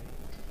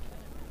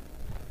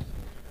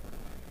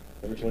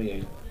 Number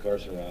 28,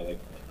 Carson Riley.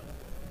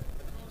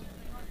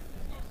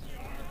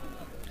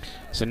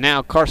 So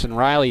now Carson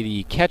Riley,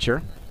 the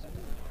catcher,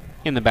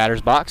 in the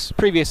batter's box.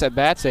 Previous at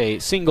bats, a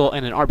single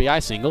and an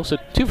RBI single, so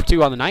 2 for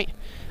 2 on the night.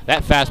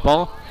 That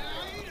fastball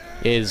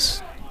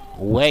is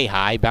way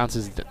high,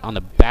 bounces on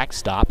the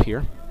backstop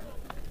here.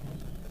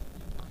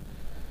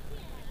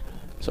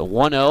 So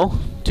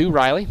 1-0 to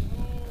Riley.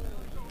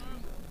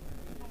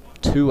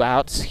 2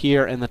 outs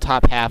here in the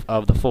top half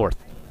of the fourth.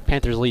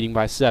 Panthers leading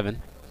by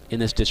 7 in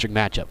this district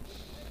matchup.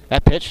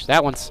 That pitch,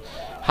 that one's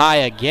high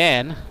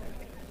again.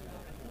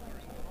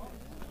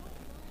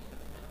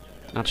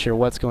 Not sure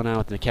what's going on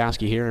with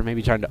Nikowski here.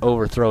 Maybe trying to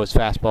overthrow his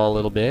fastball a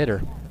little bit,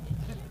 or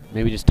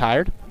maybe just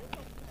tired.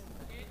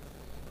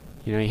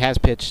 You know, he has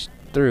pitched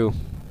through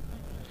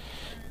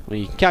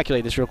We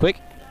calculate this real quick.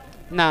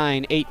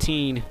 9,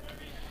 18,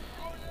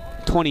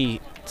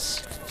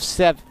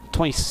 27,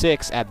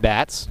 26 at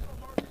bats.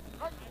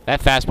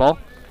 That fastball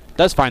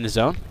does find the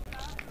zone.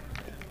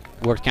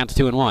 Works count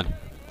to 2-1.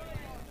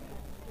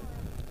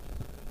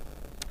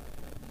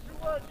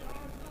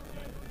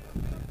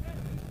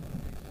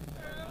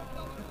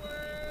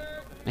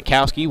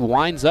 Nikowski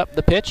winds up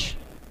the pitch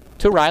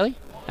to Riley.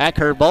 That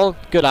curveball,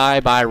 good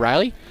eye by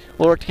Riley.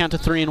 Will work to count to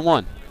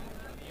 3-1.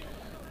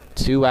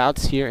 2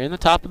 outs here in the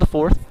top of the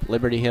 4th.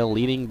 Liberty Hill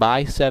leading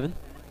by 7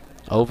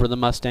 over the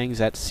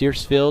Mustangs at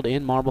Sears Field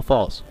in Marble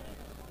Falls.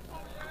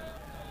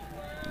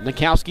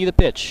 Nikowski the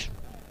pitch.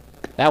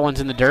 That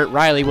one's in the dirt.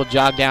 Riley will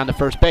jog down to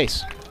first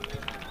base.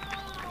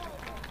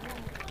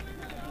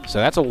 So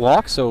that's a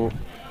walk. So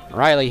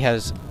Riley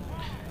has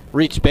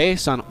reached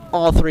base on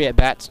all 3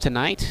 at-bats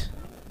tonight.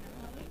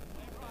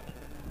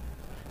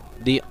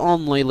 The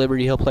only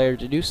Liberty Hill player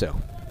to do so.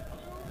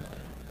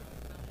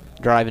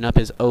 Driving up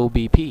his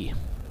OBP,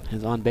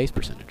 his on-base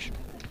percentage.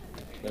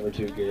 Number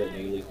 2, Garrett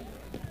Neely.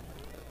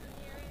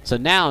 So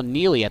now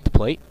Neely at the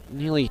plate.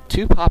 Neely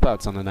 2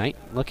 pop-outs on the night,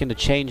 looking to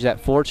change that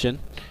fortune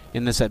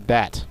in this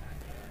at-bat.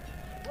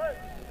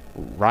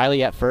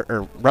 Riley at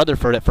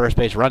Rutherford at first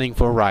base, running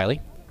for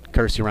Riley.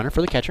 Courtesy runner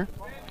for the catcher.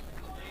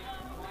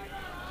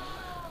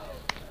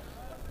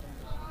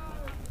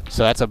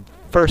 So that's a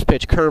first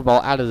pitch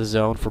curveball out of the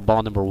zone for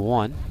ball number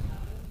 1.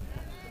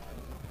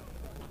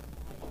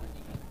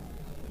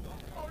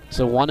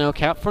 So 1-0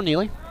 count for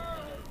Neely.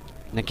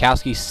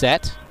 Nikowski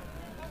set.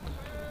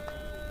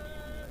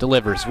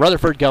 Delivers.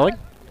 Rutherford going.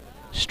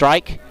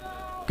 Strike.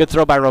 Good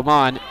throw by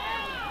Roman.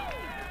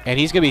 And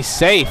he's going to be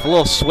safe. A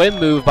little swim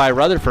move by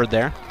Rutherford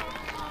there.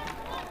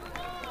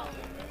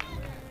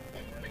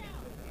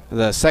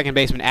 The second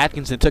baseman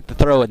Atkinson took the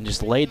throw and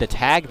just laid the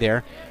tag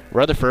there.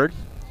 Rutherford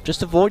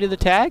just avoided the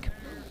tag.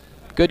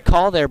 Good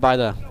call there by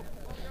the,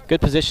 good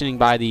positioning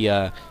by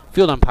the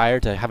field umpire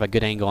to have a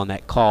good angle on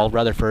that call.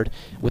 Rutherford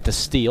with the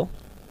steal.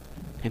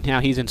 And now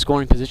he's in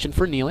scoring position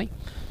for Neely,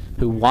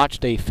 who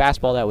watched a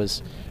fastball that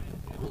was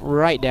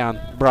right down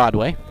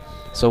Broadway.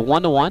 So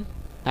 1-1.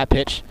 That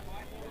pitch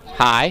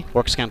high.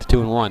 Works count to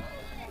 2-1.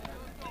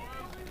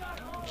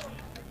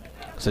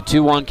 So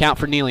 2-1 count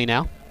for Neely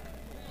now.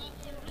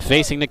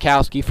 Facing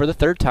Nikowski for the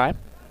 3rd time.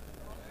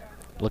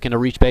 Looking to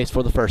reach base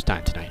for the 1st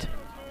time tonight.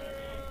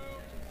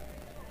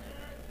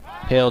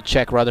 He'll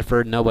check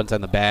Rutherford. No one's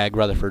on the bag.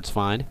 Rutherford's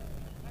fine.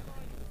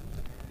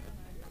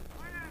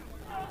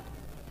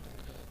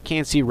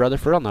 Can't see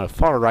Rutherford on the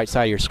far right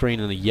side of your screen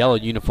in the yellow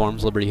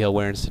uniforms Liberty Hill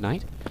wearing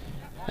tonight.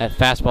 That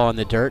fastball in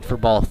the dirt for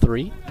ball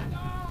 3.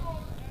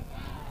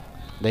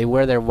 They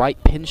wear their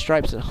white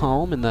pinstripes at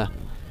home and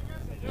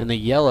the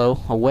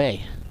yellow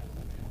away.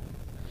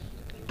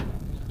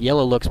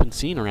 Yellow look's been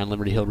seen around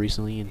Liberty Hill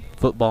recently in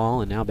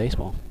football and now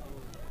baseball.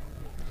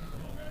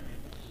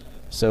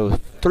 So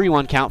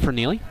 3-1 count for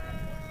Neely.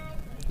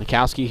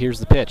 Nikowski, here's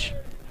the pitch.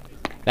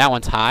 That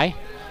one's high.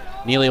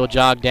 Neely will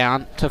jog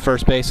down to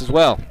first base as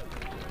well.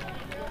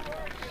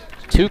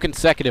 2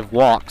 consecutive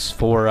walks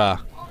for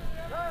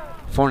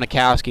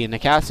Nikowski, and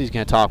Nikowski's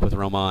going to talk with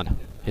Roman,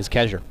 his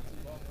catcher.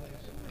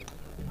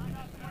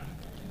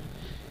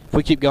 If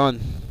we keep going,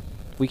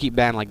 if we keep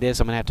batting like this,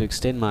 I'm going to have to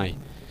extend my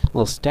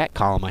little stat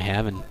column I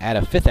have and add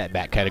a 5th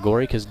at-bat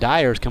category because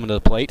Dyer's coming to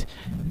the plate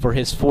for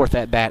his 4th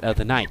at-bat of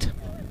the night.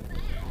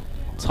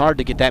 It's hard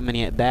to get that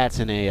many at-bats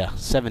in a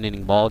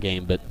 7-inning ball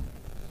game, but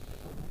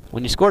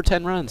when you score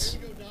 10 runs,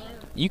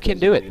 you can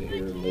do it.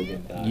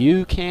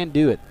 You can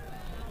do it.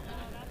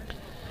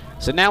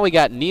 So now we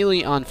got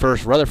Neely on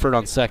first, Rutherford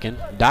on second,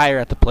 Dyer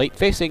at the plate,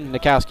 facing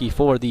Nikowski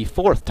for the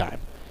 4th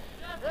time.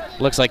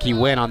 Looks like he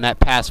went on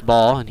that pass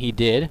ball, and he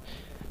did.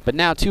 But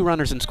now 2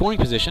 runners in scoring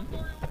position,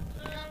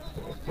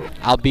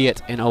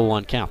 albeit an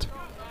 0-1 count.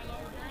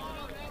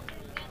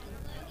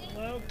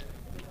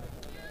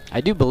 I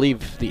do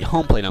believe the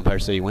home plate umpire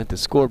said he went. The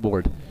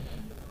scoreboard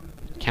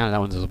counted that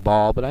one as a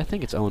ball, but I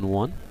think it's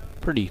 0-1.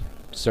 Pretty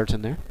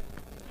certain there.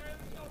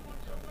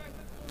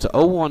 It's a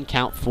 0-1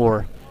 count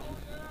for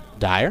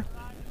Dyer.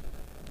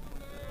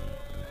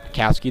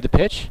 Nikowski the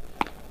pitch.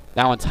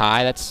 That one's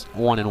high. That's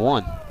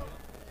 1-1.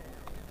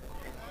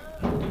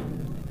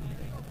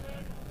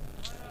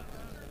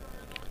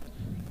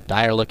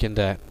 Dyer looking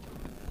to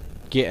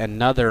get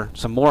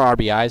some more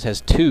RBIs.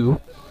 Has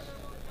 2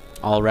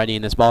 already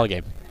in this ball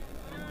game.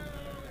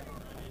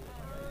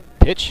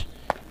 Pitch.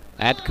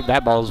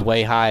 That ball is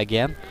way high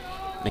again.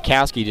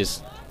 Nikowski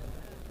just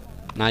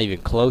not even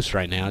close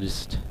right now.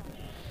 Just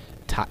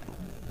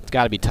it's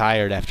got to be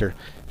tired after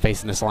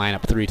facing this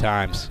lineup 3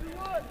 times.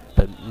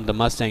 But the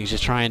Mustangs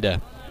just trying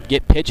to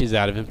get pitches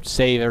out of him,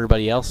 save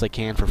everybody else they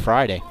can for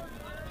Friday.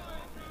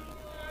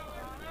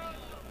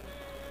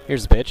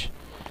 Here's the pitch.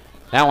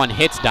 That one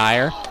hits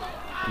Dyer.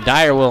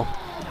 Dyer will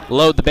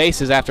load the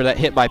bases after that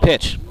hit by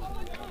pitch.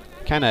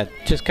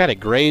 Just kind of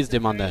grazed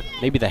him on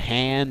maybe the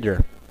hand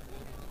or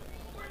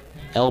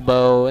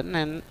elbow, and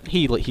then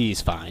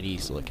he's fine.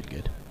 He's looking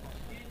good.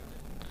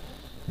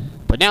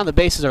 But now the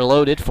bases are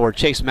loaded for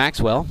Chase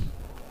Maxwell.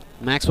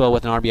 Maxwell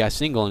with an RBI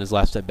single in his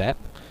last at bat.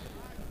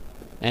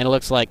 And it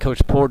looks like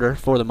Coach Porter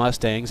for the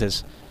Mustangs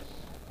has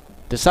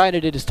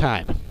decided it is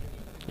time.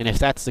 And if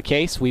that's the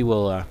case, we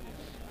will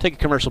take a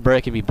commercial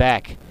break and be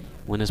back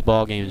when this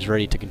ball game is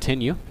ready to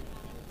continue.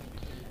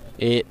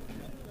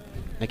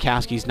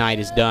 Mikowski's night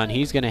is done.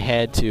 He's going to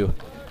head to...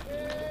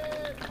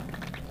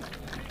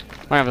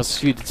 We're going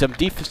to have some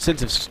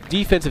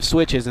defensive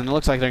switches, and it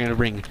looks like they're going to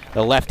bring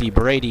the lefty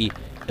Brady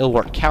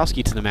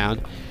Ilwarkowski to the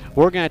mound.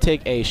 We're going to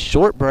take a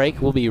short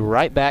break. We'll be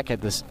right back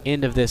at this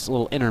end of this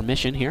little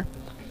intermission here.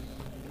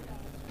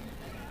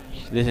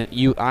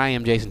 I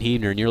am Jason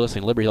Heavner, and you're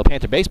listening to Liberty Hill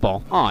Panther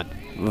Baseball on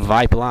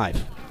Vype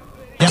Live.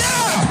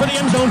 For the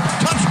end zone,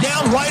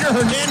 touchdown, Ryder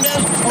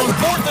Hernandez on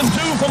 4th and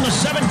 2 from the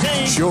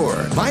 17. Sure,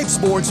 Vype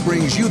Sports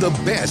brings you the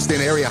best in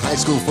area high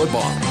school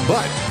football,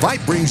 but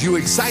Vype brings you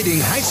exciting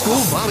high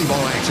school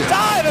volleyball action.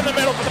 Dive in the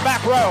middle for the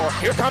back row.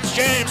 Here comes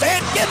James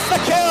and gets the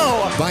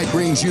kill. Vype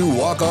brings you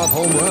walk-off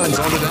home runs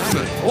on the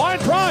diamond. Line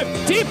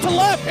drive, deep to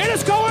left. It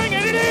is going,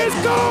 and it is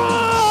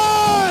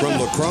gone. From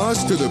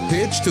lacrosse to the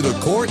pitch to the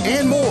court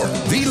and more,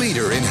 the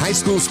leader in high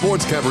school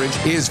sports coverage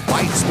is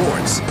Vype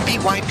Sports.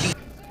 VYP.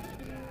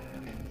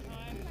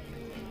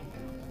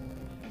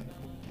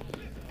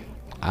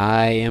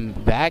 I am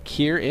back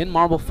here in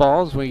Marble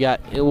Falls. We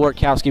got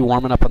Ilwarkowski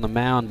warming up on the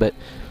mound, but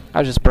I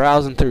was just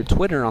browsing through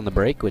Twitter on the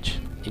break, which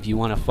if you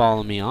want to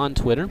follow me on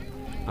Twitter,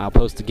 I'll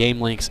post the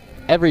game links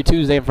every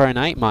Tuesday and Friday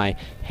night. My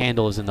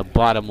handle is in the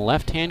bottom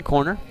left-hand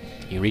corner.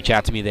 You can reach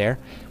out to me there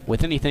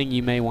with anything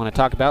you may want to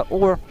talk about,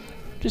 or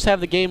just have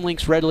the game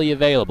links readily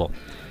available.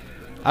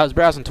 I was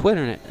browsing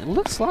Twitter, and it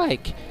looks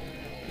like,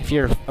 if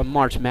you're a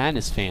March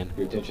Madness fan,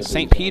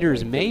 St.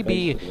 Peter's may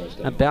be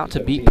about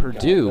to beat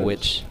Purdue,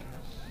 which...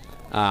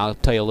 I'll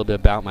tell you a little bit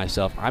about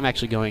myself. I'm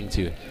actually going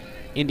to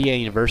Indiana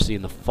University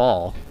in the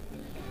fall.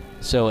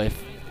 So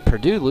if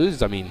Purdue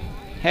loses, I mean,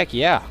 heck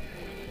yeah.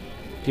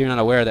 If you're not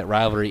aware of that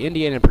rivalry,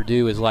 Indiana and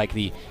Purdue is like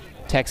the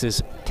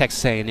Texas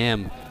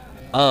A&M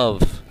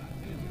of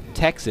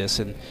Texas.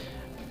 And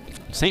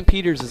St.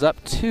 Peter's is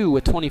up 2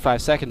 with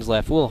 25 seconds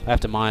left. We'll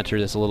have to monitor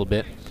this a little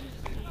bit.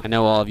 I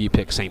know all of you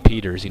pick St.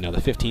 Peter's, the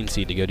 15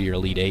 seed to go to your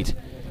Elite 8.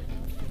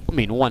 I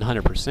mean,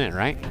 100%,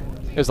 right?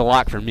 It was a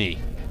lock for me.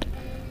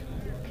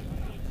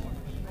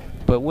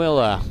 But we'll,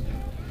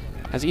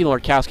 as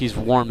Ilwarkowski's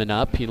warming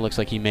up, he looks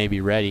like he may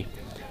be ready.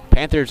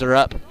 Panthers are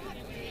up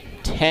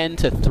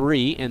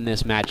 10-3 in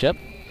this matchup.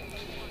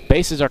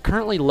 Bases are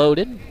currently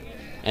loaded,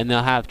 and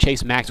they'll have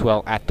Chase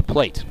Maxwell at the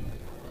plate.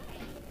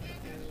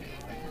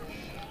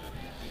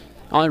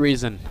 Only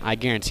reason I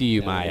guarantee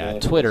you my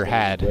Twitter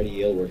had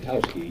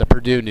the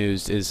Purdue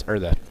news or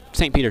the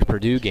St. Peter's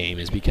Purdue game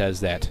is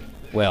because that,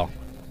 well,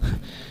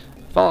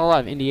 follow a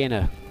lot of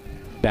Indiana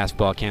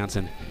basketball accounts,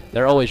 and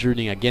they're always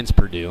rooting against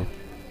Purdue,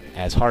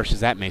 as harsh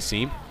as that may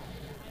seem.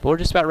 But we're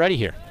just about ready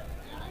here.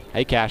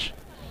 Hey, Cash.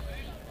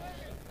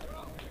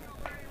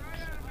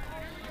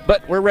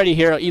 But we're ready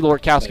here.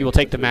 Ilwarkowski will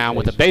take the mound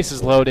with the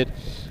bases loaded.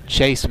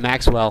 Chase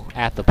Maxwell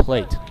at the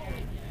plate.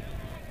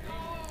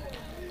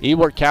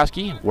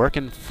 Ilwarkowski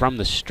working from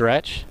the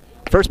stretch.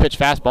 First pitch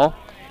fastball.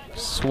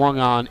 Swung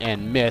on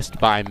and missed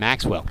by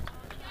Maxwell.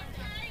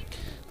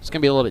 It's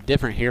going to be a little bit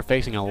different here,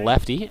 facing a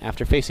lefty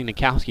after facing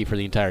Nikowski for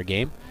the entire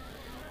game.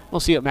 We'll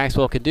see what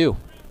Maxwell could do.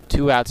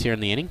 2 outs here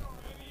in the inning.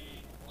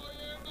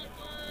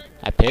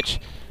 That pitch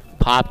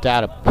popped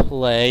out of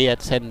play.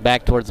 It's heading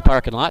back towards the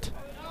parking lot.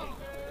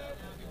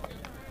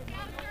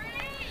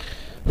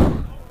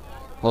 A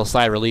little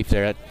sigh of relief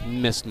there. It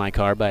missed my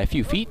car by a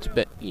few feet,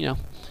 but,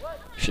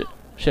 should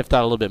have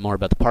thought a little bit more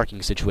about the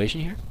parking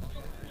situation here.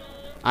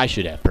 I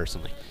should have,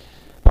 personally.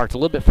 Parked a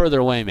little bit further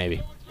away,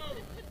 maybe.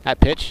 That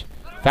pitch,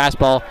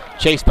 fastball,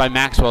 chased by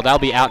Maxwell. That'll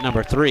be out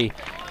number 3.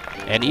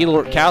 And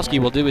Ilwarkowski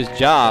will do his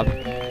job.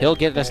 He'll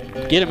get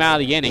him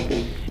out of the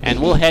inning. And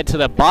we'll head to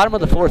the bottom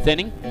of the 4th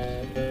inning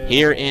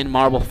here in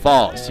Marble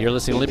Falls. You're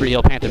listening to Liberty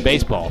Hill Panther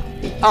Baseball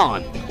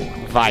on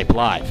Vype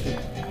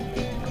Live.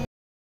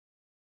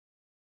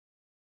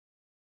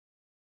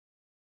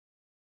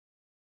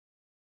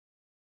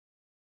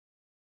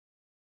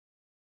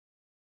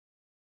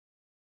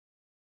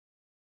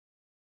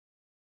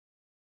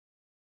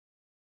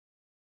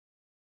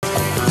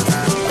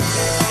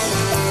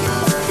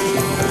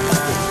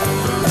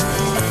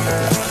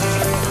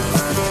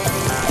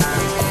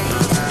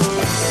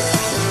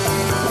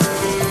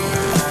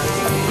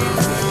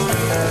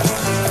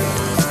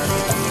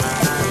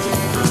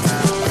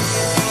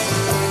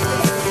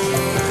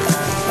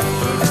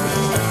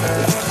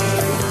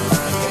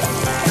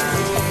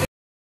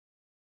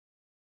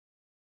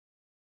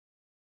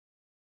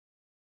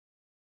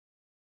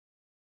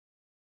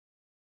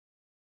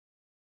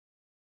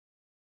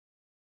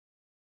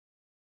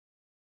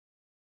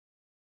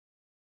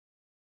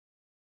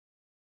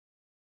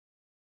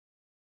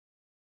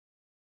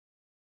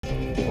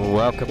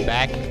 Welcome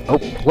back.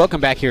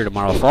 Welcome back here to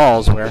Marble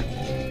Falls, where,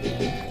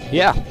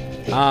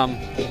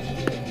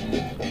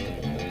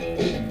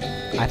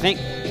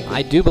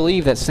 I do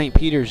believe that St.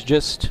 Peter's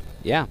just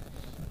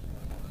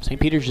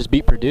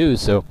beat Purdue,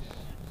 so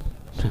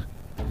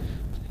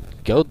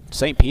go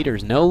St.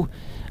 Peter's. No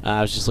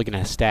I was just looking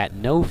at a stat.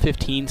 No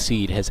 15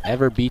 seed has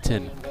ever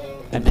beaten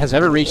and has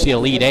ever reached the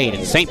Elite Eight,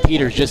 and St.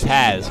 Peter's just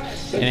has.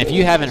 And if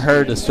you haven't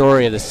heard the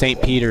story of the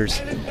St. Peter's,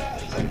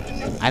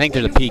 I think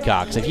they're the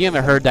Peacocks. If you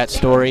haven't heard that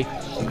story,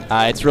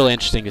 it's really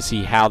interesting to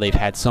see how they've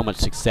had so much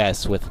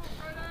success with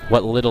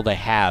what little they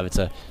have. It's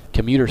a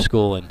commuter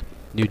school in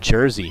New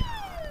Jersey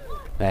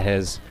that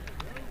has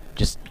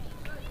just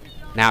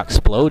now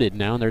exploded.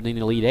 Now they're in the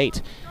Elite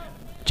Eight.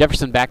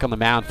 Jefferson back on the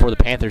mound for the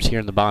Panthers here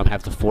in the bottom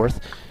half of the fourth.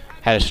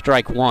 Had a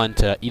strike one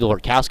to Edel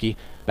Orkowski.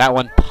 That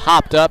one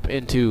popped up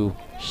into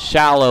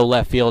shallow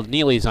left field.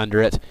 Neely's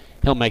under it.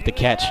 He'll make the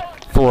catch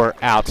for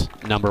out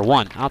number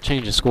one. I'll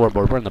change the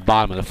scoreboard. We're in the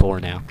bottom of the four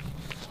now.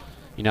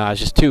 You know, I was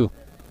just too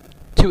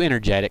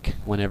energetic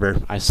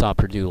whenever I saw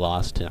Purdue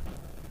lost to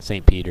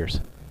St.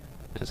 Peter's.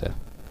 As a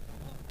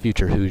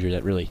future Hoosier,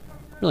 that really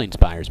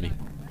inspires me.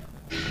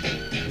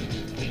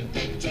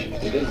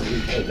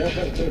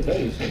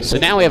 So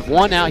now we have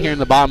one out here in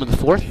the bottom of the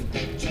fourth,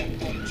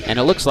 and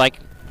it looks like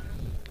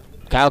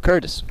Kyle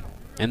Curtis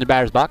in the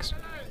batter's box.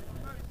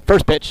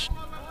 First pitch,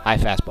 high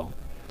fastball.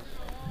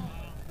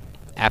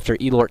 After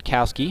Edel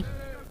Orkowski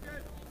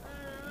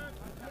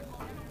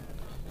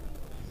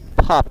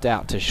popped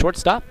out to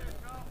shortstop.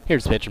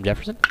 Here's the pitch from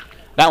Jefferson.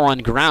 That one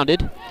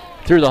grounded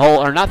through the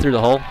hole, or not through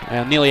the hole,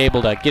 and nearly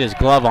able to get his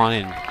glove on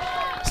it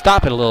and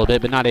stop it a little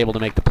bit, but not able to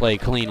make the play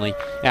cleanly.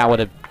 That would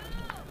have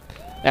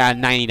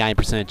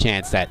 99%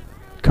 chance that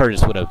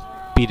Curtis would have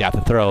beat out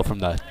the throw from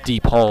the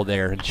deep hole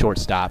there in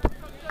shortstop.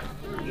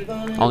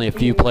 Only a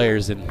few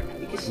players in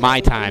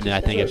my time that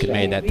I think have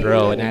made that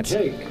throw, and that's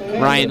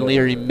Ryan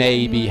Leary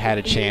maybe had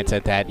a chance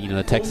at that. You know,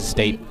 the Texas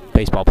State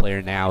baseball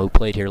player now who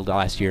played here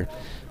last year.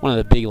 One of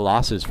the big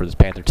losses for this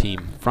Panther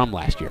team from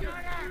last year.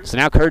 So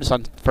now Curtis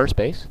on first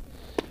base.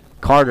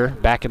 Carter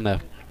back in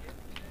the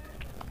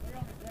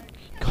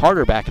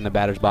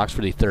batter's box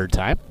for the third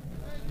time.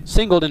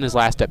 Singled in his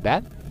last at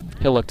bat.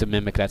 He'll look to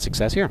mimic that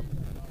success here.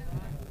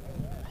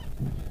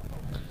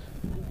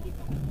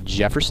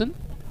 Jefferson,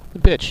 the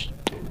pitch.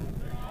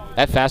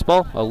 That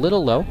fastball a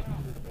little low.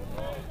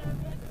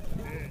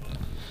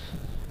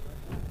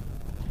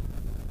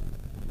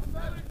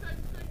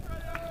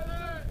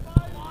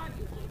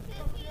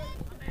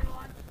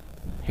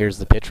 Here's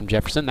the pitch from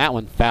Jefferson. That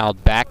one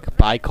fouled back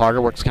by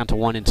Carter. Works count to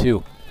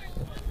 1-2.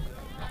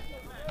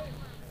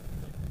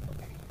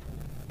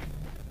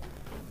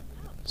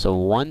 So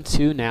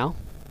 1-2 now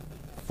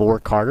for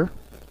Carter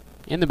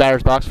in the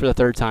batter's box for the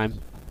third time,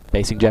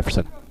 facing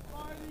Jefferson.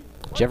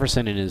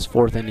 Jefferson in his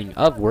fourth inning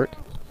of work.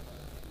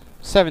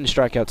 7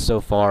 strikeouts so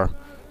far.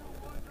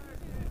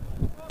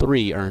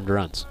 3 earned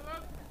runs.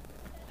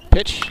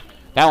 Pitch.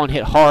 That one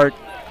hit hard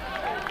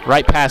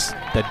right past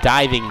the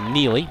diving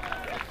Neely.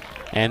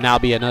 And that'll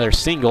be another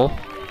single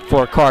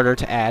for Carter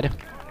to add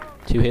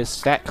to his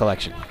stat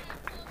collection.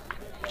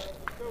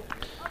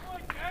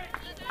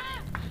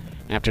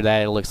 After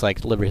that, it looks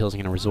like Liberty Hills are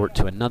going to resort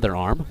to another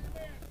arm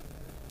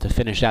to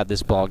finish out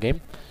this ball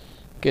game.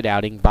 Good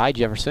outing by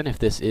Jefferson if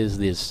this is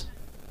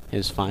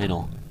his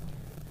final.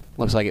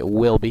 Looks like it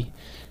will be.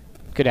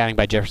 Good outing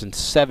by Jefferson.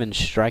 7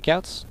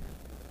 strikeouts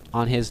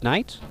on his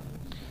night,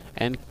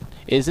 and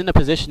is in a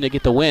position to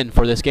get the win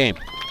for this game.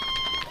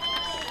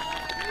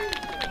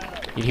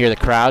 You can hear the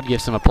crowd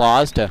give some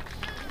applause to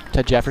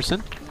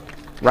Jefferson.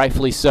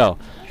 Rightfully so.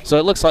 So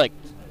it looks like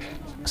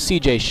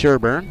C.J.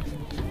 Sherburne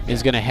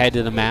is going to head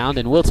to the mound,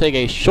 and we'll take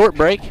a short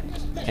break,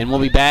 and we'll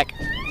be back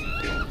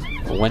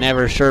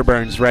whenever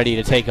Sherburne's ready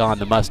to take on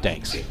the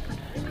Mustangs.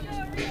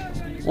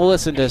 We'll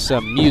listen to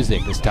some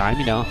music this time,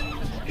 you know.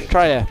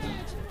 Try to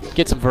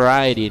get some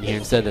variety in here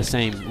instead of the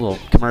same little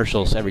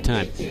commercials every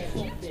time.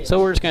 So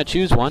we're just going to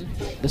choose one.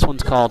 This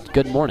one's called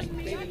Good Morning.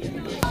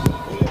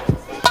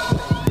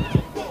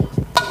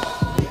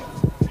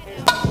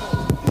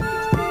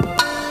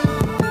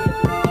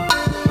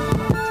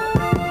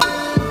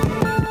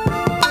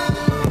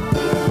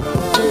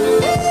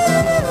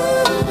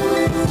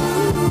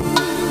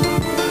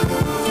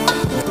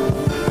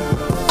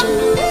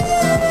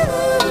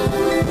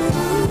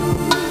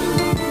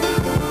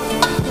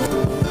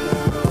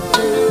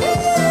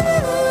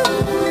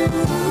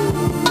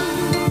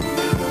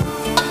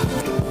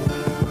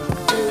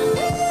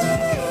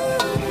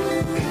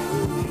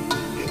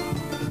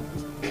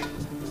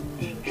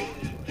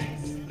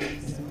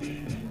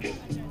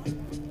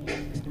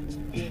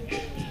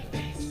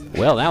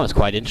 Well, that was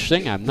quite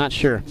interesting. I'm not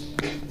sure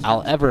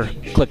I'll ever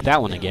click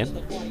that one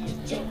again.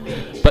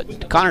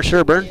 But Connor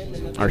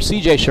Sherburne, or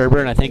C.J.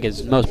 Sherburne, I think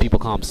as most people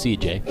call him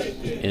C.J.,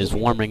 is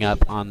warming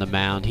up on the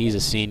mound. He's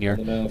a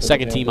senior.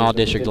 Second team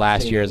All-District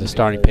last year as a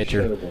starting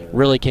pitcher.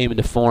 Really came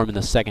into form in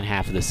the second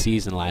half of the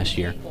season last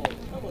year.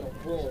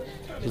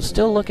 He's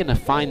still looking to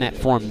find that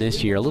form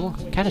this year. A little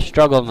kind of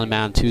struggled on the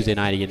mound Tuesday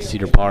night against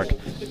Cedar Park.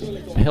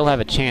 But he'll have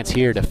a chance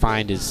here to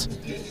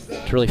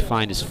really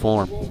find his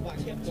form.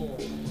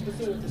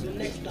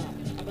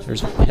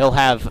 He'll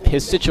have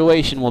his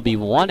situation will be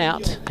 1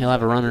 out. He'll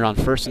have a runner on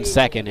first and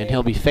second, and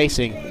he'll be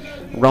facing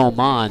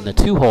Roman, the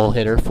 2-hole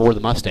hitter for the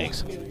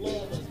Mustangs.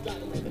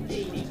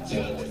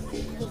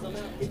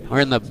 We're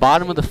in the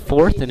bottom of the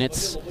fourth, and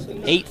it's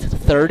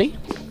 8:30.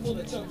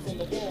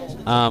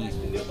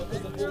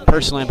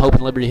 Personally, I'm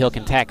hoping Liberty Hill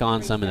can tack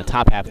on some in the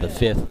top half of the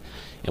fifth,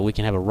 and we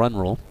can have a run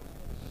roll,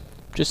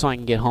 just so I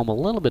can get home a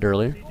little bit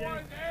earlier.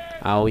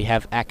 We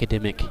have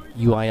Academic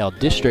UIL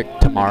District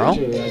tomorrow,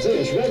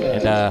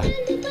 and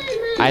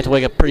I have to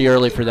wake up pretty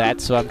early for that,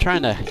 so I'm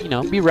trying to,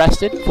 be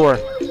rested for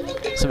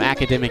some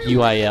Academic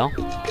UIL.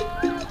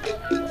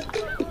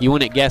 You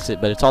wouldn't guess it,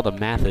 but it's all the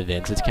math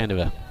events. It's kind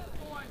of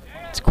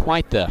it's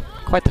quite the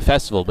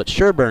festival. But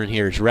Sherburne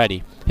here is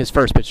ready. His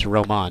first pitch to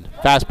Roman.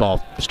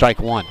 Fastball, strike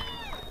one.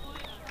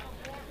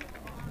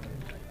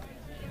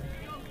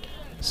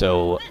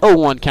 So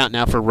 0-1 count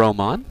now for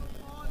Roman.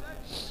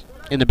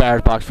 In the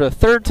batter's box for the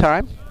third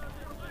time.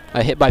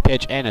 A hit by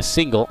pitch and a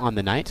single on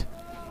the night.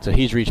 So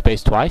he's reached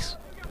base twice.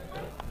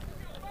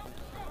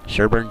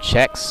 Sherburne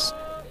checks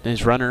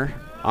his runner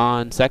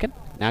on second.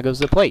 Now goes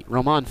to the plate.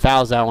 Roman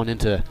fouls that one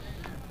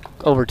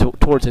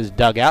towards his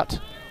dugout.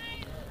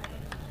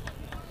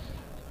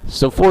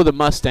 So for the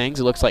Mustangs,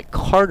 it looks like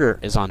Carter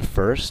is on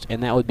first,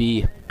 and that would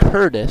be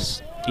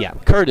Curtis. Yeah,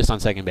 Curtis on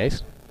second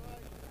base.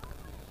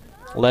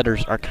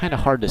 Letters are kind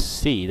of hard to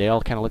see. They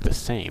all kind of look the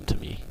same to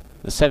me.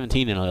 The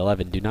 17 and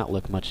 11 do not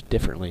look much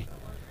differently.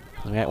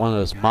 We got one of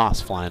those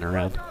moths flying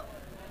around.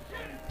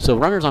 So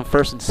runners on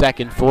first and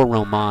second for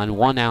Roman.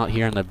 One out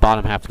here in the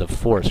bottom half of the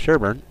fourth.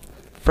 Sherburne,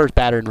 first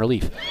batter in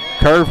relief.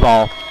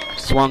 Curveball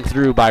swung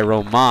through by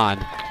Roman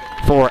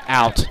for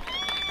out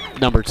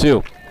number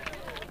 2.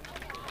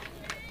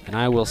 And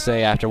I will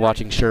say, after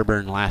watching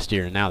Sherburne last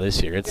year and now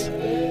this year, his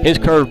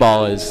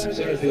curveball is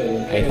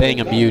a thing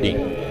of beauty.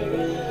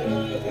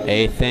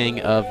 A thing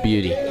of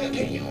beauty.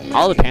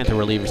 All the Panther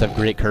relievers have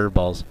great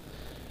curveballs.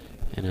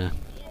 And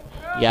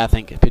yeah, I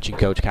think pitching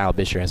coach Kyle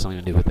Bisher has something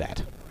to do with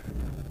that.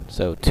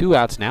 So 2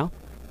 outs now.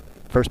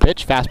 First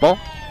pitch, fastball,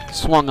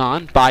 swung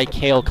on by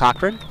Cale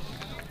Cochran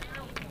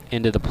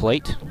into the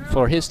plate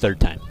for his third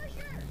time.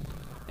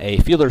 A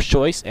fielder's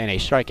choice and a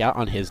strikeout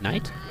on his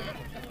night.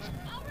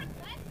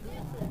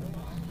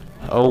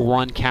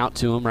 0-1 count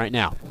to him right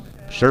now.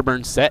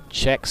 Sherburne set,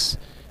 checks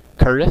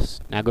Curtis,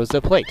 now goes to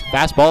the plate.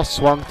 Fastball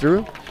swung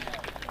through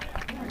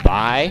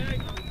by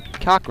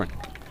Cochran.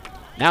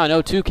 Now an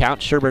 0-2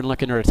 count. Sherburne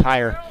looking to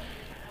retire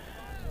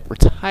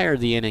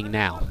the inning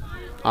now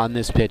on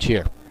this pitch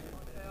here.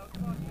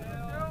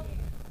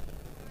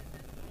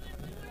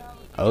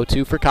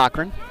 0-2 for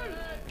Cochran.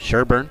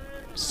 Sherburne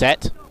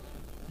set,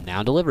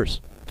 now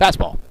delivers.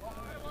 Fastball.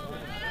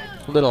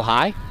 A little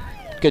high.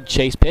 Good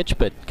chase pitch,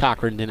 but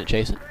Cochran didn't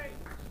chase it.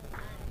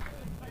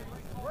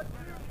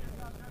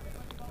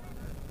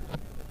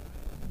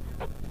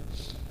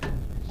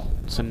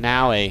 So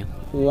now a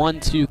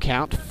 1-2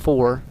 count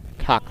for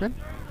Cochran.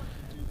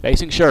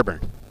 Facing Sherburne.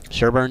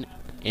 Sherburne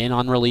in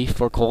on relief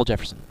for Cole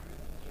Jefferson.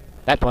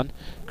 That one,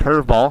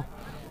 curveball,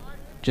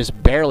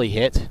 just barely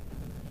hit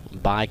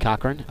by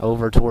Cochran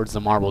over towards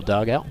the marble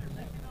dugout.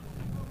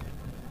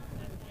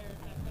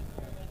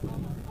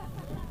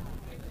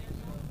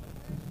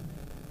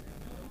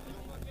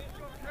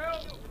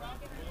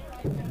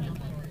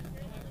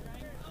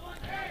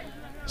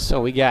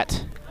 So we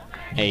got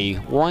a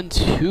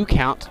 1-2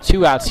 count,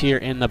 2 outs here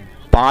in the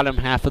bottom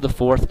half of the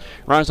fourth.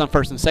 Runners on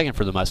first and second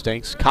for the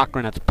Mustangs.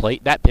 Cochran at the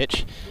plate. That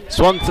pitch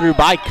swung through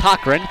by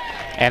Cochran,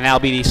 and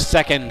that'll be the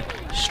second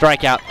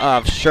strikeout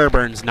of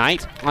Sherburne's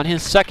night on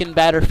his second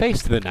batter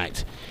faced of the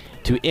night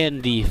to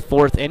end the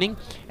fourth inning.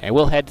 And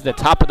we'll head to the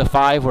top of the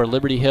 5 where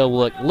Liberty Hill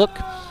will look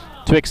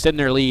to extend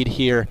their lead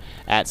here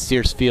at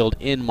Sears Field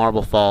in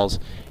Marble Falls.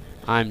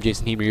 I'm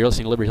Jason Heemer. You're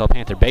listening to Liberty Hill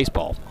Panther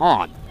Baseball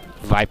on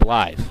Vype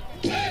Live.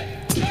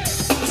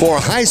 For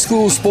high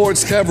school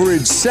sports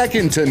coverage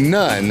second to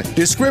none,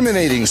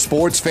 discriminating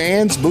sports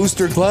fans,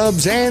 booster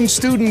clubs, and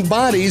student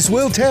bodies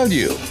will tell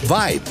you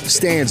Vype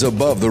stands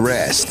above the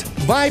rest.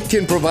 Vype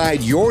can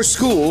provide your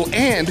school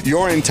and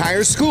your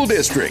entire school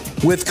district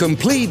with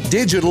complete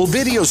digital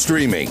video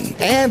streaming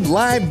and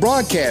live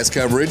broadcast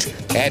coverage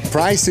at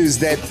prices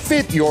that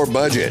fit your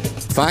budget.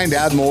 Find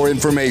out more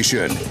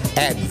information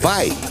at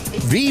Vype,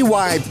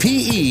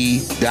 VYPE.com.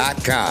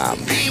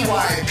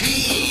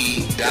 VYPE.com.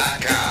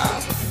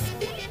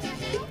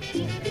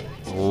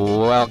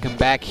 Welcome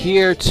back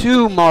here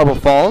to Marble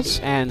Falls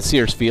and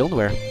Sears Field,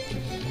 where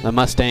the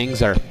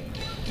Mustangs are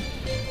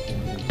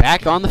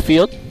back on the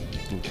field.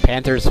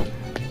 Panthers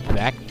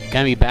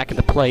gonna be back at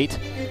the plate.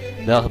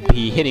 They'll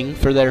be hitting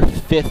for their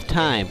 5th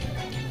time.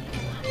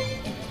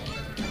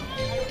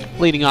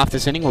 Leading off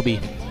this inning will be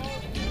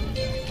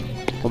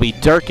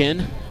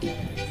Durkin,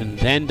 and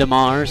then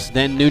DeMars,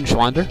 then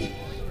Noonschwander,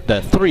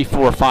 the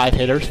 3-4-5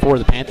 hitters for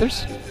the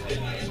Panthers.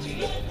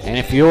 And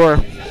if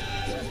you're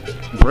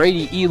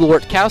Brady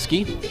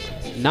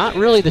Elortkowski, not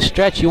really the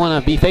stretch you want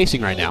to be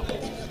facing right now.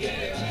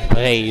 But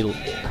a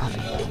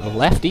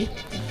lefty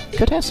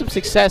could have some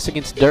success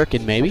against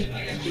Durkin maybe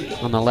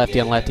on the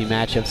lefty-on-lefty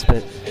matchups,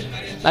 but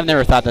I've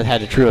never thought that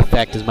had a true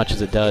effect as much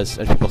as it does,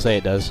 as people say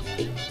it does.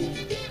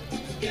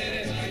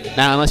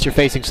 Now, unless you're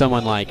facing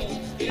someone like,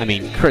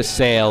 Chris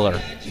Sale or,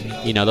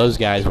 those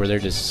guys where they're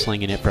just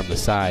slinging it from the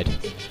side.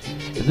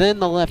 then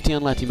the lefty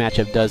on lefty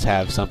matchup does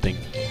have something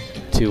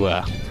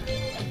to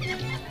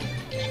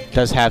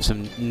does have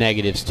some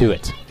negatives to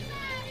it.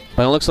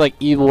 But it looks like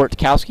Evil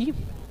Ortkowski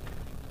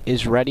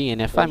is ready,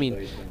 and if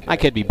I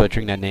could be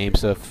butchering that name,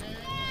 so if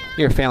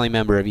you're a family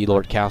member of Evil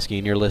Ortkowski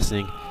and you're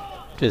listening,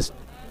 just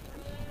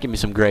give me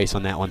some grace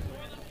on that one.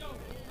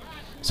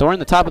 So we're in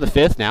the top of the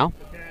 5th now.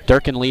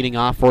 Durkin leading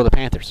off for the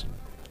Panthers.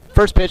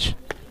 First pitch,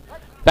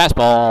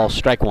 fastball,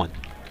 strike 1.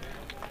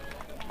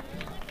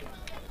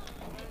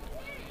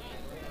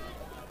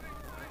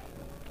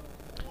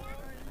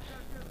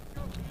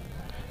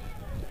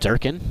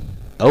 Durkin,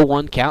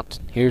 0-1 count.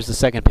 Here's the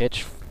second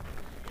pitch,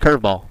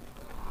 curveball,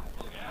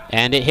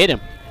 and it hit him.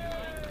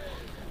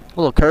 A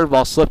little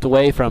curveball slipped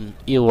away from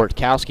Evil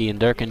Ortkowski, and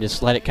Durkin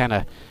just let it kind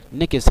of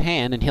nick his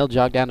hand, and he'll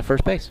jog down to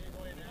first base.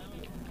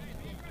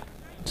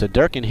 So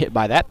Durkin hit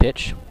by that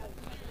pitch,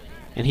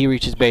 and he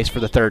reaches base for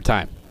the 3rd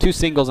time. 2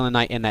 singles on the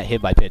night and that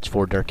hit by pitch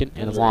for Durkin,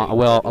 and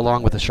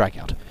along with a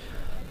strikeout.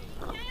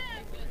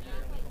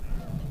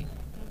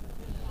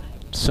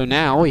 So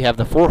now we have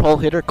the 4-hole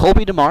hitter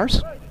Colby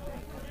DeMars.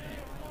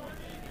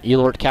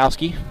 Evil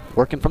Ortkowski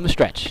working from the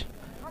stretch.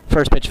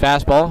 First pitch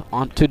fastball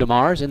on to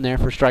DeMars, in there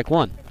for strike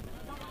 1.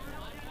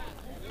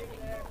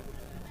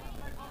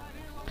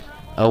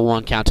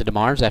 0-1 count to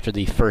DeMars after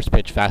the first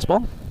pitch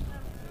fastball.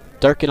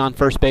 Durkin on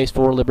first base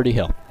for Liberty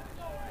Hill.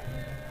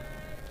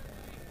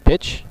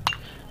 Pitch.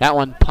 That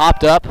one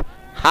popped up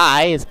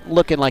high. It's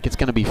looking like it's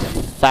going to be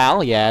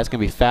foul. Yeah, it's going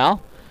to be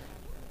foul.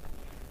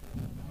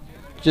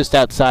 Just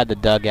outside the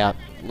dugout.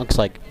 Looks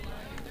like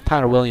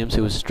Tyler Williams,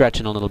 who was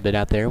stretching a little bit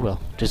out there, will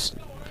just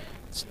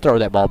throw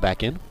that ball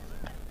back in.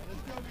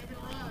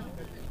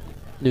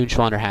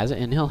 Noonschwander has it,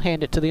 and he'll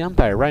hand it to the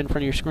umpire right in front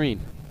of your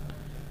screen.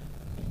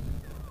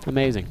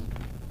 Amazing.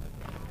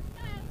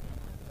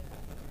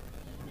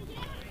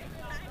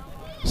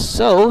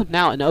 So,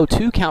 now an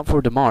 0-2 count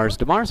for DeMars.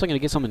 DeMars looking to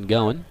get something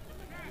going.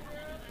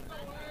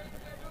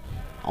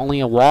 Only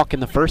a walk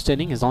in the first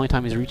inning is the only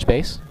time he's reached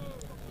base.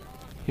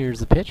 Here's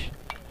the pitch.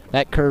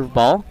 That curved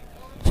ball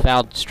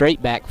fouled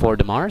straight back for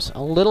DeMars.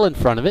 A little in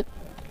front of it.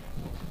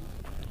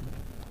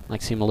 Like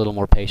to see him a little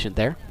more patient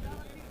there.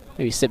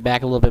 Maybe sit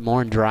back a little bit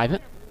more and drive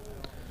it.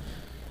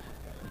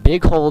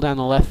 Big hole down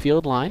the left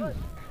field line.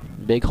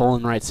 Big hole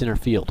in right center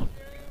field.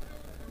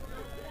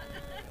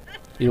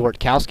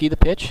 Ortkowski the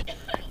pitch.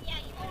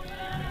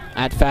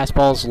 That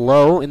fastball's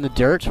low in the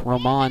dirt.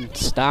 Roman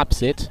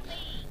stops it.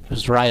 It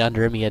was right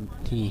under him.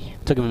 He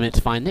took him a minute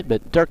to find it,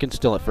 but Durkin's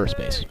still at first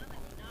base.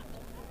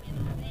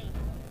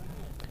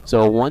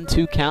 So a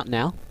 1-2 count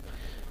now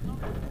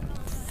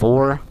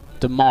for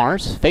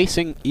DeMars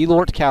facing Evil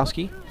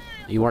Ortkowski.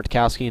 Evil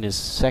Ortkowski in his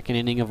 2nd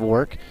inning of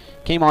work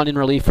came on in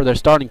relief for their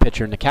starting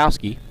pitcher,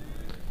 Nikowski.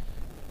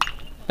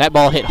 That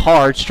ball hit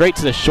hard straight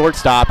to the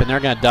shortstop, and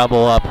they're going to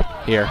double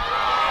up here.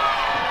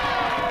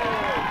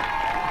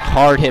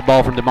 Hard hit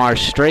ball from DeMars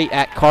straight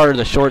at Carter,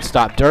 the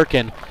shortstop.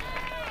 Durkin,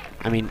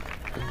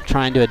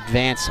 trying to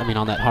advance,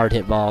 on that hard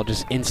hit ball,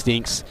 just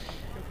instincts,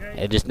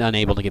 and just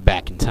unable to get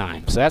back in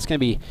time. So that's going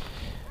to be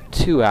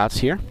 2 outs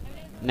here.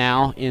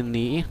 Now in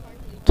the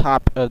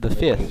top of the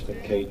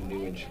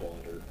 5th.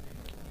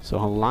 So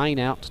a line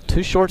out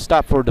to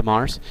shortstop for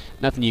DeMars.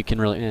 Nothing you can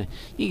really,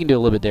 you can do a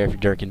little bit there for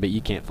Durkin, but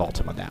you can't fault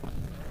him on that one.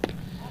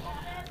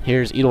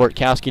 Here's Evil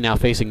Ortkowski now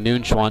facing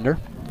Noonschwander.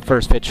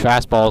 First pitch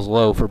fastball is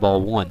low for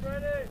ball 1.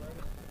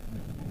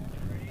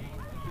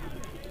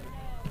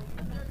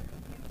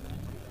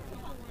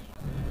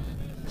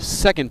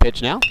 Second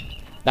pitch now.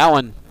 That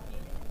one,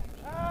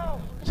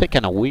 it's hit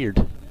kind of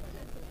weird.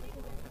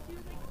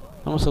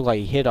 Almost looked like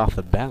he hit off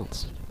the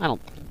bounce.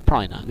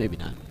 Probably not, maybe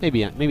not.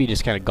 Maybe he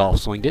just kind of golf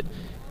swinged it.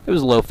 It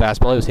was a low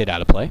fastball, it was hit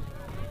out of play.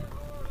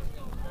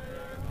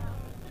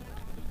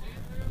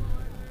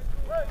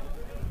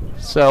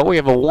 So we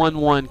have a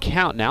 1-1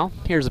 count now.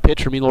 Here's a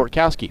pitch from Evil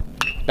Ortkowski.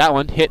 That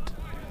one hit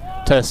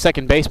to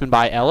second baseman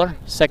by Eller.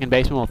 Second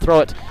baseman will throw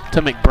it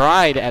to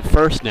McBride at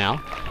first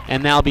now.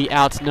 And that'll be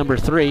out number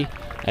 3.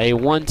 A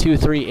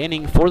 1-2-3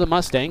 inning for the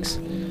Mustangs.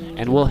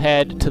 And we'll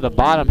head to the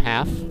bottom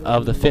half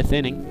of the 5th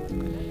inning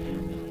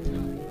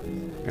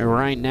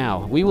right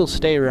now. We will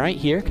stay right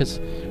here because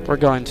we're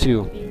going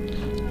to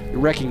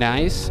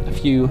recognize a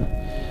few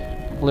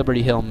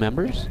Liberty Hill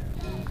members.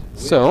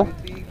 So,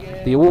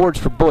 the awards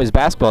for boys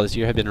basketball this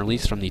year have been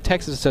released from the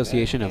Texas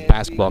Association of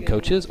Basketball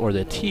Coaches, or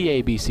the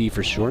TABC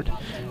for short.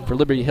 For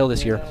Liberty Hill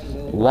this year,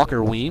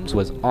 Walker Weems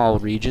was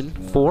All-Region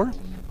 4.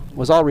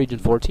 All-Region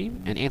 4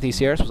 team, and Anthony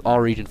Sierras was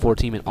All-Region 4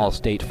 team and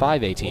All-State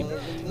 5A team.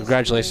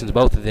 Congratulations to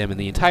both of them and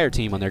the entire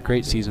team on their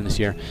great season this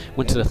year.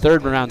 Went to the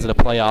 3rd rounds of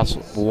the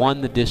playoffs,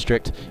 won the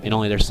district in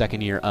only their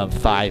 2nd year of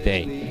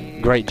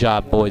 5A. Great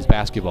job, boys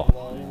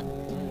basketball.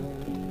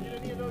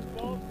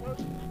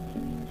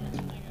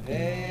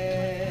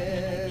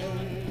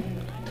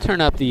 Turn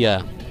up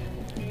the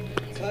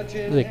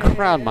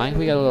crowd mic.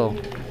 We got a little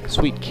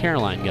Sweet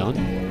Caroline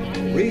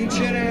going.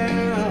 Reaching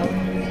out.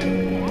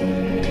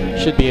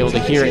 Should be able to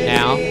hear it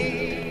now.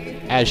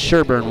 As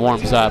Sherburne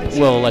warms up,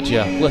 we'll let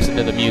you listen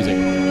to the music.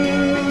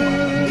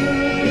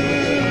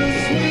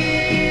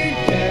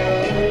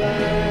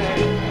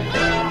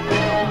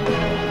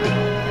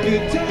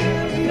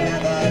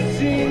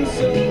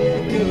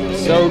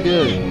 So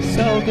good,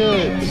 so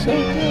good, so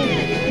good.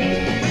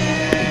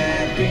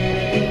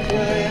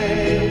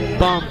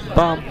 Bum,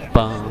 bum,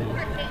 bum.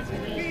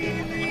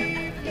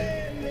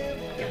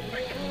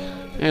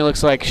 And it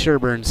looks like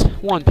Sherburne's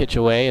one pitch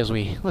away as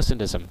we listen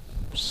to some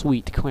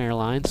sweet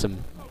Caroline, some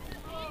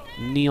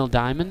Neil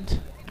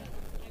Diamond,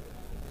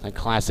 a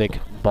classic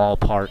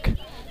ballpark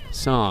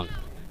song.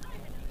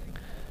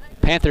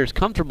 Panthers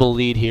comfortable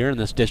lead here in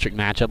this district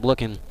matchup,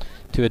 looking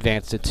to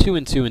advance to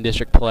 2-2 in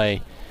district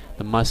play.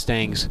 The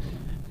Mustangs,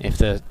 if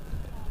the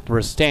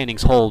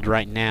standings hold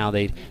right now,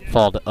 they'd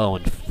fall to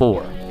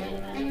 0-4.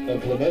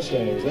 And for the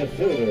Mustangs, that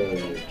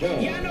fielder, John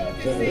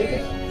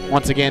Zamaripa.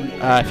 Once again,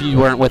 if you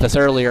weren't with us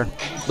earlier,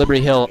 Liberty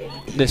Hill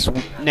this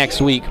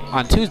next week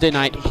on Tuesday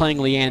night playing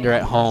Leander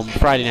at home,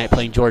 Friday night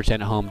playing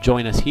Georgetown at home.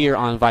 Join us here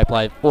on Vype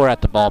Live or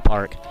at the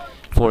ballpark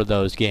for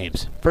those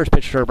games. First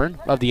pitch Sherburne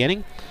of the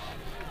inning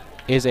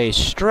is a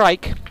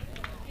strike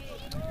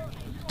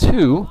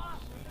to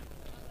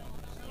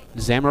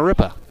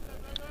Zamaripa.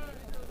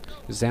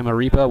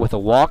 Zamaripa with a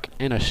walk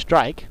and a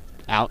strike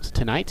out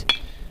tonight.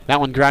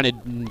 That one grounded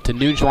to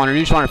Noonschwander.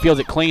 Noonschwander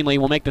fields it cleanly.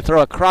 Will make the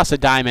throw across the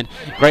diamond.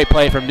 Great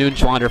play from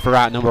Noonschwander for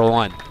out number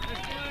 1.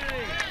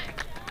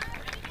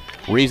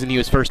 Reason he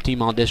was first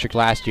team all district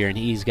last year, and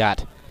he's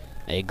got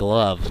a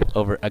glove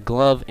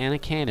and a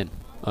cannon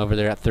over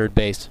there at third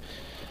base.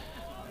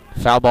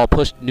 Foul ball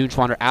pushed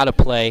Noonschwander out of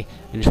play.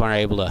 Noonschwander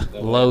able to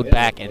load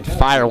back and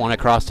fire one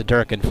across to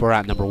Durkin for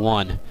out number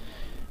 1,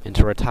 and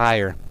to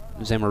retire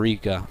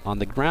Zamaripa on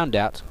the ground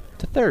out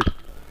to third.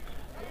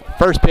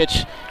 First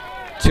pitch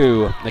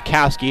to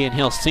Mikowski, and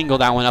he'll single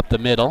that one up the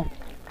middle.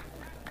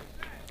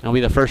 He'll be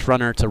the first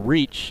runner to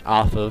reach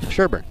off of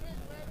Sherburne.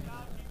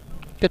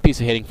 Good piece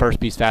of hitting.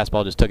 First piece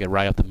fastball just took it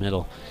right up the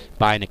middle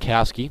by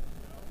Mikowski.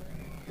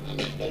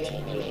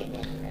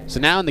 So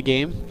now in the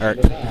game, or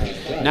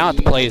now at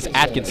the play is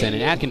Atkinson,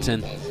 and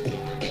Atkinson 2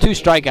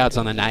 strikeouts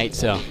on the night,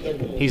 so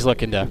he's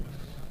looking to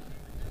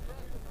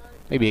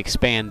maybe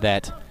expand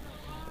that.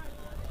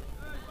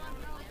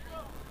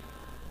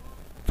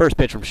 First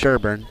pitch from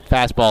Sherburne.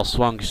 Fastball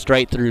swung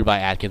straight through by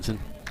Atkinson.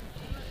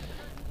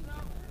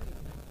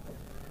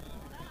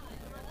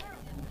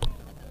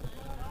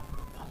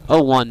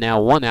 Oh, 1 now,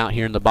 1 out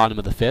here in the bottom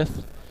of the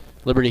 5th.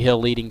 Liberty Hill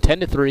leading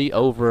 10-3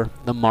 over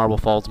the Marble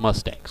Falls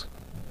Mustangs.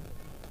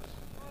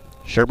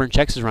 Sherburne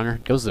checks his runner,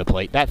 goes to the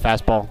plate. That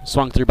fastball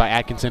swung through by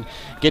Atkinson.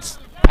 Gets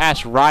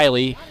past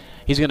Riley.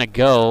 He's going to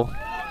go.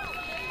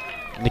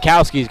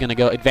 Mikowski's going to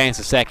go advance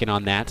a second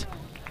on that,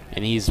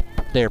 and he's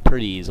there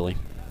pretty easily.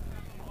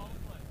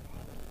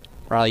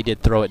 Riley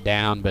did throw it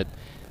down, but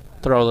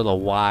throw a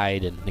little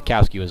wide, and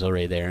Mikowski was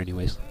already there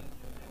anyways.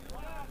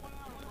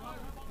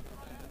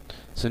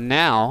 So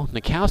now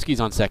Mikowski's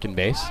on second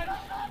base,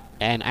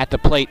 and at the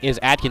plate is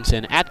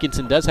Atkinson.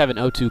 Atkinson does have an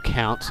 0-2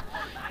 count.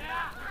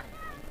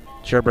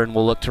 Sherburne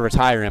will look to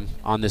retire him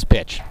on this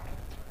pitch.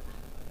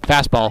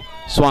 Fastball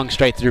swung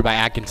straight through by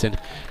Atkinson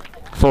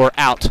for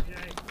out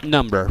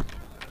number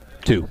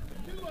 2.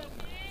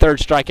 Third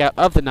strikeout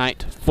of the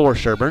night for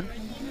Sherburne.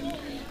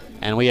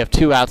 And we have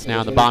 2 outs now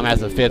in the bottom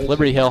half of the 5th.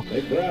 Liberty Hill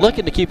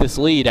looking to keep this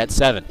lead at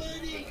 7.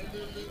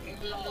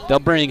 They'll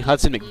bring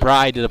Hudson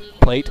McBride to the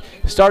plate.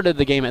 Started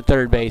the game at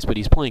third base, but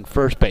he's playing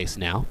first base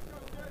now.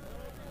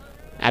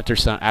 After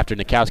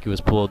Nikowski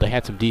was pulled, they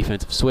had some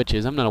defensive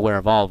switches. I'm not aware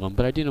of all of them,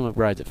 but I do know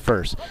McBride's at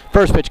first.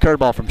 First pitch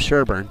curveball from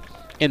Sherburne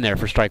in there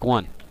for strike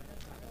 1.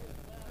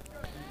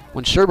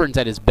 When Sherburne's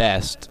at his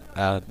best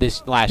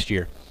this last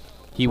year,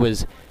 he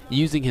was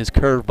using his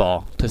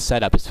curveball to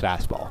set up his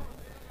fastball.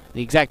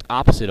 The exact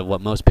opposite of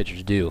what most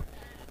pitchers do.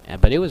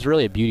 But it was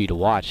really a beauty to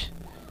watch.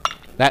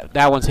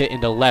 That one's hit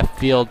into left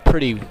field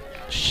pretty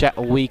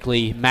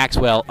weakly.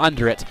 Maxwell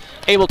under it,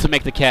 able to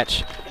make the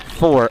catch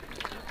for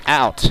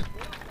out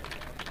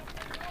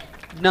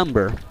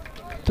number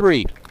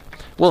 3.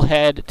 We'll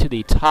head to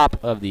the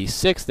top of the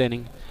 6th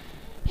inning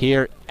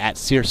here at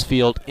Sears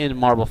Field in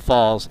Marble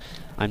Falls.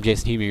 I'm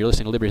Jason Humer. You're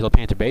listening to Liberty Hill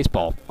Panther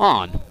Baseball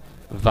on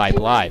Vype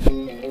Live.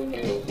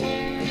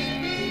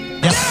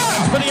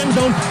 For the end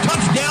zone,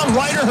 touchdown,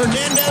 Ryder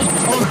Hernandez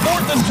on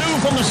 4th and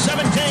 2 from the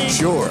 17.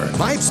 Sure,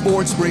 Vype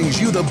Sports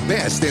brings you the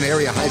best in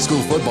area high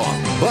school football,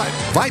 but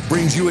Vype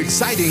brings you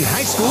exciting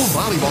high school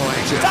volleyball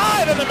action.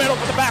 Dive in the middle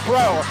for the back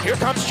row. Here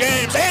comes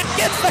James and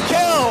gets the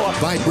kill.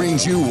 Vype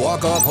brings you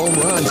walk-off home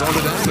runs on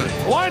the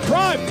diamond. Line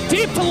drive,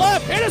 deep to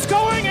left. It is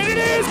going, and it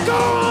is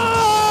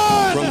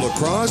gone. From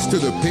lacrosse to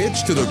the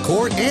pitch to the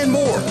court and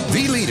more,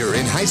 the leader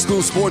in high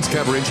school sports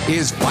coverage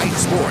is Vype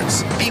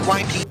Sports.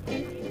 VYP.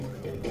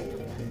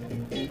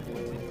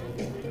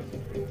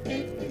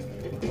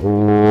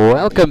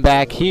 Welcome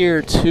back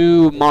here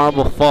to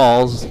Marble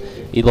Falls.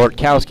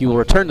 Elortkowski will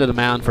return to the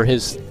mound for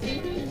his...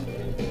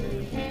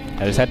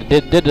 I just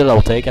did a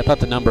double take. I thought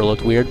the number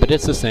looked weird, but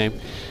it's the same.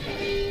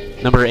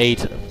 Number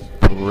 8,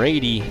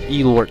 Brady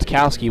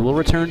Elortkowski will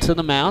return to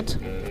the mound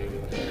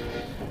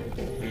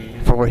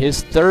for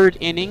his 3rd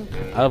inning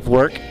of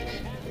work.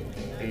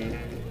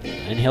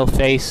 And he'll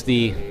face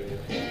the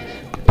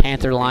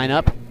Panther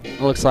lineup.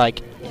 Looks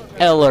like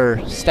Eller,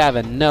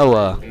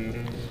 Stavanoa,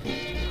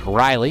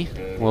 Riley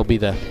will be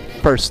the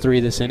first 3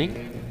 this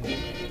inning.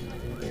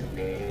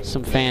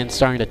 Some fans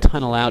starting to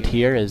tunnel out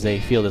here as they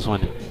feel this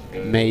one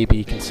may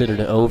be considered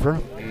over.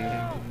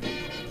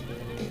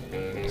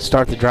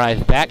 Start the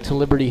drive back to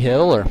Liberty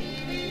Hill or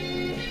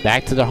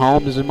back to their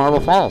homes in Marble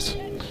Falls.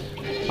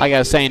 Like I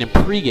was saying in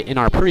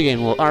our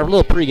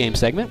little pregame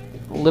segment,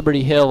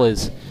 Liberty Hill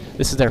this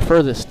is their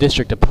furthest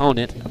district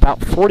opponent,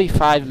 about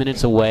 45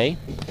 minutes away.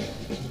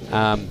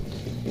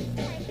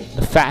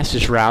 The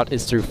fastest route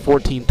is through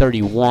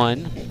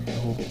 1431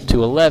 to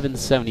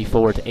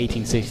 1174 to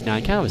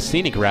 1869. Kind of a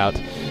scenic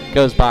route.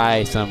 Goes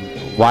by some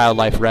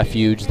wildlife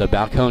refuge, the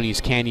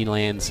Balcones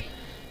Canyonlands.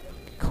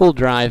 Cool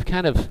drive,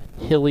 kind of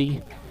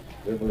hilly,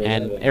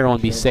 and everyone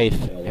be safe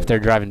if they're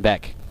driving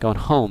back, going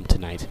home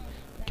tonight.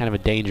 Kind of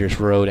a dangerous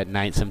road at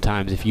night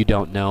sometimes if you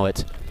don't know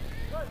it.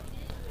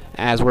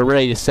 As we're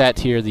ready to set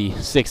here the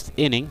 6th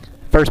inning,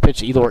 first pitch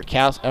from Eli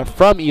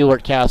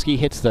Ortkowski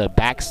hits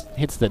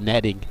the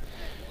netting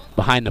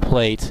behind the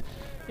plate,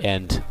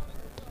 and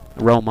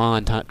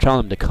Roman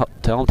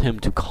told him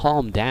to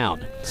calm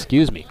down.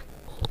 Excuse me.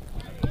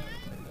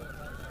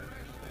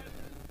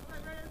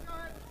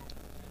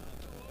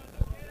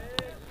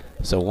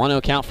 So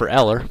 1-0 count for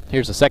Eller.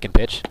 Here's the second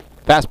pitch.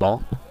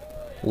 Fastball.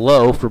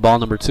 Low for ball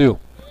number 2.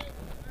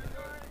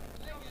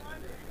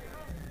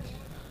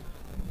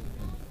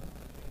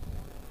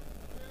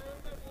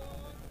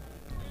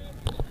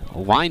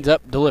 Winds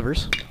up,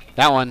 delivers.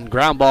 That one,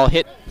 ground ball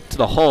hit to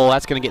the hole.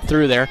 That's going to get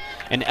through there.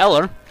 And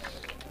Eller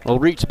will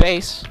reach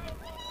base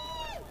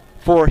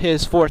for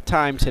his 4th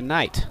time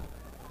tonight.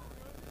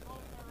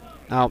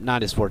 Oh,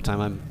 not his 4th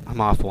time.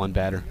 I'm off one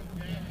batter.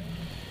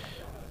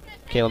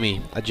 Okay, let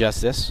me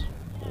adjust this.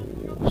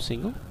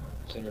 Single.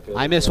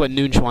 I missed what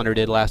Noonschwander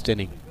did last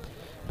inning.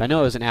 But I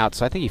know it was an out,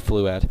 so I think he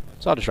flew out.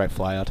 So I'll just write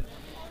fly out.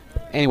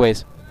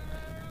 Anyways,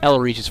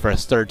 Eller reaches for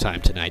his 3rd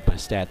time tonight. My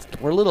stats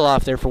were a little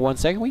off there for 1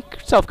 second. We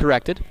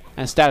self-corrected.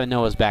 And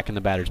Stavinoa's back in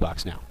the batter's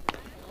box now.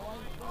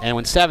 And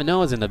when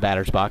Stavinoa's in the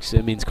batter's box,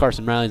 it means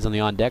Carson Riley's on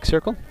the on-deck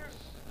circle.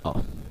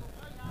 Oh,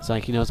 it's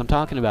like he knows I'm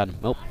talking about him.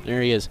 Oh,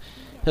 there he is.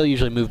 He'll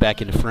usually move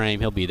back into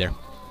frame. He'll be there.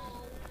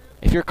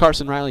 If you're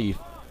Carson Riley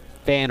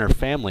fan or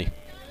family,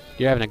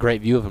 you're having a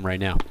great view of him right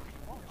now.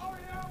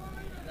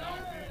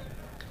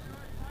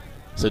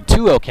 So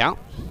 2-0 count.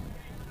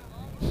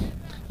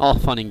 All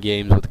fun and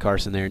games with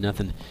Carson there.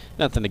 Nothing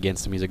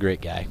against him. He's a great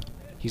guy.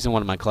 He's in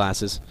one of my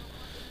classes.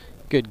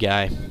 Good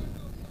guy.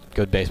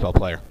 Good baseball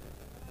player.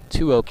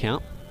 2-0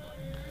 count.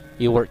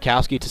 Eli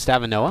Ortkowski to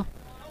Stavinoa.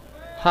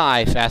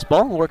 High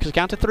fastball. Works the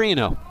count to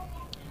 3-0.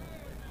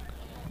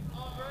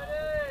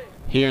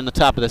 Here in the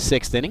top of the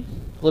 6th inning,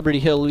 Liberty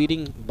Hill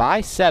leading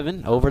by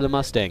 7 over the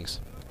Mustangs.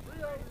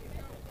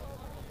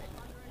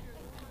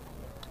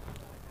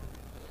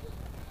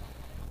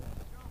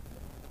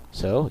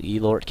 So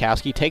Eli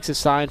Ortkowski takes a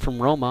sign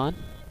from Roman.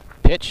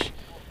 Pitch.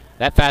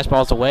 That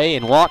fastball's away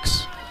and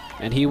walks.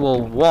 And he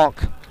will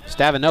walk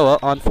Stavinoa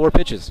on 4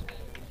 pitches.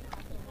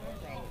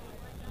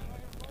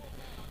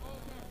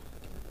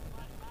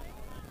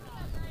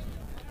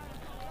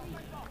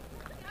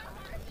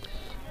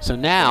 So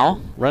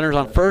now, runners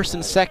on 1st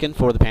and 2nd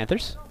for the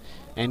Panthers.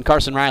 And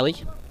Carson Riley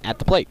at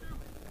the plate.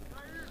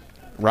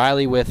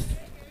 Riley with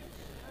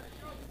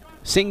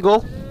a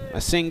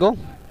single,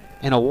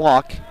 and a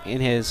walk in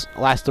his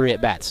last 3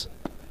 at-bats.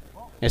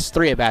 His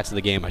 3 at-bats of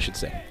the game, I should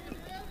say.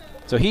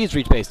 So he's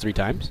reached base 3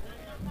 times.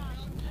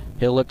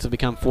 He'll look to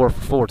become 4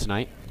 for 4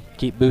 tonight.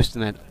 Keep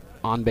boosting that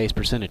on-base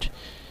percentage.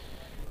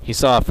 He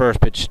saw a first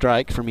pitch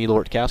strike from Eli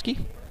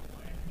Ortkowski.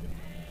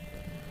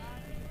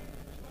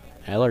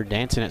 Eller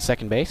dancing at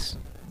second base.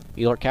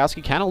 Eli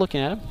Ortkowski kind of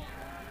looking at him.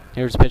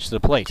 Here's the pitch to the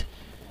plate.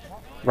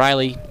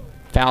 Riley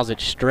fouls it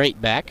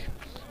straight back.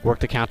 Work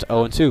the count to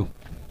 0-2.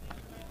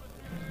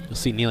 You'll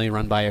see Neely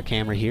run by our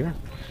camera here.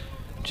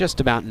 Just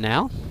about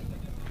now.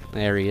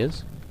 There he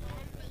is.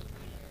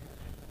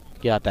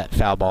 Got that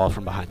foul ball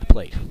from behind the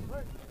plate.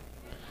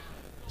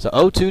 So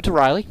 0-2 to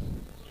Riley.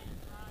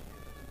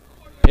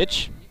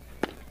 Pitch.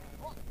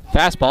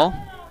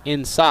 Fastball.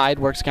 Inside.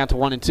 Works count to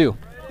 1-2.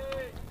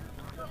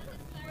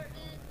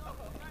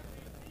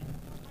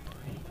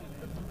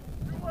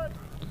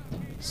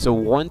 So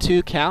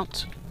 1-2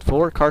 count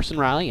for Carson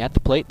Riley at the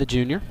plate, the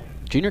junior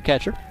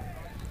catcher.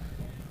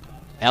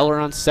 Eller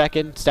on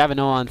second,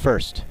 Stavinoa on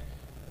first.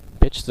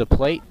 Pitch to the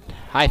plate,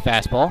 high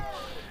fastball.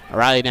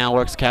 Riley now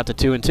works the count to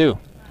 2-2.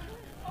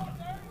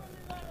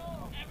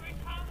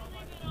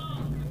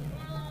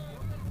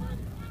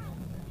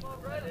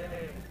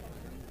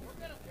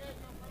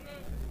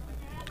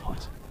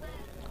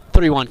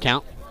 3-1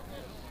 count.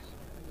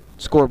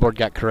 Scoreboard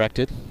got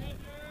corrected.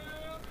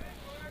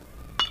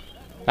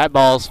 That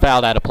ball's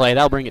fouled out of play.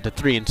 That'll bring it to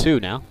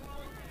 3-2 now.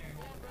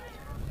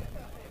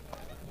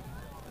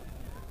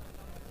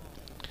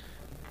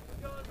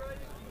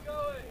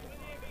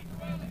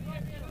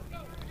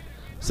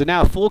 So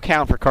now a full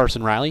count for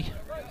Carson Riley.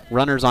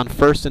 Runners on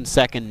 1st and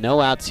 2nd, no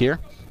outs here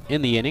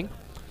in the inning.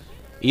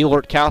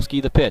 Eli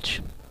Ortkowski the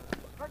pitch.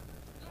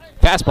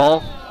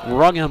 Fastball,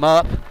 rung him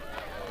up.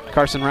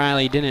 Carson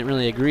Riley didn't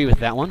really agree with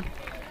that one.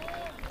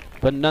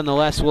 But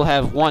nonetheless, we'll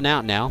have 1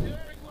 out now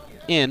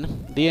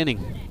in the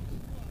inning.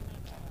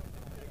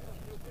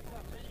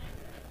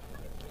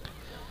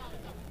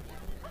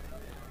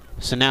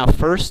 So now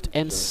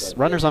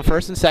runners on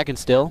first and second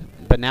still,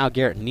 but now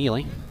Garrett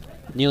Neely.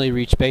 Neely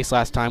reached base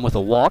last time with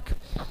a walk.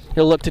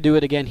 He'll look to do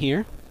it again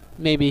here.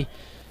 Maybe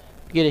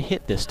get a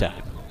hit this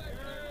time.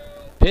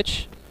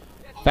 Pitch.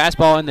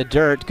 Fastball in the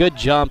dirt. Good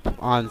jump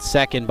on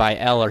second by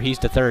Eller. He's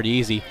to third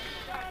easy.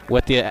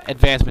 With the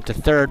advancement to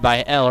third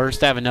by Eller,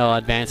 Stavino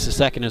advanced to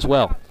second as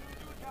well.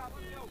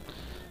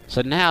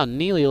 So now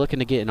Neely looking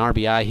to get an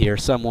RBI here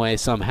some way,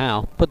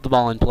 somehow. Put the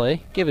ball in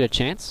play. Give it a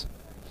chance.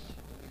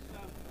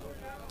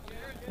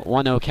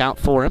 1-0 count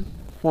for him,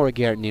 for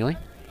Garrett Neely.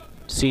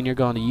 Senior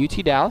going to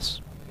UT Dallas.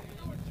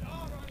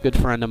 Good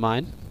friend of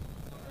mine.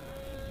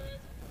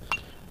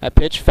 That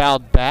pitch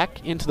fouled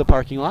back into the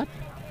parking lot.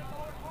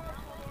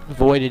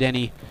 Avoided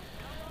any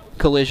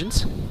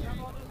collisions.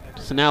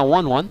 So now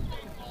 1-1.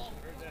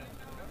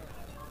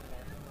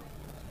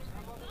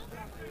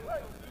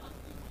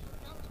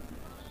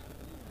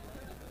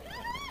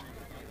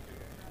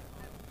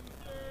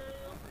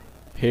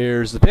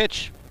 Here's the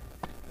pitch.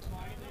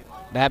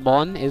 That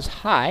one is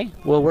high.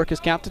 Will work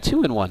his count to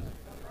 2-1.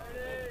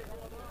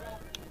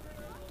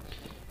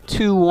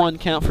 2-1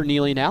 count for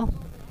Neely now.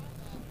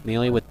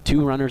 Neely with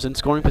 2 runners in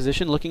scoring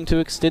position, looking to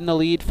extend the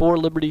lead for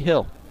Liberty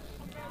Hill.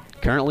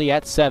 Currently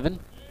at 7.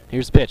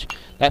 Here's the pitch.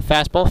 That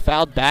fastball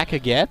fouled back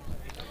again.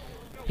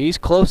 He's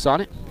close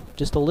on it.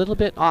 Just a little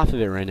bit off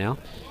of it right now.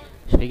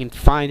 If he can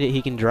find it,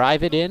 he can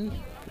drive it in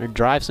or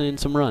drive in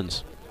some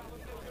runs.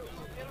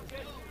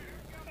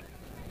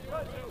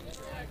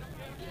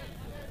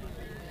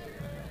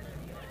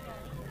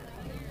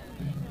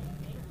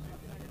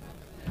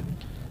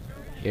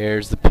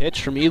 Here's the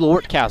pitch from Elo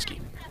Ortkowski.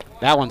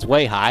 That one's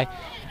way high.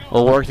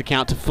 Will work the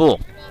count to full.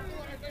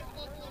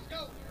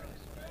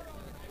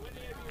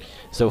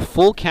 So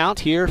full count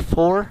here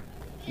for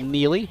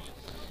Neely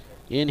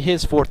in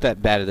his 4th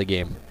at-bat of the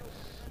game.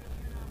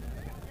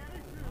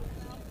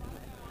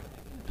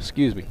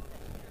 Excuse me.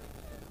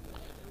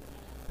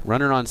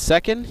 Runner on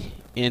second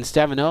in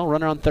Stavino.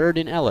 Runner on third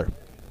in Eller.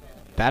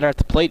 Batter at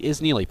the plate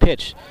is Neely.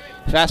 Pitch.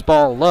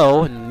 Fastball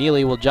low, and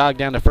Neely will jog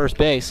down to first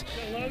base.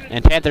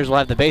 And Panthers will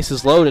have the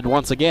bases loaded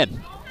once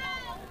again.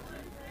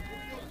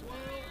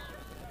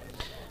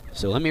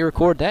 So let me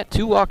record that.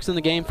 2 walks in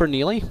the game for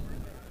Neely.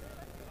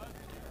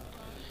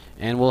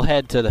 And we'll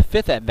head to the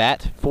 5th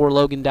at-bat for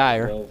Logan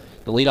Dyer,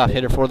 the leadoff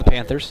hitter for the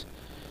Panthers.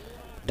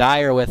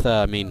 Dyer with,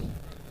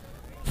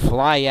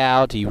 fly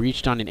out. He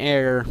reached on an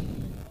error,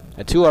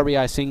 a 2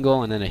 RBI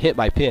single, and then a hit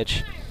by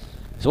pitch.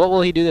 So what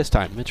will he do this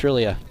time? It's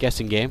really a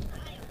guessing game.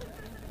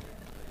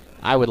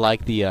 I would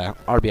like the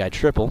RBI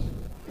triple.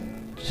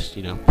 Just,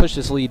 push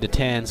this lead to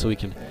 10 so we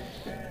can...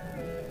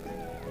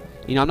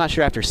 I'm not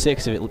sure after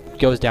 6 if it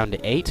goes down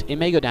to 8. It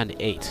may go down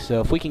to 8. So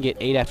if we can get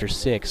 8 after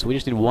 6, we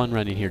just need 1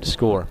 run in here to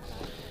score.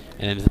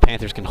 And if the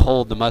Panthers can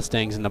hold the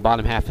Mustangs in the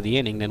bottom half of the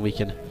inning, then we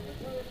can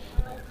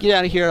get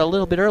out of here a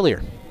little bit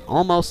earlier.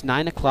 Almost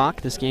 9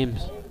 o'clock. This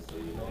game's...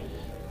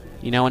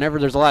 whenever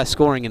there's a lot of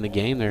scoring in the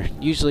game,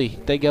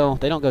 they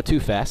don't go too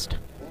fast.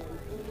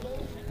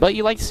 But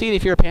you like to see it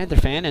if you're a Panther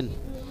fan, and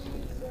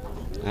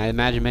I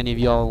imagine many of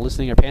y'all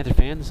listening are Panther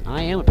fans.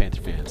 I am a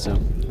Panther fan, so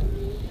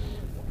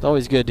it's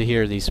always good to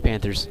hear these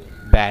Panthers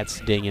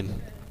bats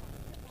dinging.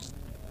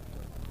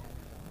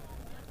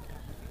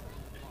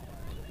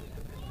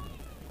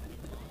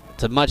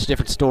 It's a much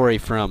different story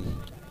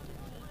from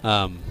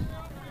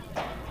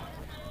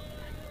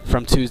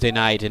Tuesday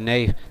night, and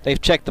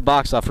they've checked the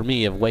box off for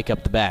me of wake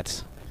up the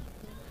bats.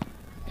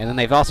 And then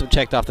they've also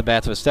checked off the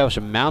bats of establish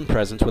a mound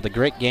presence with a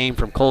great game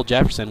from Cole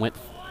Jefferson. Went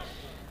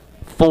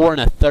 4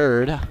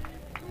 1/3,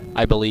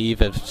 I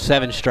believe, of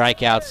 7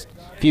 strikeouts,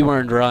 few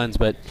earned runs,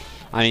 but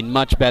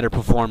much better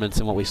performance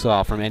than what we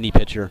saw from any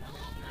pitcher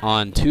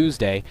on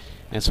Tuesday.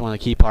 And it's one of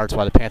the key parts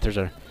why the Panthers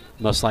are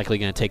most likely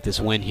going to take this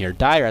win here.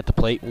 Dyer at the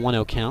plate,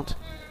 1-0 count,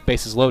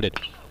 bases loaded.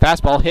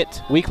 Fastball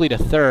hit weakly to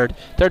third.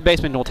 Third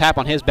baseman will tap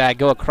on his bag,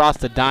 go across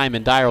the dime,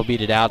 and Dyer will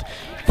beat it out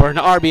for an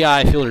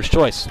RBI fielder's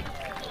choice.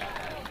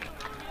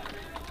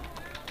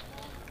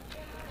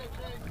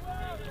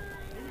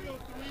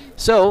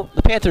 So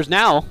the Panthers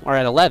now are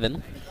at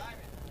 11.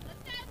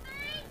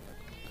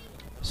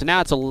 So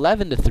now it's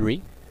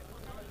 11-3.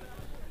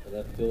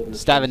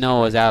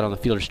 Stavino is out on the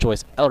fielder's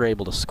choice. Eller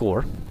able to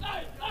score.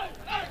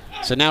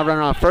 So now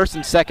runner on first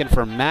and second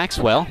for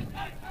Maxwell.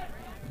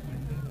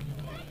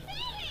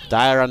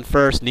 Dyer on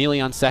first,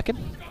 Neely on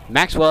second.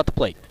 Maxwell at the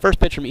plate. First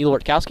pitch from Elo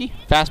Ortkowski.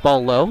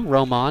 Fastball low.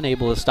 Roman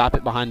able to stop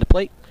it behind the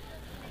plate.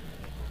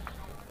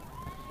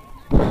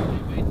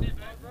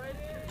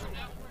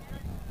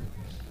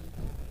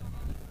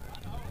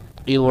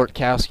 Elo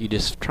Ortkowski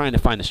just trying to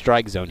find the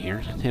strike zone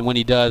here. And when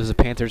he does, the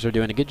Panthers are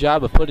doing a good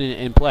job of putting it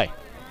in play.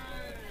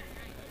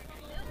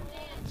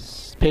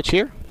 Pitch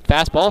here.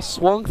 Fastball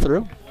swung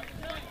through.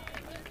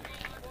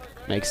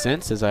 Makes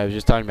sense, as I was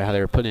just talking about how they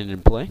were putting it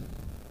in play.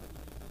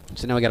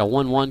 So now we got a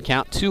 1-1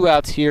 count. 2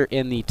 outs here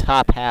in the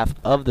top half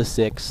of the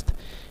 6th.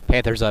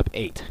 Panthers up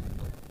 8.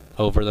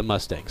 over the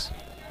Mustangs.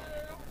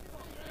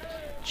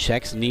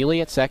 Checks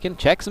Neely at second.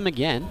 Checks him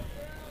again.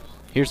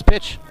 Here's the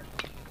pitch.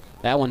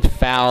 That one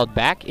fouled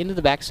back into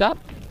the backstop.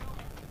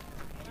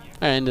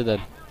 Into the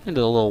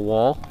little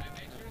wall.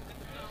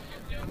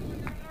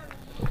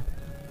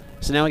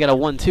 So now we got a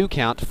 1-2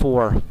 count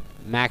for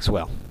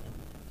Maxwell.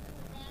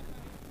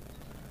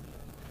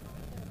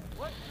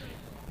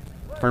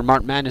 For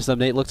March Madness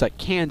update, looks like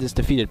Kansas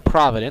defeated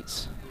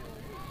Providence.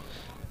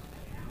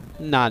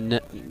 Not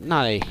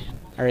a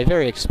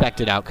very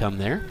expected outcome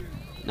there.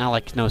 Not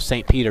like no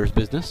St. Peter's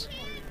business.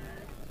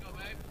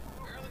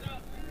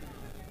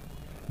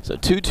 So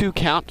 2-2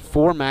 count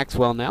for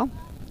Maxwell now.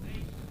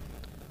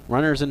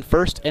 Runners in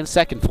first and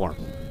second for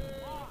him.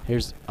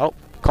 Here's, oh,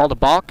 called a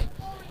balk.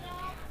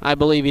 I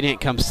believe he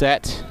didn't come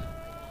set.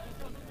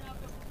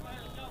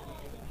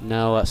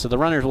 No, so the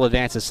runners will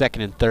advance to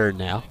second and third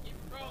now.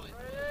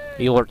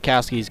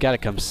 Elortkowski's got to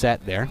come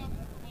set there.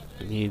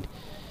 And he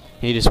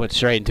just went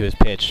straight into his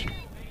pitch.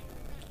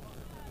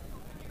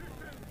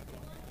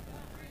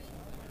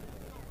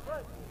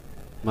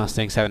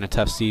 Mustangs having a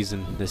tough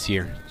season this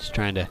year. Just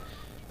trying to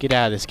get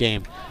out of this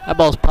game. That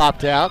ball's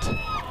popped out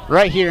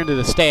right here into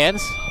the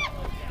stands.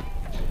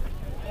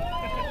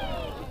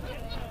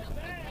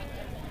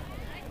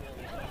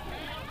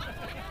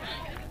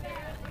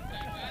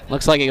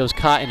 Looks like it was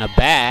caught in a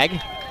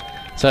bag.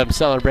 Some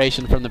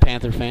celebration from the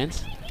Panther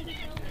fans.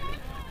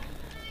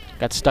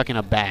 Got stuck in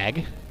a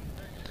bag.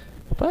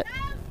 But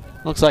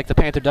looks like the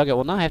Panther dugout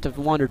will not have to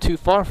wander too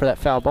far for that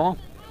foul ball.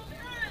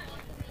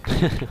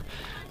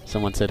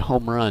 Someone said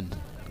home run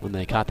when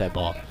they caught that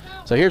ball.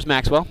 So here's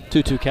Maxwell,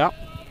 2-2 count.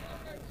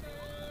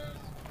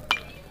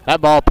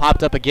 That ball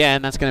popped up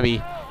again. That's going to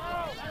be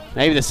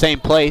maybe the same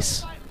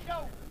place.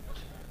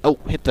 Oh,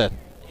 hit a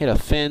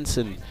fence,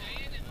 and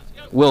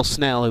Will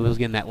Snell, who was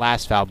getting that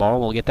last foul ball,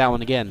 will get that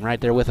one again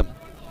right there with him.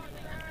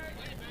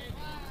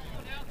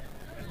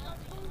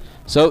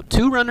 So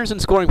 2 runners in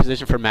scoring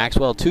position for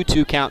Maxwell,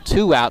 2-2 count,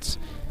 2 outs.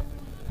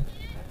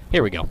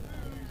 Here we go.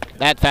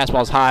 That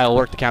fastball's high, will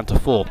work the count to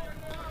full.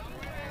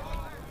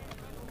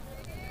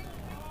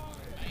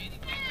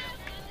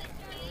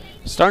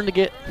 Starting to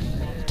get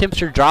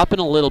temperature dropping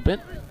a little bit.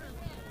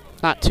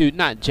 Not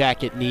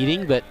jacket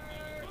needing, but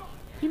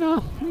you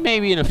know,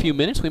 maybe in a few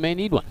minutes we may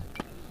need one.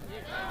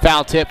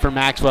 Foul tip for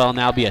Maxwell,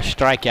 now be a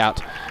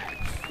strikeout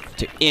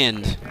to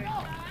end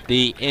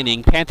the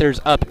inning. Panthers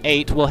up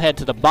 8. We'll head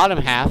to the bottom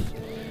half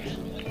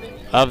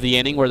of the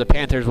inning where the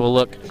Panthers will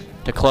look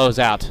to close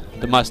out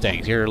the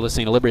Mustangs. You're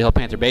listening to Liberty Hill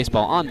Panther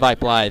Baseball on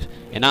Vype Live,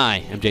 and I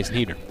am Jason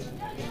Hebner.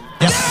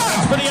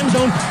 For the end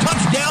zone,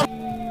 touchdown.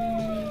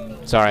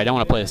 Sorry, I don't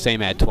want to play the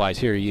same ad twice.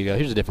 Here you go.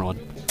 Here's a different one.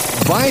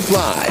 Vype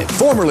Live,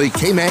 formerly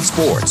KMAX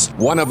Sports,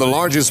 one of the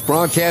largest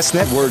broadcast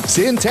networks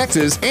in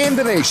Texas and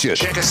the nation.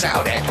 Check us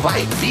out at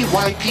Vype,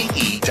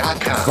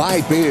 VYPE.com.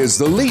 Vype is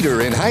the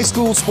leader in high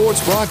school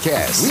sports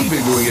broadcasts. We've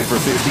been doing it for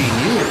 15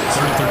 years.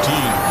 3rd and 13.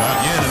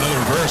 Again, another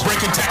reverse.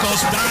 Breaking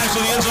tackles, dives to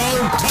the end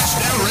zone.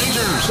 Touchdown,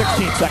 Rangers.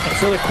 16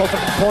 seconds, really close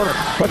at the corner.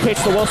 Quick pitch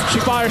to Wilson, she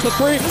fires the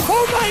 3.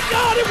 Oh my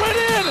God, it went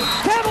in!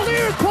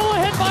 Cavaliers pull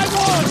ahead by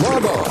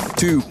 1. Log on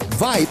to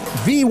Vype,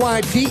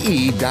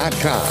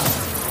 VYPE.com.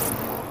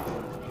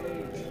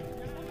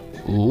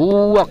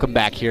 Welcome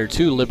back here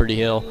to Liberty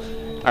Hill,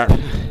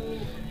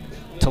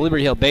 to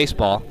Liberty Hill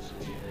Baseball.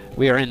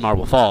 We are in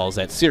Marble Falls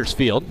at Sears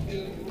Field,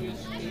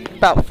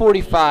 about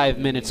 45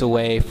 minutes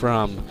away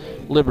from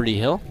Liberty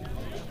Hill,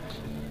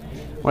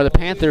 where the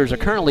Panthers are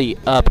currently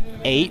up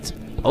 8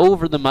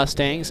 over the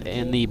Mustangs.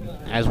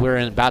 As we're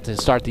about to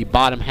start the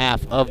bottom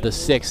half of the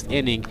 6th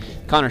inning,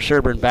 Connor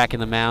Sherburne back in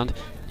the mound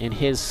in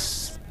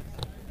his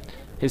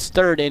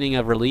 3rd inning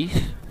of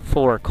relief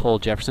for Cole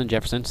Jefferson.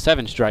 Jefferson,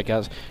 7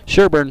 strikeouts.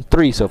 Sherburne,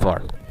 3 so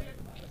far.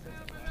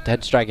 10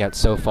 strikeouts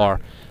so far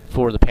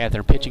for the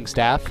Panther pitching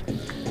staff.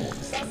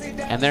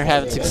 And they're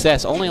having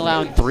success, only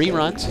allowing 3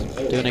 runs.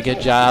 Doing a good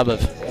job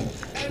of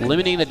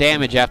limiting the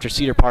damage after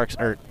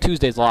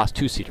Tuesday's loss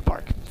to Cedar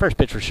Park. First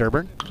pitch for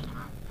Sherburne.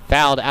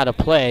 Fouled out of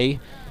play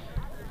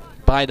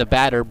by the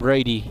batter,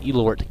 Brady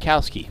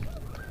Elortkowski.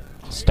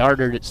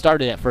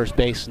 Started at first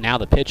base, now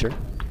the pitcher.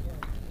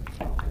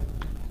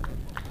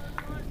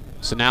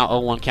 So now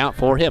 0-1 count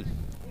for him.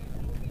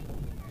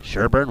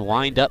 Sherburne,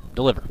 wind up,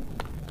 deliver.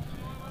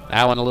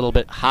 That one a little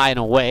bit high and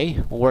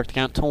away. Will work the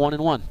count to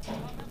 1-1.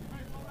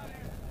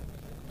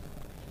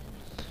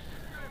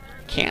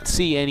 Can't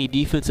see any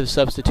defensive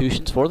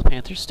substitutions for the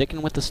Panthers.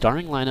 Sticking with the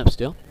starting lineup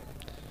still.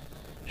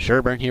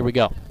 Sherburne, here we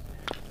go.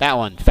 That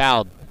one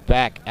fouled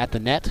back at the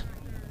net.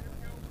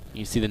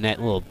 You see the net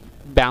a little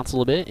bounce a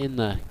little bit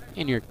in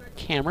your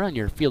camera, in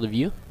your field of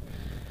view.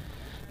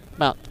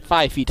 About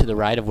 5 feet to the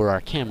right of where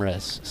our camera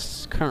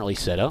is currently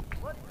set up.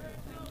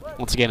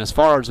 Once again, as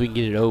far as we can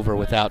get it over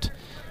without,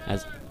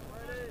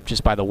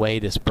 just by the way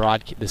this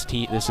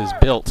is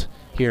built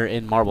here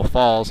in Marble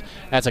Falls.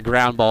 That's a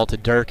ground ball to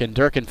Durkin.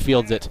 Durkin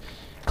fields it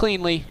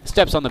cleanly,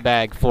 steps on the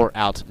bag for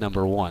out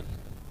number 1.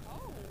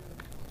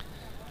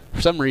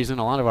 For some reason,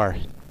 a lot of our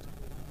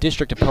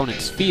district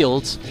opponents'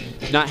 fields,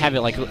 not have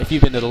it like if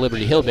you've been to the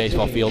Liberty Hill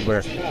baseball field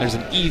where there's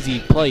an easy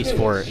place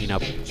for,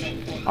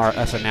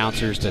 us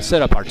announcers to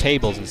set up our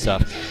tables and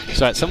stuff.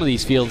 So at some of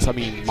these fields, I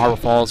mean, Marble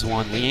Falls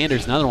one,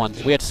 Leander's another one,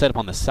 we have to set up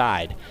on the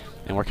side.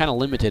 And we're kind of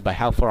limited by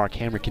how far our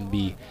camera can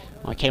be.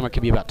 My camera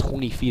can be about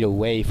 20 feet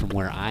away from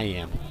where I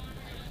am,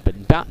 but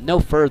about no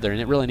further, and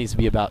it really needs to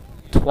be about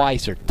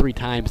twice or 3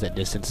 times that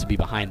distance to be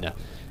behind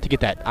to get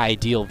that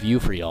ideal view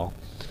for y'all.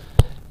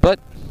 But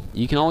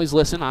you can always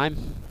listen.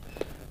 I'm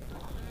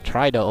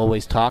try to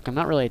always talk. I'm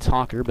not really a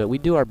talker, but we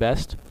do our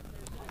best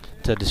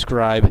to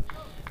describe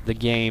the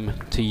game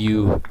to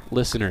you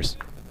listeners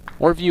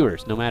or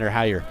viewers, no matter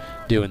how you're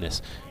doing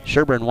this.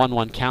 Sherburne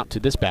 1-1 count to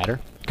this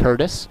batter,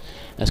 Curtis,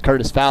 as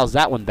Curtis fouls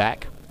that one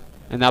back,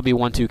 and that'll be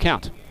 1-2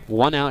 count.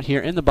 1 out here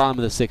in the bottom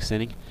of the 6th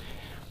inning.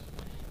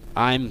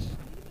 I'm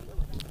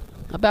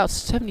about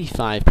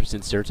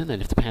 75% certain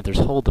that if the Panthers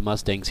hold the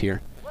Mustangs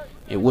here,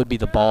 it would be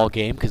the ball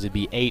game because it'd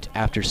be 8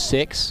 after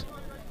 6,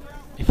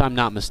 if I'm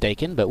not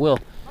mistaken. But we'll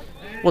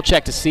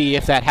check to see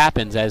if that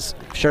happens as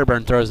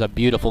Sherburne throws a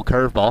beautiful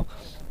curveball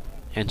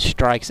and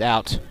strikes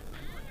out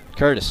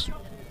Curtis.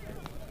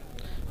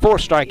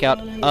 4th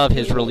strikeout of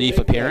his relief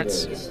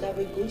appearance. 4th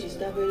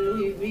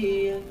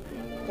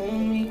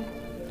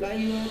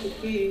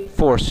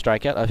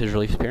strikeout of his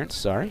relief appearance,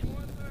 sorry.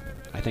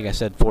 I think I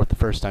said 4th the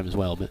first time as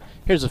well, but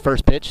here's the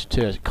first pitch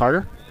to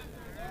Carter.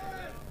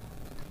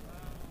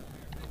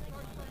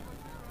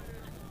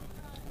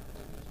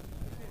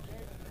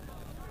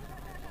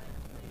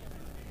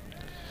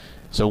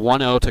 So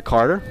 1-0 to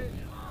Carter.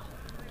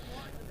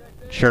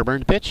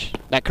 Sherburne pitch.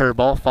 That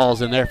curveball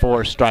falls in there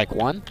for strike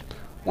 1.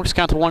 We'll just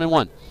count to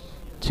 1-1.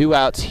 2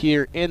 outs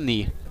here in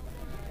the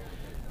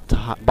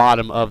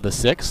bottom of the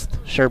 6th.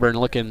 Sherburne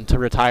looking to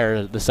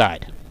retire the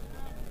side.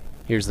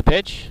 Here's the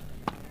pitch.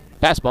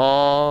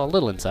 Fastball, a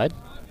little inside.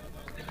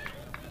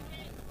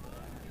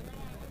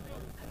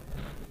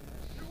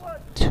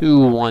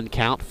 2-1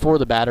 count for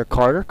the batter,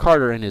 Carter.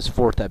 Carter in his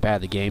 4th at bat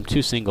of the game.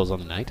 2 singles on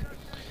the night.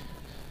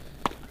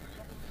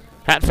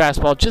 That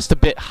fastball just a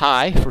bit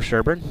high for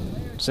Sherburne.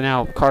 So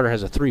now Carter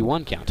has a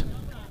 3-1 count.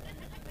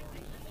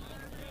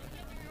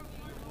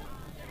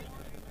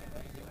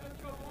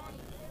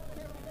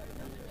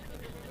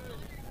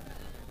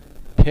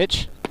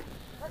 Pitch.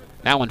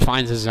 That one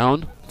finds his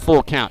zone.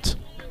 Full count.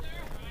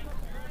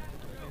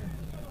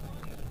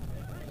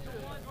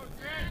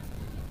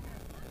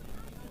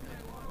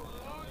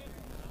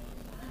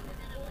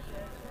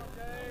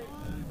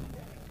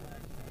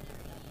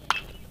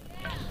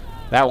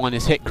 That one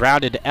is hit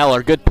grounded to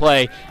Eller. Good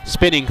play.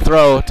 Spinning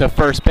throw to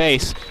first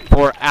base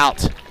for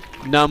out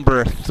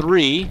number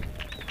 3.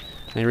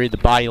 Let me read the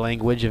body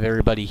language of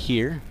everybody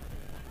here.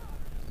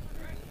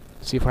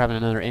 See if we're having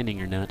another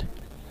inning or not.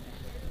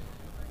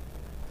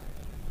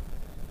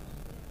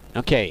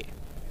 Okay.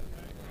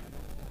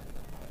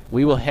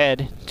 We will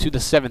head to the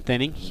 7th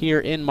inning here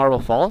in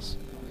Marble Falls.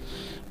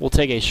 We'll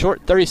take a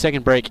short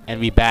 30-second break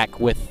and be back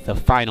with the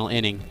final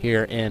inning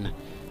here in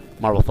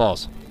Marble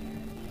Falls.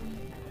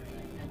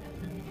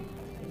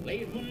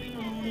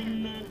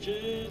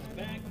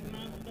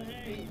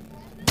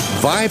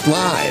 Vype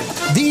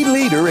Live, the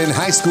leader in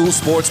high school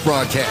sports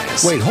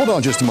broadcasts. Wait, hold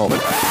on just a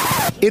moment.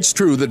 It's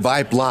true that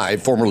Vype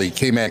Live, formerly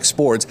KMAX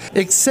Sports,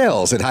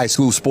 excels at high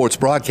school sports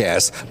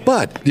broadcasts,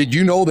 but did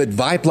you know that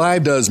Vype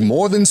Live does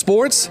more than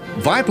sports?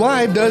 Vype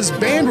Live does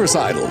band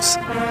recitals,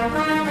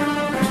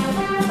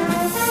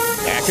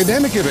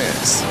 academic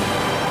events.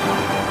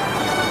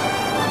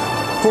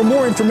 For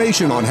more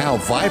information on how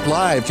Vype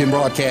Live can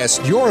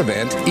broadcast your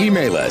event,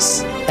 email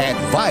us at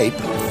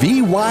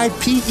vype.com.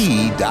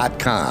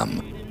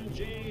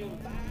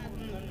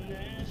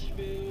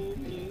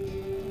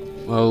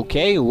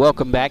 Okay,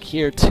 welcome back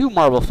here to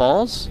Marble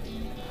Falls.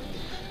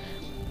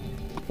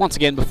 Once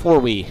again, before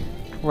we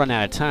run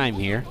out of time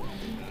here,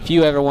 if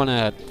you ever want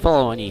to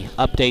follow any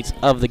updates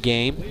of the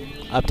game,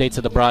 updates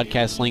of the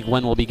broadcast link,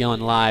 when we'll be going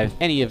live,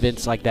 any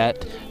events like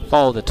that,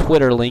 follow the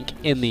Twitter link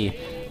in the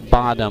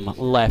bottom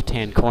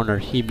left-hand corner,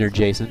 Hebner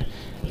Jason,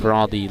 for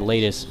all the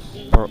latest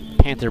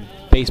Panther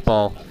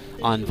baseball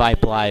on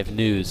Vype Live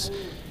news.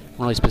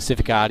 Really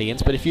specific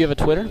audience, but if you have a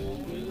Twitter,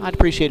 I'd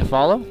appreciate a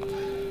follow.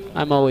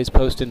 I'm always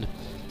posting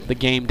the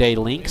game day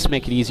links,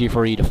 make it easier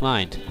for you to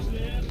find.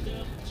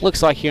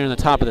 Looks like here in the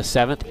top of the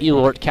 7th,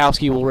 Eloy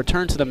Ortkowski will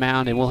return to the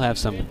mound, and we'll have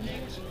some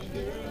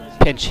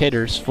pinch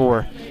hitters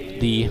for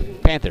the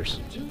Panthers.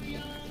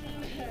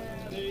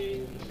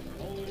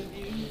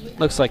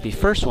 Looks like the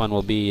first one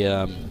will be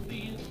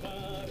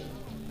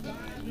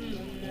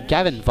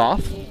Gavin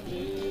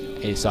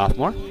Voth, a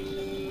sophomore.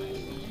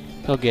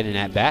 He'll get an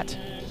at-bat.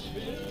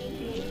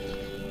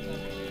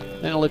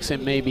 Then it looks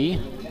like maybe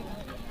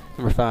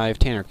number 5,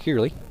 Tanner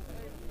Kearley.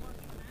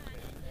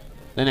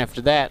 Then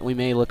after that, we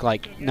may look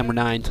like number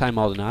 9, Ty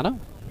Maldonado.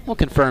 We'll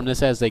confirm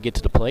this as they get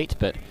to the plate,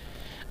 but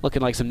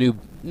looking like some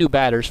new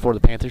batters for the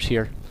Panthers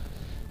here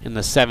in the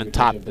 7th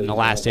top in the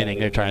last inning.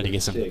 They're trying to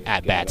get some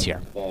at-bats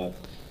here. So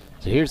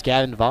here's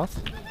Gavin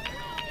Voth.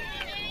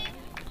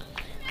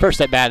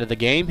 First at-bat of the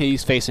game.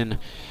 He's facing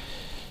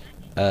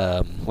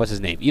what's his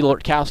name?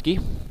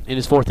 Elortkowski in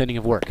his 4th inning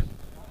of work.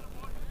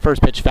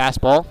 First pitch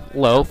fastball,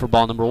 low for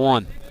ball number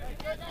 1.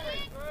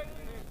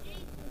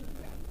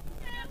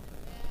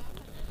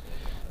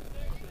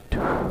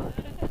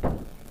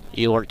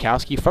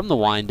 Elortkowski from the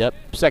windup,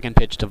 second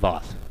pitch to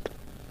Voth.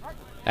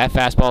 That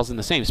fastball's in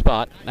the same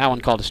spot. That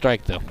one called a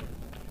strike though.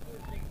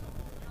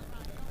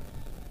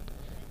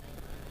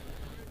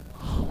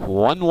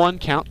 1-1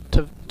 count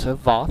to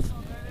Voth,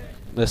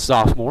 the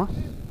sophomore.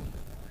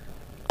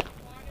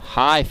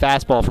 High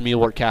fastball from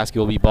Elortkowski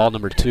will be ball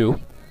number 2.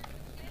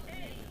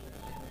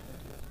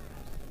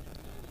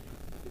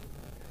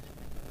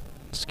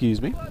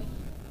 Excuse me.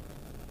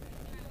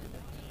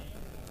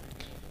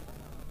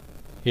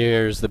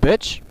 Here's the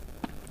pitch.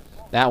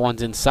 That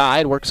one's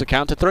inside, works a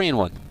count to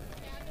 3-1.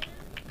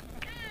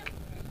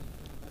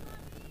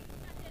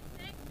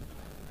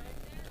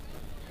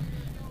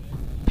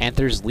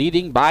 Panthers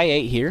leading by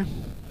 8 here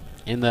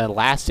in the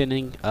last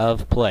inning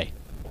of play.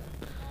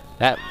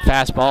 That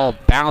fastball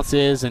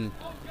bounces and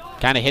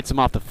kind of hits him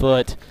off the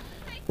foot.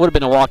 Would have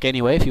been a walk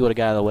anyway if he would have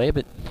got out of the way,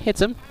 but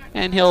hits him,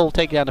 and he'll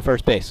take it down to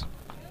first base.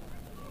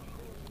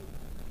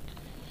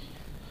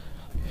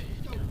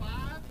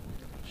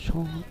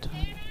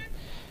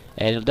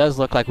 And it does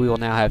look like we will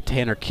now have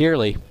Tanner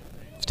Kearley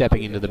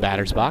stepping into the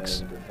batter's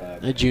box,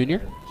 a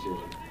junior.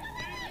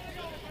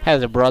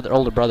 Has a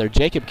older brother,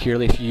 Jacob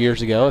Kearley, a few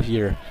years ago. If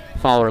you're a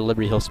follower of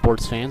Liberty Hill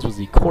sports fans, was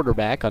the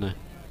quarterback on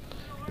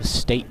the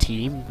state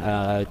team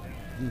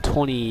in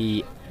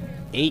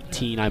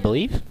 2018, I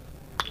believe.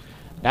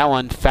 That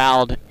one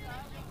fouled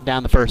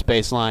down the first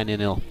base line,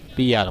 and it'll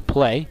be out of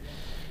play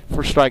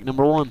for strike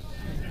number 1.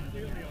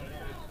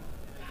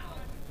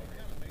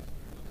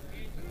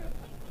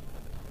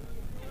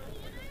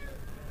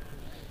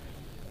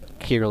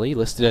 Kearley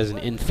listed as an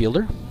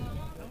infielder.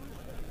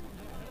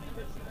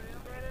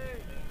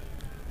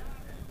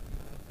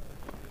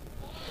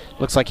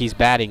 Looks like he's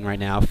batting right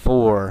now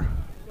for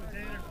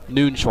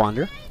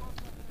Noonschwander.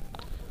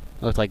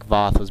 Looked like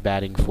Voth was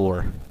batting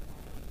for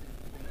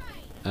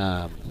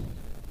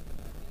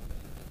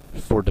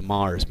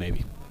DeMars,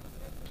 maybe.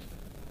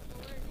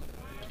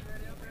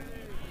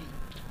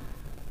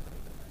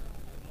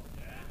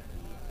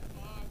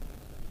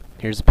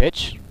 Here's the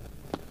pitch.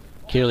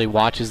 Kearley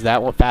watches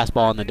that one.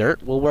 Fastball in the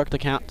dirt. Will work the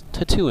count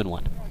to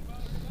 2-1.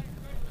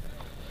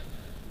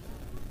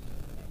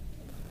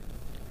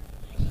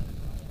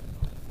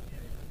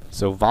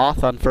 So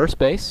Voth on first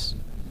base.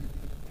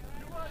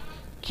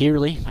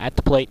 Kearley at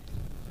the plate,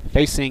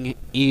 facing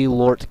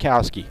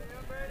Elortkowski.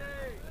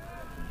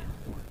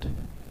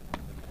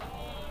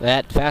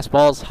 That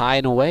fastball's high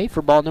and away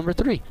for ball number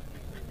 3.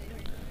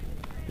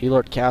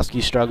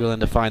 Elortkowski struggling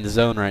to find the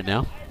zone right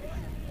now.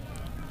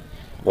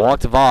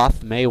 Walk to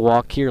Voth, may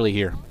walk Kearley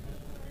here.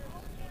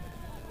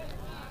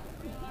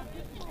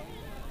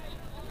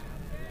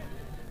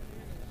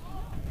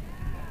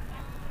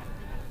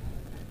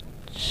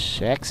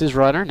 Checks his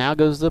runner, now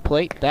goes to the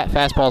plate. That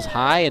fastball's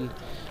high, and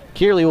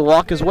Kearley will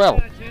walk as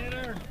well.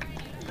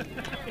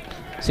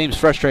 Seems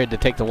frustrated to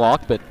take the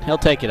walk, but he'll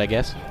take it, I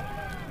guess.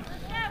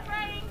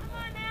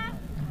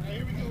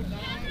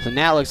 So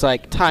now it looks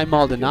like Ty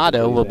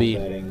Maldonado will be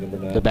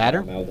the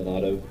batter.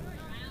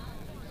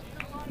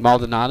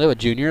 Maldonado, a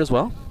junior as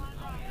well,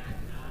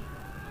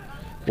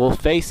 will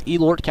face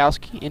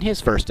Elortkowski in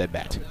his first at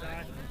bat.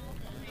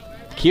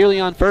 Kearley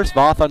on first,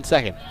 Voth on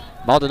second.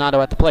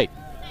 Maldonado at the plate.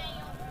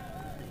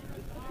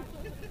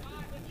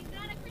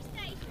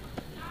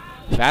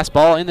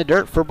 Fastball in the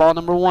dirt for ball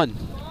number 1.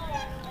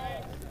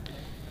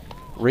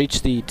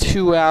 Reached the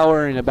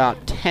 2-hour and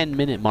about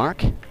 10-minute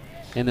mark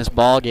in this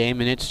ball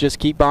game, and it's just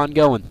keep on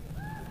going.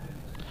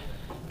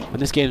 When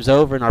this game's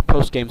over in our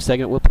post-game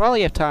segment, we'll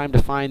probably have time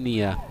to find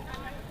the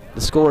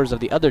scores of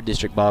the other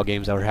district ball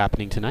games that were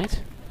happening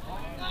tonight,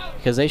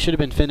 because they should have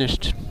been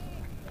finished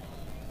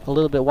a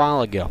little bit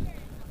while ago.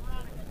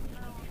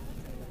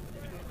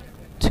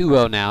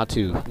 2-0 now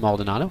to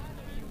Maldonado.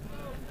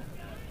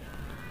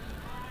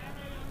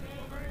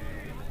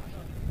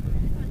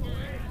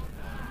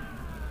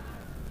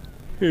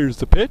 Here's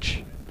the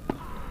pitch.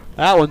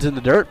 That one's in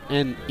the dirt,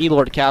 and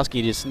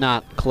Elortkowski just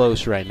not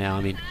close right now.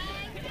 I mean,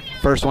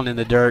 first one in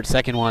the dirt,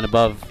 second one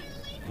above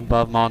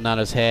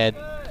Maldonado's head,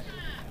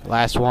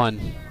 last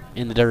one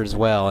in the dirt as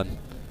well. And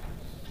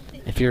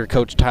if you're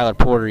Coach Tyler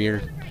Porter,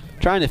 you're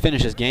trying to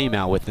finish this game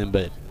out with him,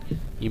 but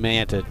you may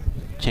have to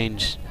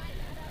change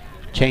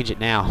it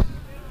now.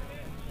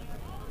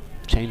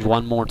 Change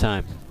one more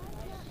time.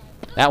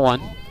 That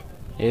one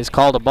is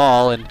called a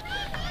ball, and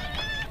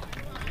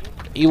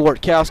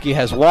Elortkowski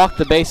has walked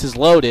the bases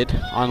loaded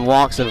on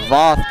walks of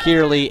Voth,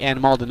 Kearley,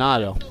 and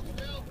Maldonado.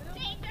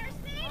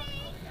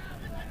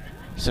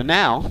 So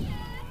now,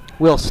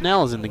 Will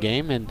Snell is in the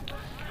game, and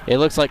it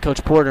looks like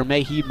Coach Porter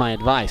may heed my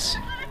advice.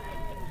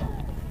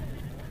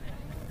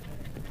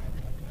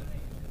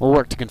 We'll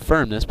work to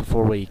confirm this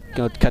before we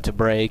go cut to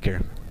break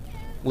or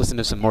listen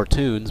to some more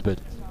tunes,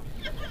 but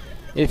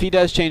if he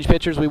does change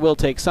pitchers, we will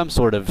take some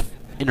sort of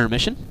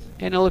intermission,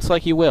 and it looks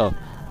like he will.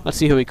 Let's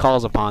see who he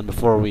calls upon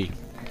before we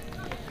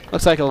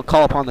Looks like it'll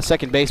call upon the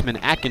second baseman,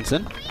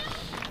 Atkinson.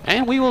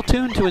 And we will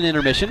tune to an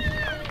intermission.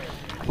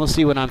 We'll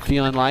see what I'm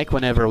feeling like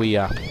whenever we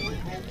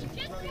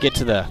get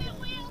to the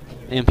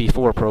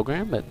MP4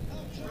 program, but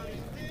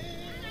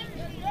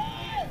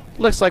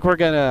looks like we're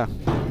gonna,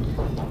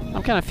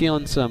 I'm kind of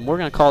feeling some, we're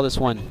gonna call this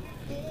one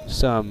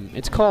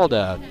it's called,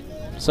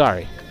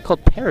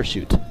 called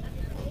Parachute.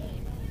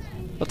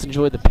 Let's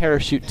enjoy the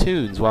Parachute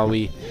tunes while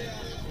we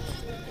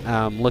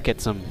look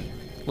at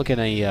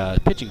a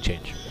pitching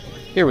change.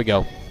 Here we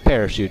go,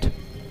 Parachute.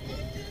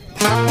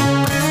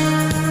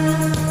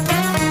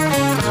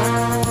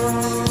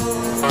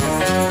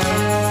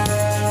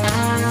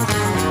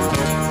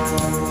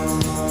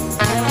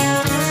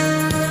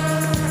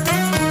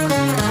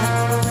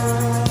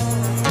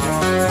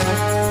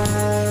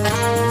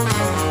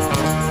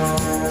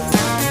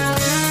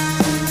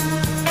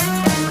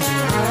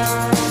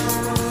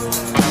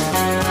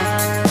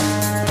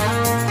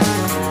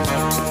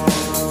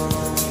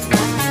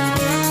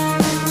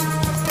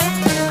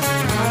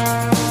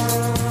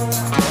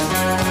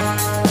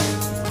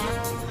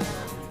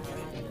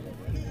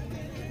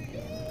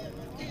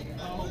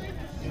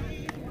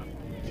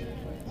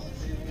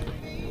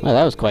 Well,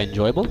 that was quite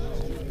enjoyable.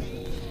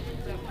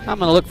 I'm going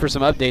to look for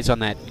some updates on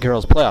that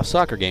girls' playoff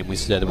soccer game we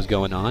said was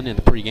going on in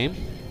the pregame.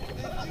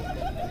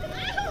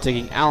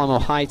 Taking Alamo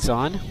Heights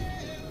on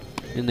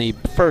in the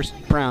first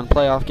round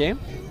playoff game.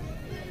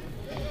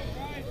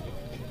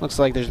 Looks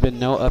like there's been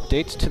no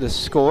updates to the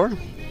score.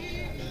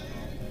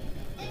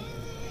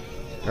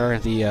 Or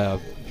the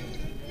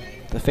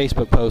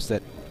Facebook post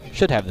that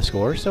should have the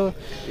score, so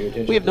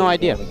we have no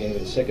idea. The game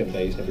at second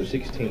base, number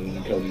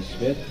 16, Cody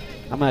Smith.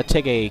 I'm going to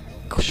take a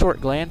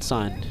short glance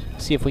on,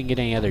 see if we can get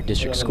any other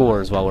district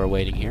scores while we're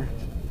waiting here.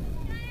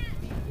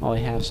 While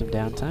we have some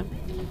downtime.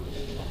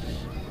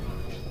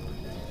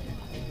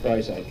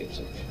 Bryce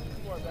Atkinson.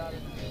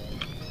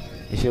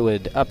 If it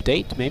would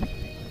update, maybe.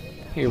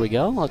 Here we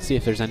go. Let's see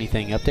if there's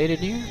anything updated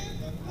here.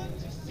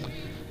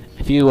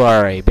 If you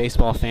are a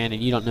baseball fan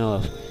and you don't know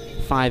of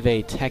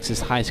 5A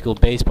Texas High School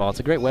Baseball, it's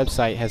a great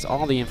website, has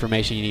all the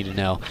information you need to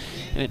know.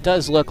 And it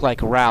does look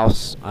like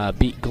Rouse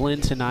beat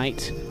Glenn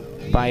tonight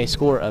by a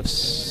score of,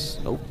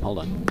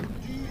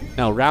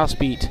 Rouse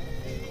beat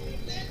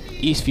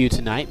Eastview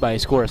tonight by a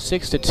score of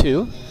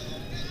 6-2.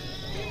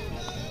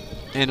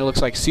 And it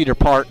looks like Cedar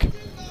Park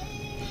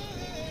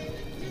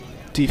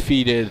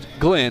defeated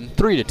Glenn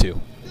 3-2.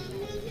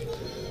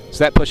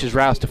 So that pushes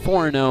Rouse to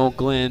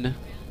 4-0,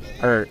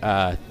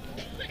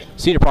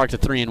 Cedar Park to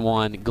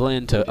 3-1,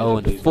 Glenn to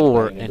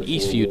 0-4, and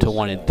Eastview to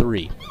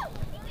 1-3.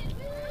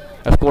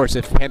 Of course,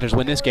 if Panthers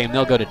win this game,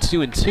 they'll go to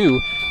 2-2,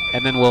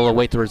 and then we'll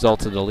await the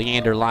results of the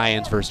Leander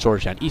Lions versus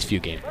Georgetown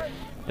Eastview game.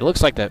 It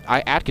looks like that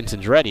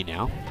Atkinson's ready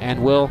now, and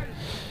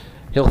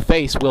he'll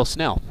face Will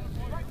Snell.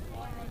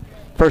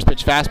 First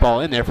pitch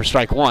fastball in there for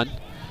strike one.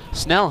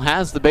 Snell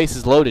has the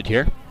bases loaded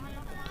here.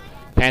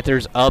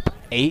 Panthers up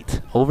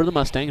 8 over the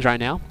Mustangs right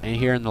now, and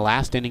here in the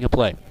last inning of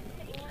play.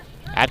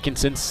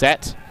 Atkinson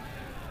set.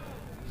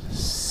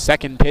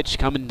 Second pitch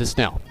coming to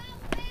Snell.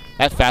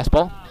 That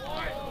fastball,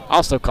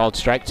 also called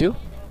strike two.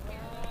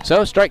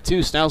 So strike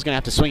two, Snell's going to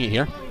have to swing it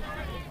here.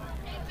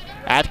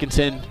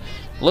 Atkinson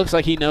looks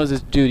like he knows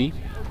his duty.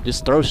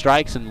 Just throw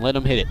strikes and let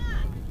them hit it.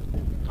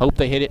 Hope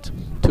they hit it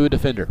to a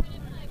defender.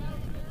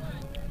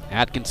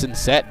 Atkinson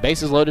set,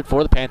 bases loaded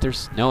for the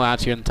Panthers. No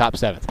outs here in the top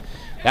 7th.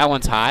 That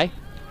one's high.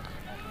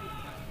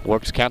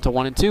 Works count to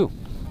 1-2.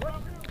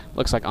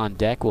 Looks like on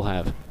deck we'll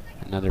have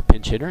another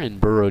pinch hitter in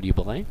Burrow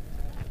Dubélé.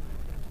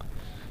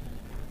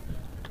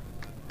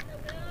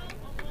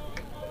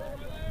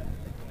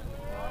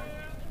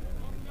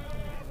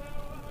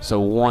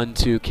 So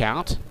 1-2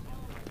 count.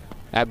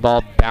 That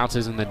ball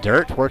bounces in the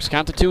dirt. Works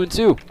count to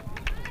 2-2.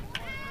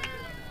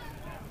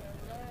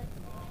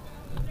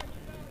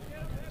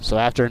 So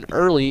after an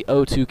early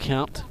 0-2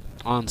 count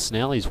on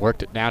Snell, he's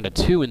worked it down to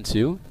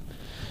 2-2.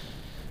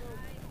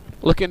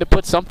 Looking to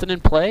put something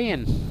in play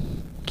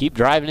and keep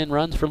driving in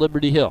runs for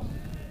Liberty Hill.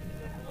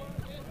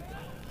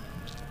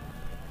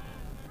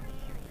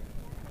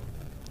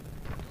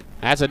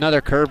 That's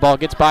another curveball.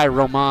 Gets by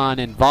Roman,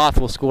 and Voth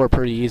will score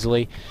pretty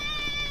easily.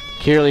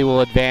 Kearley will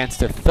advance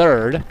to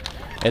third,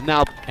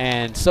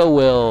 and so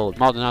will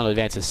Maldonado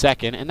advance to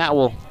second, and that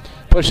will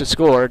push the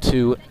score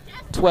to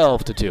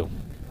 12-2.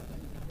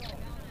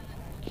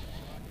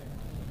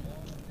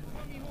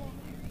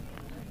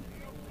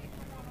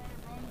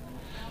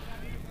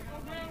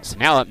 So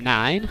now up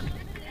 9.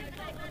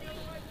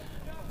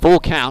 Full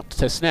count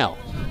to Snell.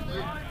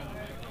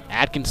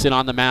 Atkinson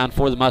on the mound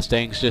for the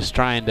Mustangs, just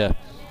trying to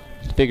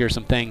figure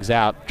some things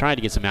out, trying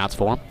to get some outs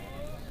for him.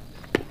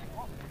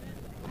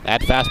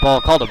 That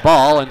fastball called a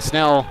ball, and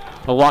Snell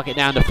will walk it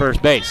down to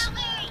first base.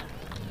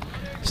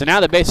 So now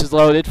the base is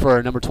loaded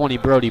for number 20,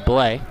 Brody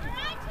Blay.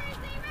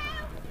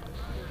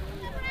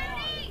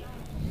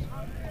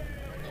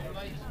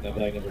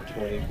 Number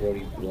 20,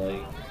 Brody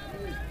Blay.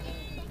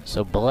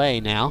 So Blay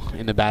now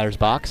in the batter's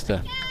box,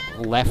 the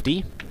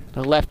lefty.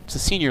 The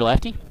senior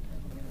lefty.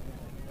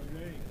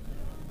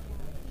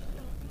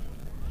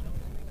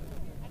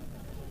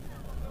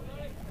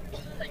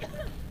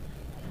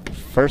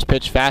 First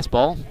pitch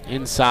fastball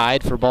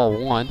inside for ball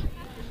 1.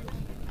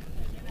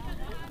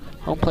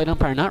 Home plate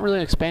umpire not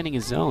really expanding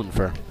his zone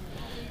for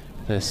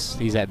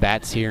these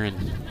at-bats here in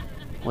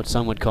what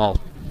some would call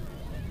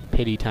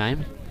pity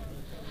time.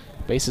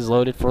 Bases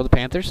loaded for the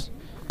Panthers.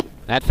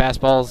 That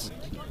fastball's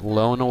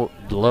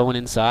low and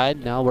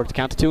inside. Now work to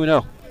count to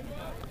 2-0.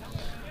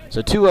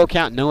 So 2-0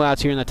 count, no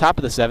outs here in the top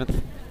of the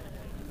 7th.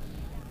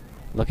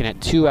 Looking at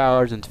 2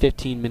 hours and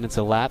 15 minutes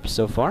elapsed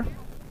so far.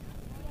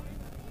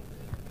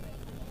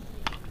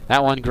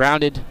 That one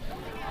grounded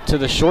to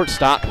the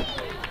shortstop,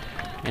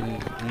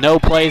 and no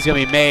play is going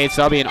to be made,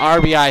 so that'll be an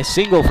RBI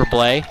single for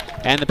Blay,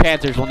 and the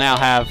Panthers will now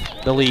have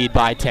the lead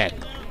by 10.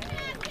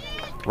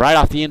 Right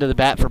off the end of the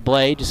bat for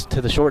Blay, just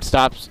to the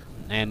shortstops,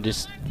 and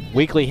just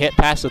weakly hit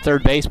past the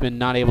third baseman,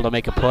 not able to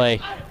make a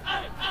play.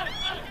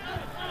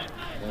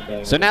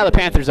 So now the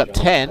Panthers up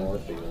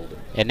 10,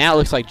 and now it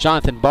looks like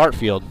Jonathan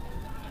Barfield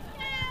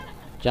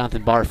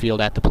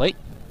at the plate,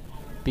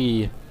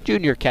 the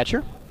junior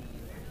catcher.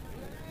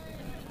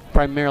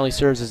 Primarily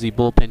serves as the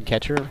bullpen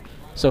catcher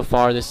so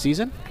far this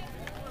season,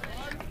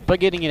 but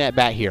getting it at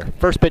bat here.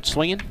 First pitch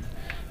swinging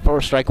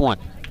for strike 1.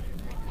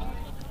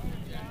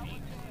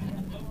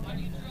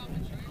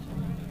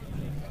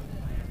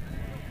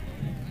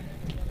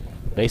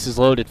 Bases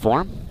loaded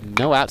for him.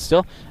 No out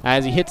still.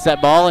 As he hits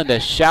that ball into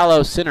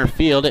shallow center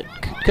field, it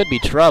could be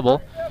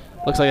trouble.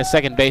 Looks like a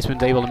second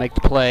baseman's able to make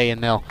the play,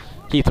 and they'll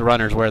keep the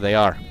runners where they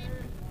are.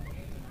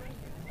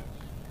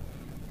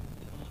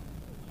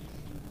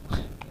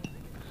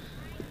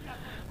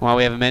 While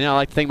we have a minute, I'd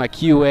like to thank my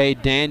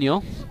QA,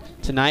 Daniel,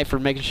 tonight for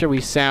making sure we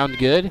sound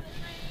good.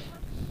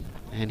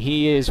 And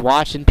he is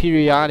watching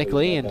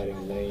periodically and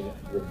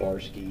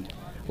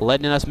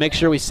letting us make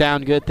sure we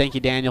sound good. Thank you,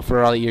 Daniel,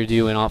 for all that you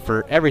do and all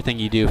for everything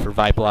you do for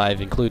Vype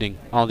Live, including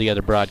all the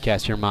other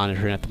broadcasts you're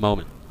monitoring at the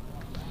moment.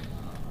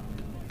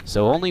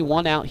 So only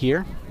 1 out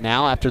here.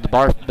 Now after the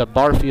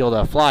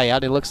Barfield fly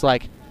out, it looks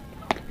like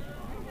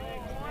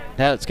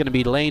that's going to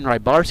be Lane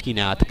Rybarski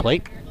now at the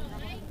plate.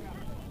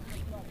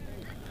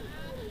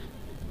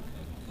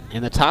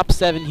 In the top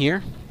 7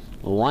 here,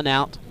 1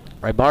 out.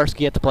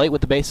 Rybarski at the plate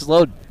with the bases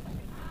loaded.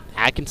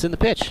 Atkinson the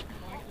pitch.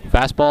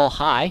 Fastball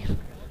high.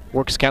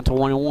 Works count to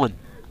 1-1.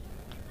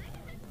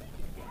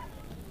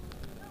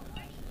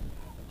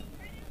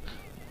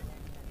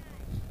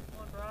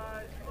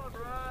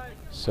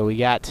 So we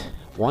got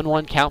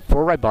 1-1 count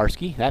for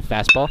Rybarski. That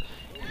fastball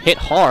hit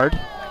hard.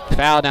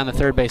 Foul down the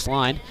third base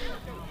line.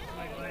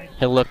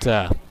 He'll look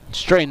to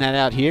straighten that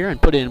out here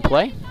and put it in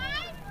play.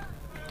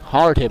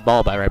 Hard hit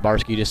ball by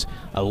Rybarski, just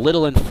a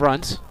little in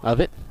front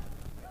of it.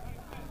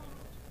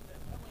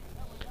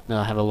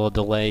 They'll have a little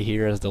delay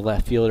here as the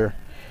left fielder.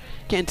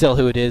 Can't tell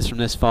who it is from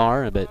this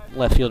far, but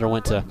left fielder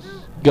went to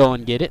go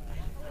and get it.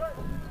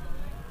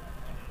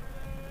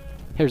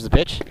 Here's the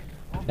pitch.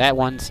 That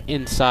one's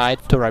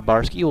inside to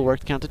Rybarski. Will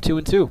work to count to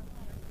 2-2.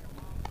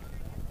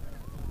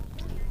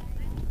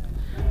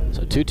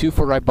 So 2-2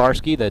 for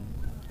Rybarski,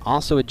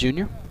 also a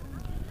junior.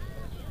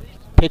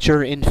 Pitcher,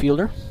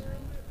 infielder.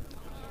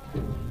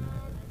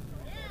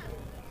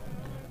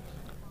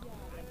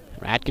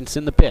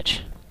 Atkinson the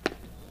pitch.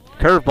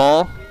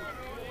 Curveball.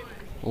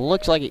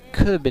 Looks like it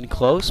could have been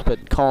close,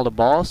 but called a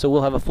ball, so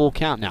we'll have a full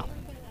count now.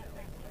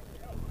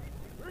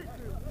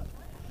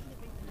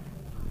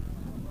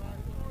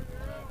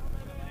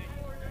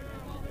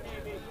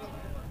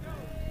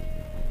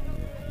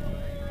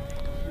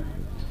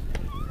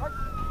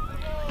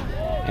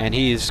 And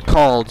he's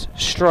called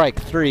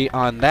strike 3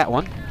 on that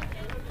one.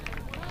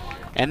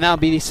 And that'll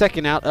be the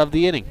second out of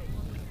the inning.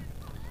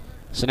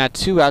 So now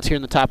 2 outs here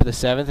in the top of the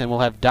 7th, and we'll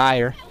have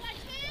Dyer.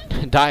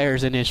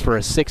 Dyer's in his for a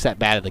 6th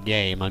at-bat of the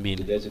game. I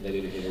mean,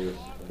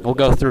 we'll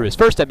go through his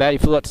first at-bat. He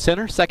flew out to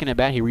center. Second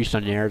at-bat, he reached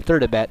on an error.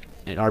 Third at-bat,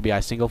 an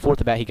RBI single.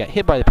 Fourth at-bat, he got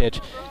hit by the pitch.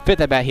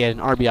 Fifth at-bat, he had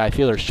an RBI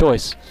fielder's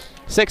choice.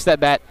 Sixth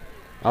at-bat,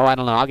 oh, I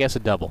don't know. I'll guess a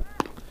double.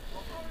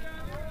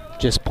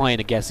 Just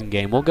playing a guessing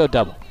game. We'll go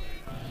double.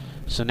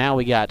 So now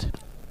we got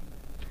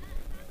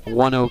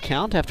 1-0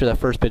 count after the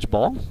first pitch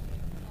ball.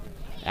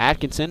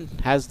 Atkinson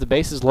has the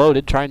bases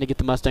loaded, trying to get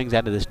the Mustangs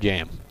out of this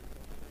jam.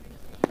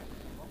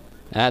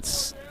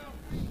 That's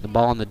the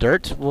ball in the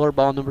dirt, or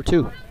ball number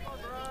 2.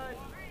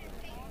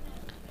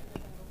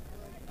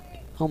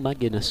 Oh my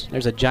goodness,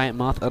 there's a giant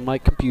moth on my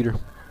computer.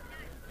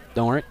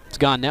 Don't worry, it's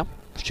gone now.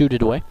 Shoot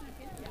it away.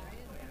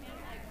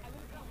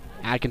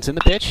 Atkinson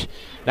the pitch.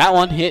 That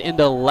one hit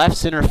into left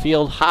center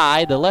field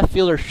high. The left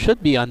fielder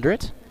should be under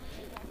it.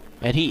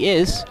 And he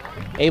is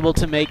able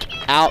to make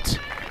out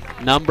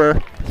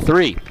number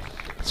 3.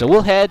 So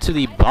we'll head to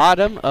the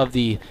bottom of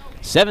the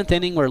 7th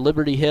inning where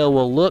Liberty Hill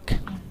will look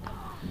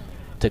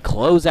to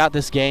close out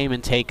this game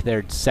and take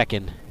their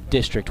 2nd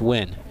district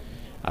win.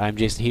 I'm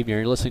Jason Heaven.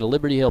 You're listening to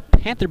Liberty Hill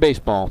Panther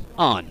Baseball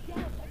on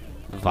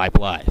Vype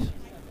Live.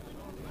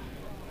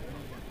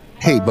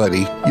 Hey,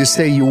 buddy, you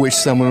say you wish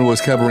someone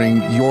was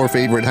covering your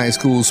favorite high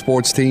school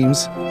sports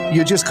teams?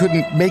 You just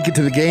couldn't make it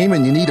to the game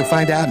and you need to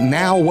find out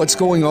now what's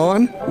going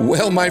on?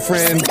 Well, my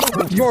friend,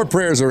 your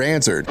prayers are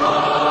answered.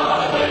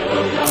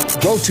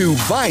 Go to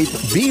Vype,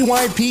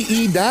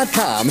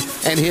 VYPE.com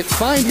and hit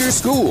Find Your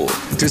School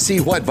to see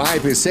what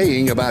Vype is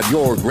saying about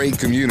your great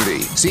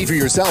community. See for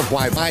yourself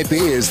why Vype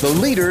is the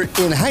leader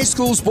in high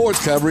school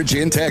sports coverage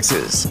in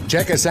Texas.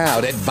 Check us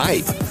out at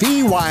Vype,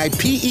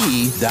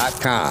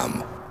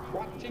 VYPE.com.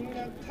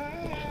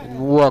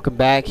 Welcome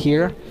back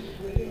here.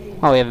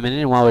 While we have a minute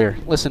and while we're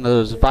listening to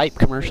those Vype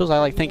commercials, I'd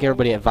like to thank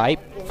everybody at Vype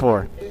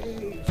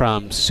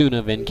from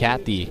Suna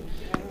Vincat, the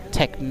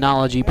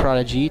technology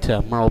prodigy,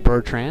 to Merle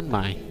Bertrand,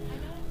 my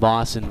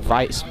boss and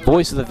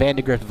voice of the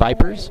Vandegrift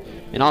Vipers,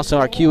 and also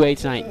our QA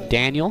tonight,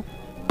 Daniel,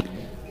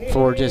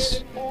 for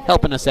just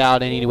helping us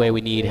out any way we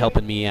need,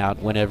 helping me out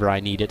whenever I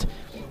need it,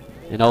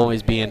 and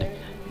always being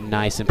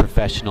nice and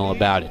professional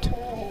about it.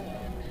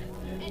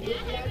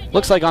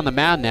 Looks like on the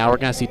mound now we're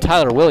going to see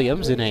Tyler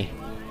Williams in a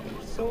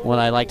what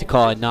I like to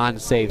call a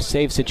non-save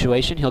save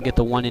situation. He'll get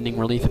the one-inning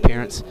relief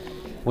appearance.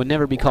 Would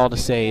never be called a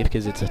save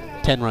because it's a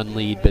 10-run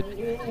lead, but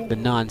the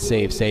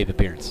non-save save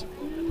appearance.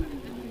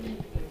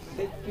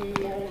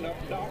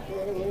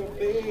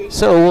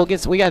 So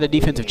we got the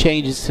defensive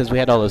changes because we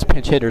had all those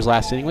pinch hitters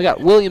last inning. We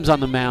got Williams on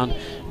the mound,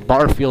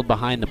 Barfield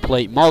behind the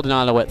plate,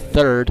 Maldonado at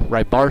third,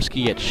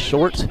 Rybarski at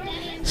short,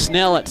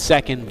 Snell at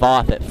second,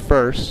 Voth at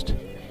first.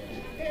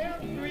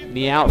 In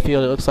the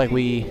outfield, it looks like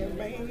we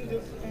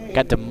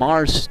got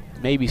DeMars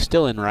maybe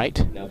still in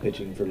right. Now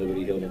pitching for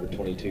Liberty Hill, number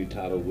 22,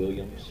 Tyler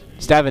Williams.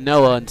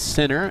 Stavinoa in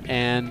center,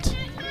 and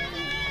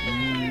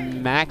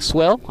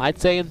Maxwell, I'd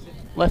say, in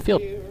left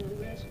field.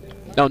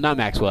 No, not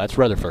Maxwell. That's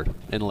Rutherford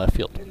in left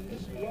field.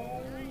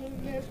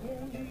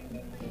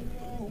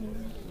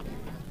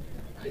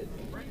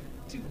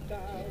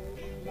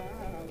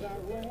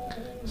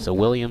 So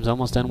Williams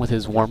almost done with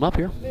his warm-up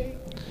here.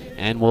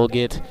 And we'll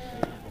get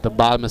the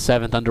bottom of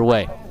seventh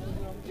underway.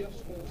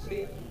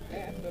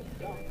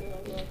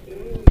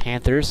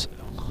 Panthers,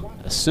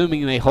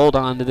 assuming they hold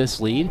on to this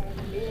lead,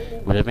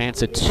 would advance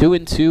to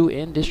 2-2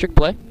 in district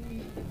play.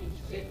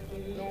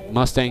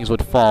 Mustangs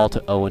would fall to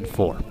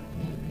 0-4.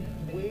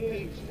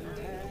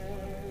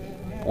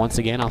 Once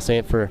again, I'll say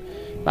it for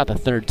about the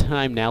third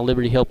time now,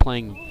 Liberty Hill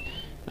playing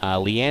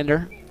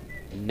Leander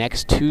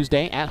next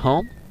Tuesday at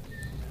home,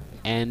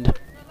 and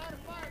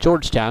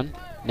Georgetown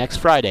next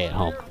Friday at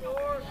home.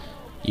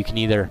 You can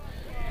either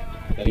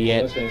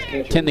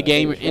attend the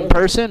game in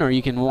person, or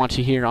you can watch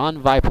it here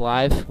on Vype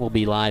Live. We'll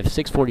be live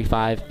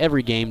 6:45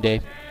 every game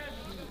day,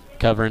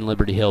 covering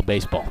Liberty Hill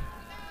baseball.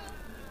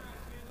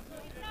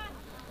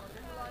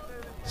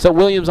 So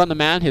Williams on the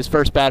mound. His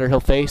first batter he'll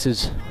face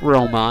is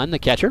Roman, the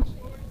catcher.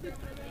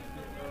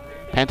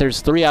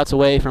 Panthers 3 outs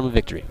away from a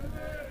victory.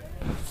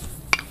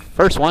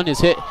 First one is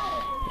hit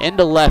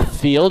into left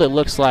field. It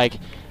looks like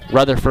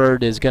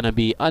Rutherford is going to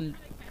be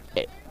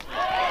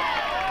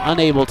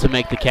unable to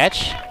make the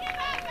catch.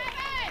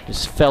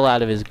 Just fell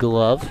out of his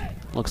glove.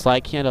 Looks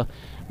like he had a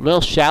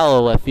real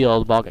shallow left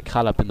field. The ball got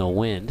caught up in the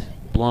wind,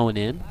 blowing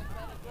in.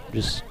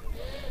 Just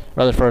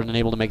Rutherford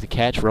unable to make the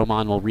catch.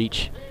 Roman will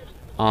reach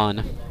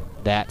on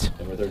that.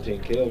 Number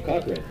 13, Cale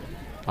Cochran.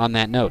 On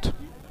that note.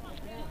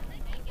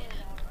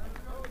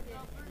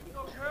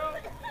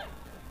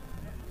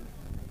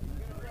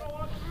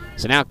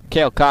 So now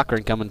Cale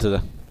Cochran coming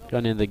into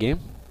the game.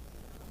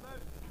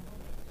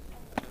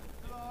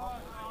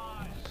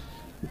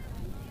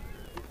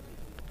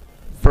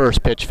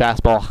 First pitch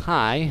fastball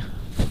high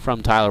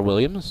from Tyler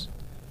Williams.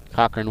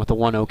 Cochran with a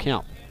 1-0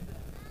 count.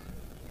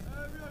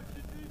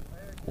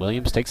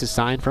 Williams takes his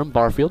sign from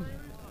Barfield.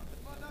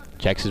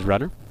 Checks his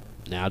runner.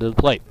 Now to the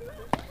plate.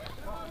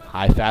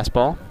 High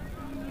fastball.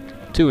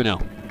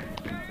 2-0.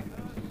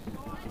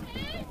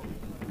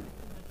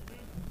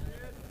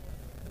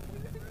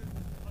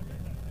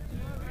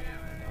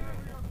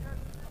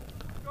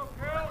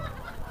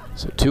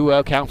 So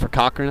 2-0 count for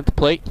Cochran at the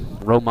plate.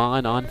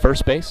 Roman on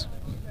first base.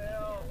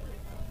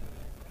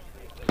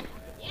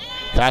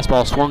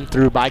 Fastball swung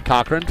through by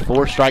Cochran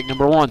for strike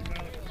number 1.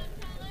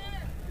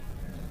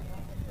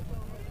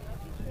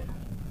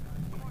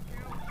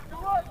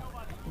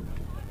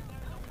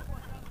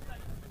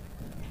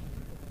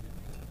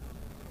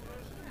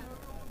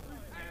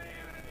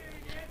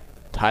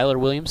 Tyler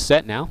Williams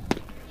set now.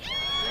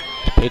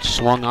 Pitch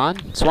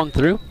swung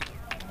through.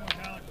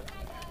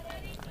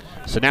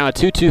 So now a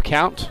 2-2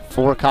 count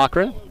for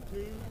Cochran.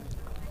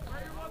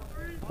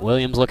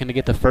 Williams looking to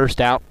get the first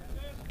out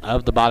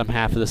of the bottom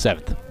half of the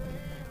 7th.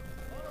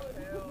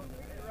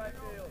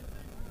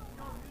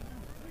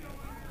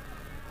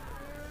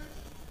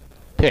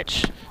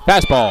 Pitch.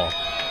 Fastball.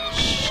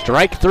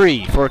 Strike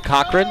 3 for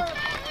Cochran.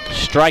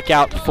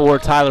 Strikeout for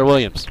Tyler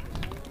Williams.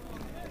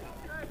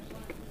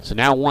 So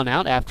now 1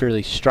 out after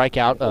the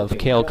strikeout of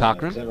Cale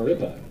Cochran.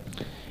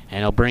 And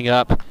he'll bring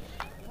up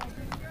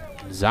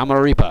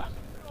Zamaripa.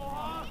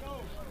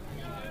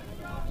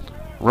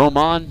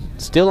 Roman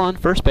still on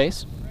first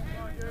base.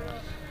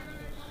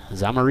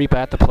 Zamaripa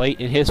at the plate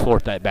in his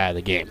 4th at bat of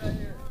the game.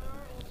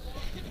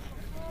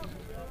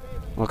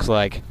 Looks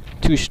like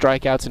 2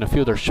 strikeouts and a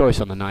fielder's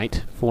choice on the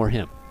night for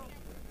him.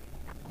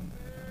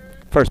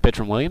 First pitch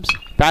from Williams.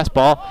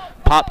 Fastball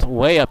popped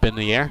way up in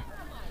the air.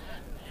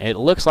 It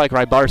looks like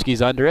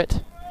Rybarski's under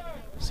it.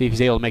 See if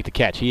he's able to make the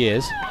catch. He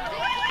is.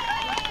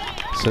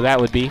 So that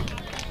would be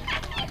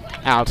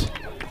out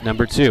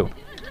number 2.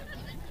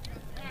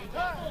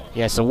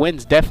 Yeah, so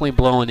wind's definitely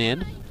blowing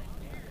in.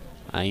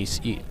 I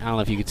don't know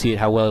if you can see it,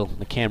 how well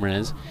the camera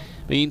is.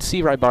 But you can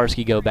see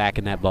Rybarski go back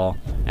in that ball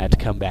and have to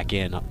come back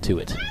in up to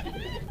it.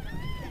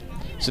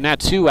 So now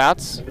 2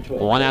 outs.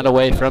 1 out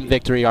away from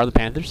victory are the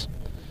Panthers.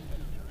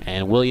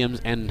 And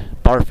Williams and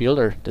Barfield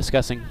are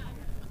discussing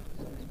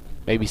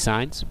maybe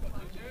signs.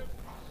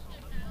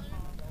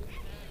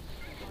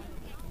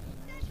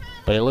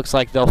 But it looks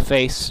like they'll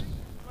face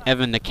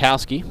Evan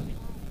Nikowski,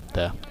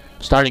 the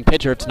starting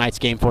pitcher of tonight's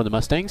game for the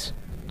Mustangs.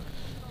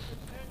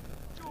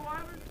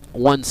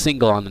 1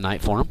 single on the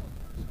night for him.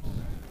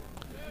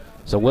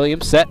 So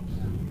Williams set.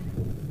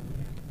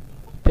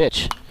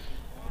 Pitch.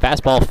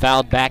 Fastball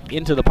fouled back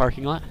into the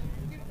parking lot.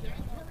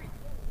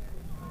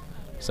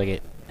 Looks like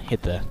it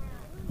hit a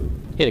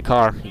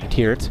car. You can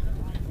hear it.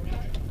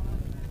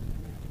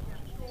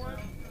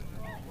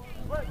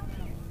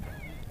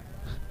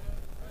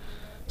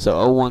 So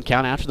 0-1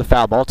 count after the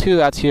foul ball.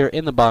 2 outs here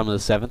in the bottom of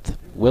the 7th.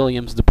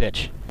 Williams the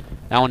pitch.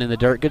 That one in the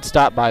dirt. Good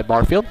stop by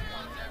Barfield.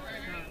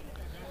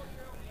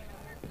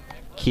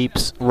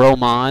 Keeps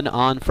Roman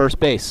on first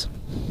base.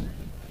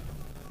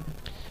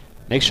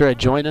 Make sure to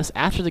join us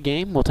after the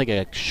game. We'll take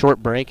a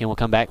short break and we'll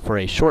come back for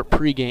a short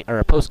pregame or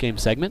a postgame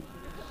segment.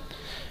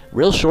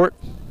 Real short.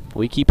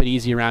 We keep it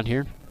easy around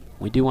here.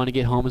 We do want to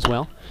get home as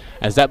well.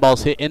 As that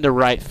ball's hit into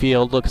right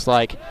field, looks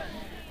like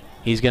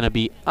he's going to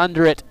be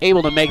under it,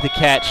 able to make the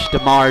catch.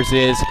 DeMars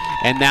is,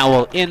 and now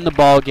we'll end the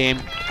ball game.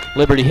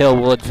 Liberty Hill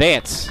will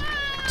advance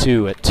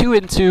to a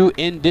 2-2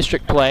 in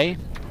district play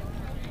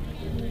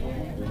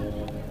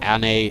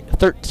on a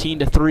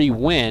 13-3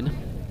 win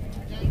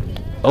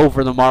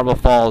over the Marble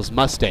Falls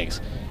Mustangs.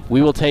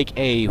 We will take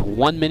a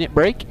 1-minute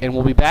break, and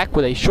we'll be back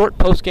with a short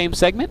post-game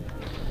segment,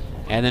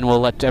 and then we'll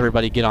let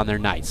everybody get on their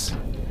nights.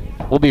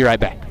 We'll be right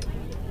back.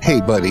 Hey,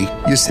 buddy,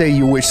 you say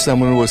you wish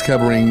someone was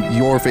covering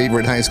your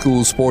favorite high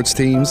school sports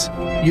teams?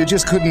 You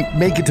just couldn't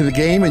make it to the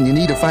game and you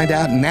need to find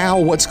out now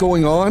what's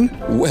going on?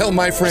 Well,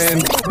 my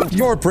friend,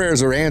 your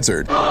prayers are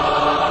answered.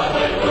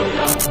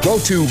 Go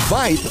to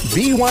Vype,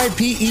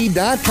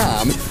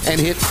 VYPE.com, and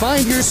hit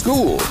Find Your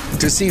School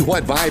to see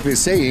what Vype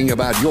is saying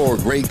about your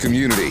great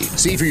community.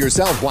 See for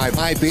yourself why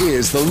Vype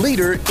is the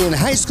leader in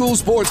high school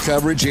sports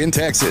coverage in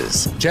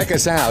Texas. Check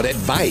us out at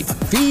Vype,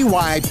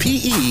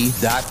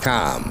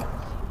 VYPE.com.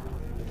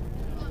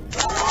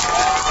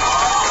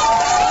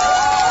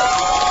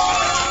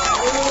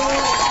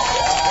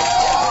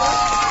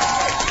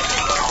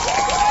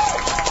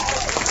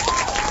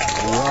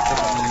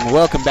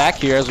 Welcome back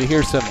here as we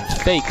hear some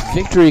fake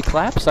victory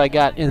claps I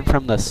got in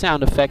from the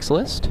sound effects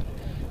list.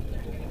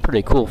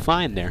 Pretty cool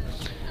find there.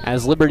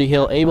 As Liberty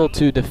Hill able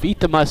to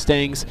defeat the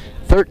Mustangs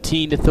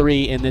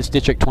 13-3 in this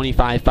District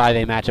 25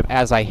 5A matchup.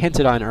 As I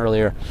hinted on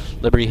earlier,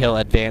 Liberty Hill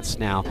advanced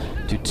now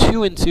to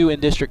 2-2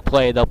 in district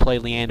play. They'll play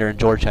Leander and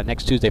Georgetown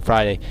next Tuesday,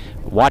 Friday.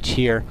 Watch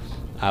here.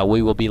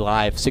 We will be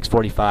live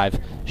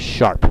 6:45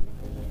 sharp.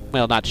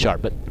 Well, not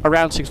sharp, but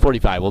around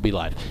 6:45 we'll be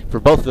live for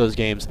both of those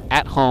games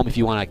at home. If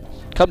you want to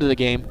come to the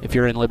game, if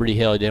you're in Liberty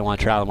Hill, you didn't want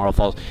to travel to Marble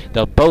Falls,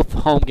 they'll both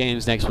home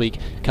games next week.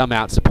 Come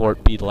out,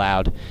 support, be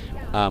loud.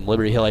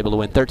 Liberty Hill able to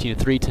win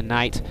 13-3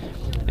 tonight.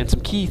 And some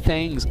key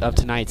things of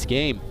tonight's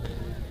game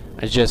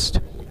is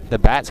just the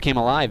bats came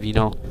alive. You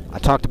know, I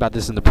talked about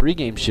this in the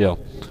pregame show.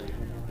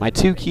 My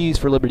 2 keys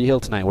for Liberty Hill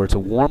tonight were to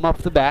warm up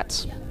the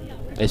bats.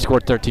 They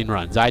scored 13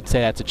 runs. I'd say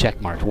that's a check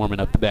mark,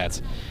 warming up the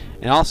bats.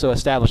 And also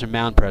establish a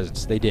mound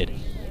presence. They did.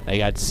 They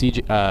got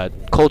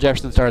Cole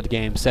Jefferson started the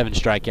game, 7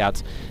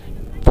 strikeouts,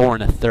 4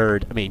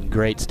 1/3. I mean,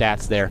 great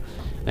stats there.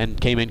 Then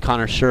came in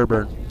Connor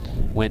Sherburne,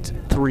 went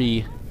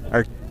 2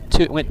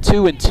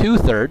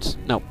 2/3.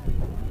 No.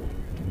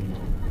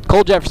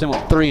 Cole Jefferson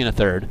went 3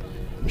 1/3.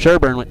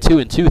 Sherburne went 2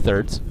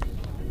 2/3.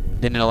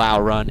 Didn't allow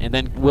a run. And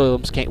then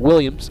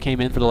Williams came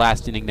in for the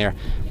last inning there.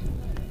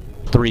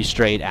 3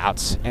 straight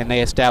outs, and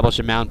they established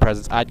a mound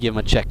presence. I'd give them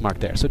a check mark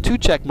there. So 2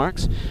 check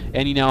marks,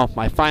 and you know,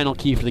 my final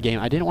key for the game,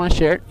 I didn't want to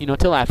share it, you know,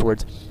 till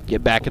afterwards.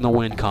 Get back in the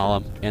win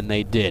column, and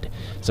they did.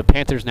 So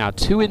Panthers now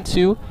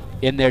 2-2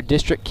 in their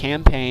district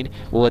campaign,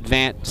 will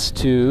advance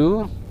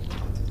to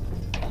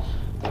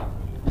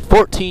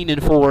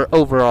 14-4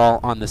 overall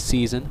on the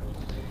season,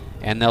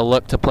 and they'll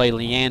look to play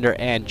Leander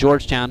and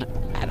Georgetown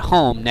at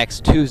home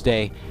next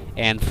Tuesday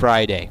and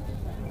Friday.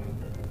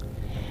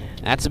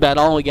 That's about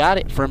all we got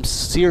it from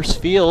Sears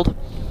Field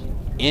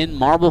in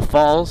Marble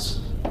Falls.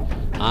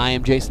 I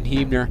am Jason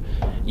Huebner.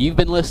 You've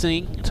been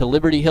listening to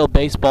Liberty Hill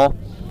Baseball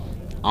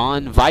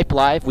on Vype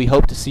Live. We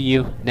hope to see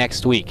you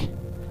next week.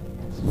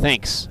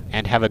 Thanks,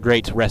 and have a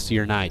great rest of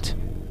your night.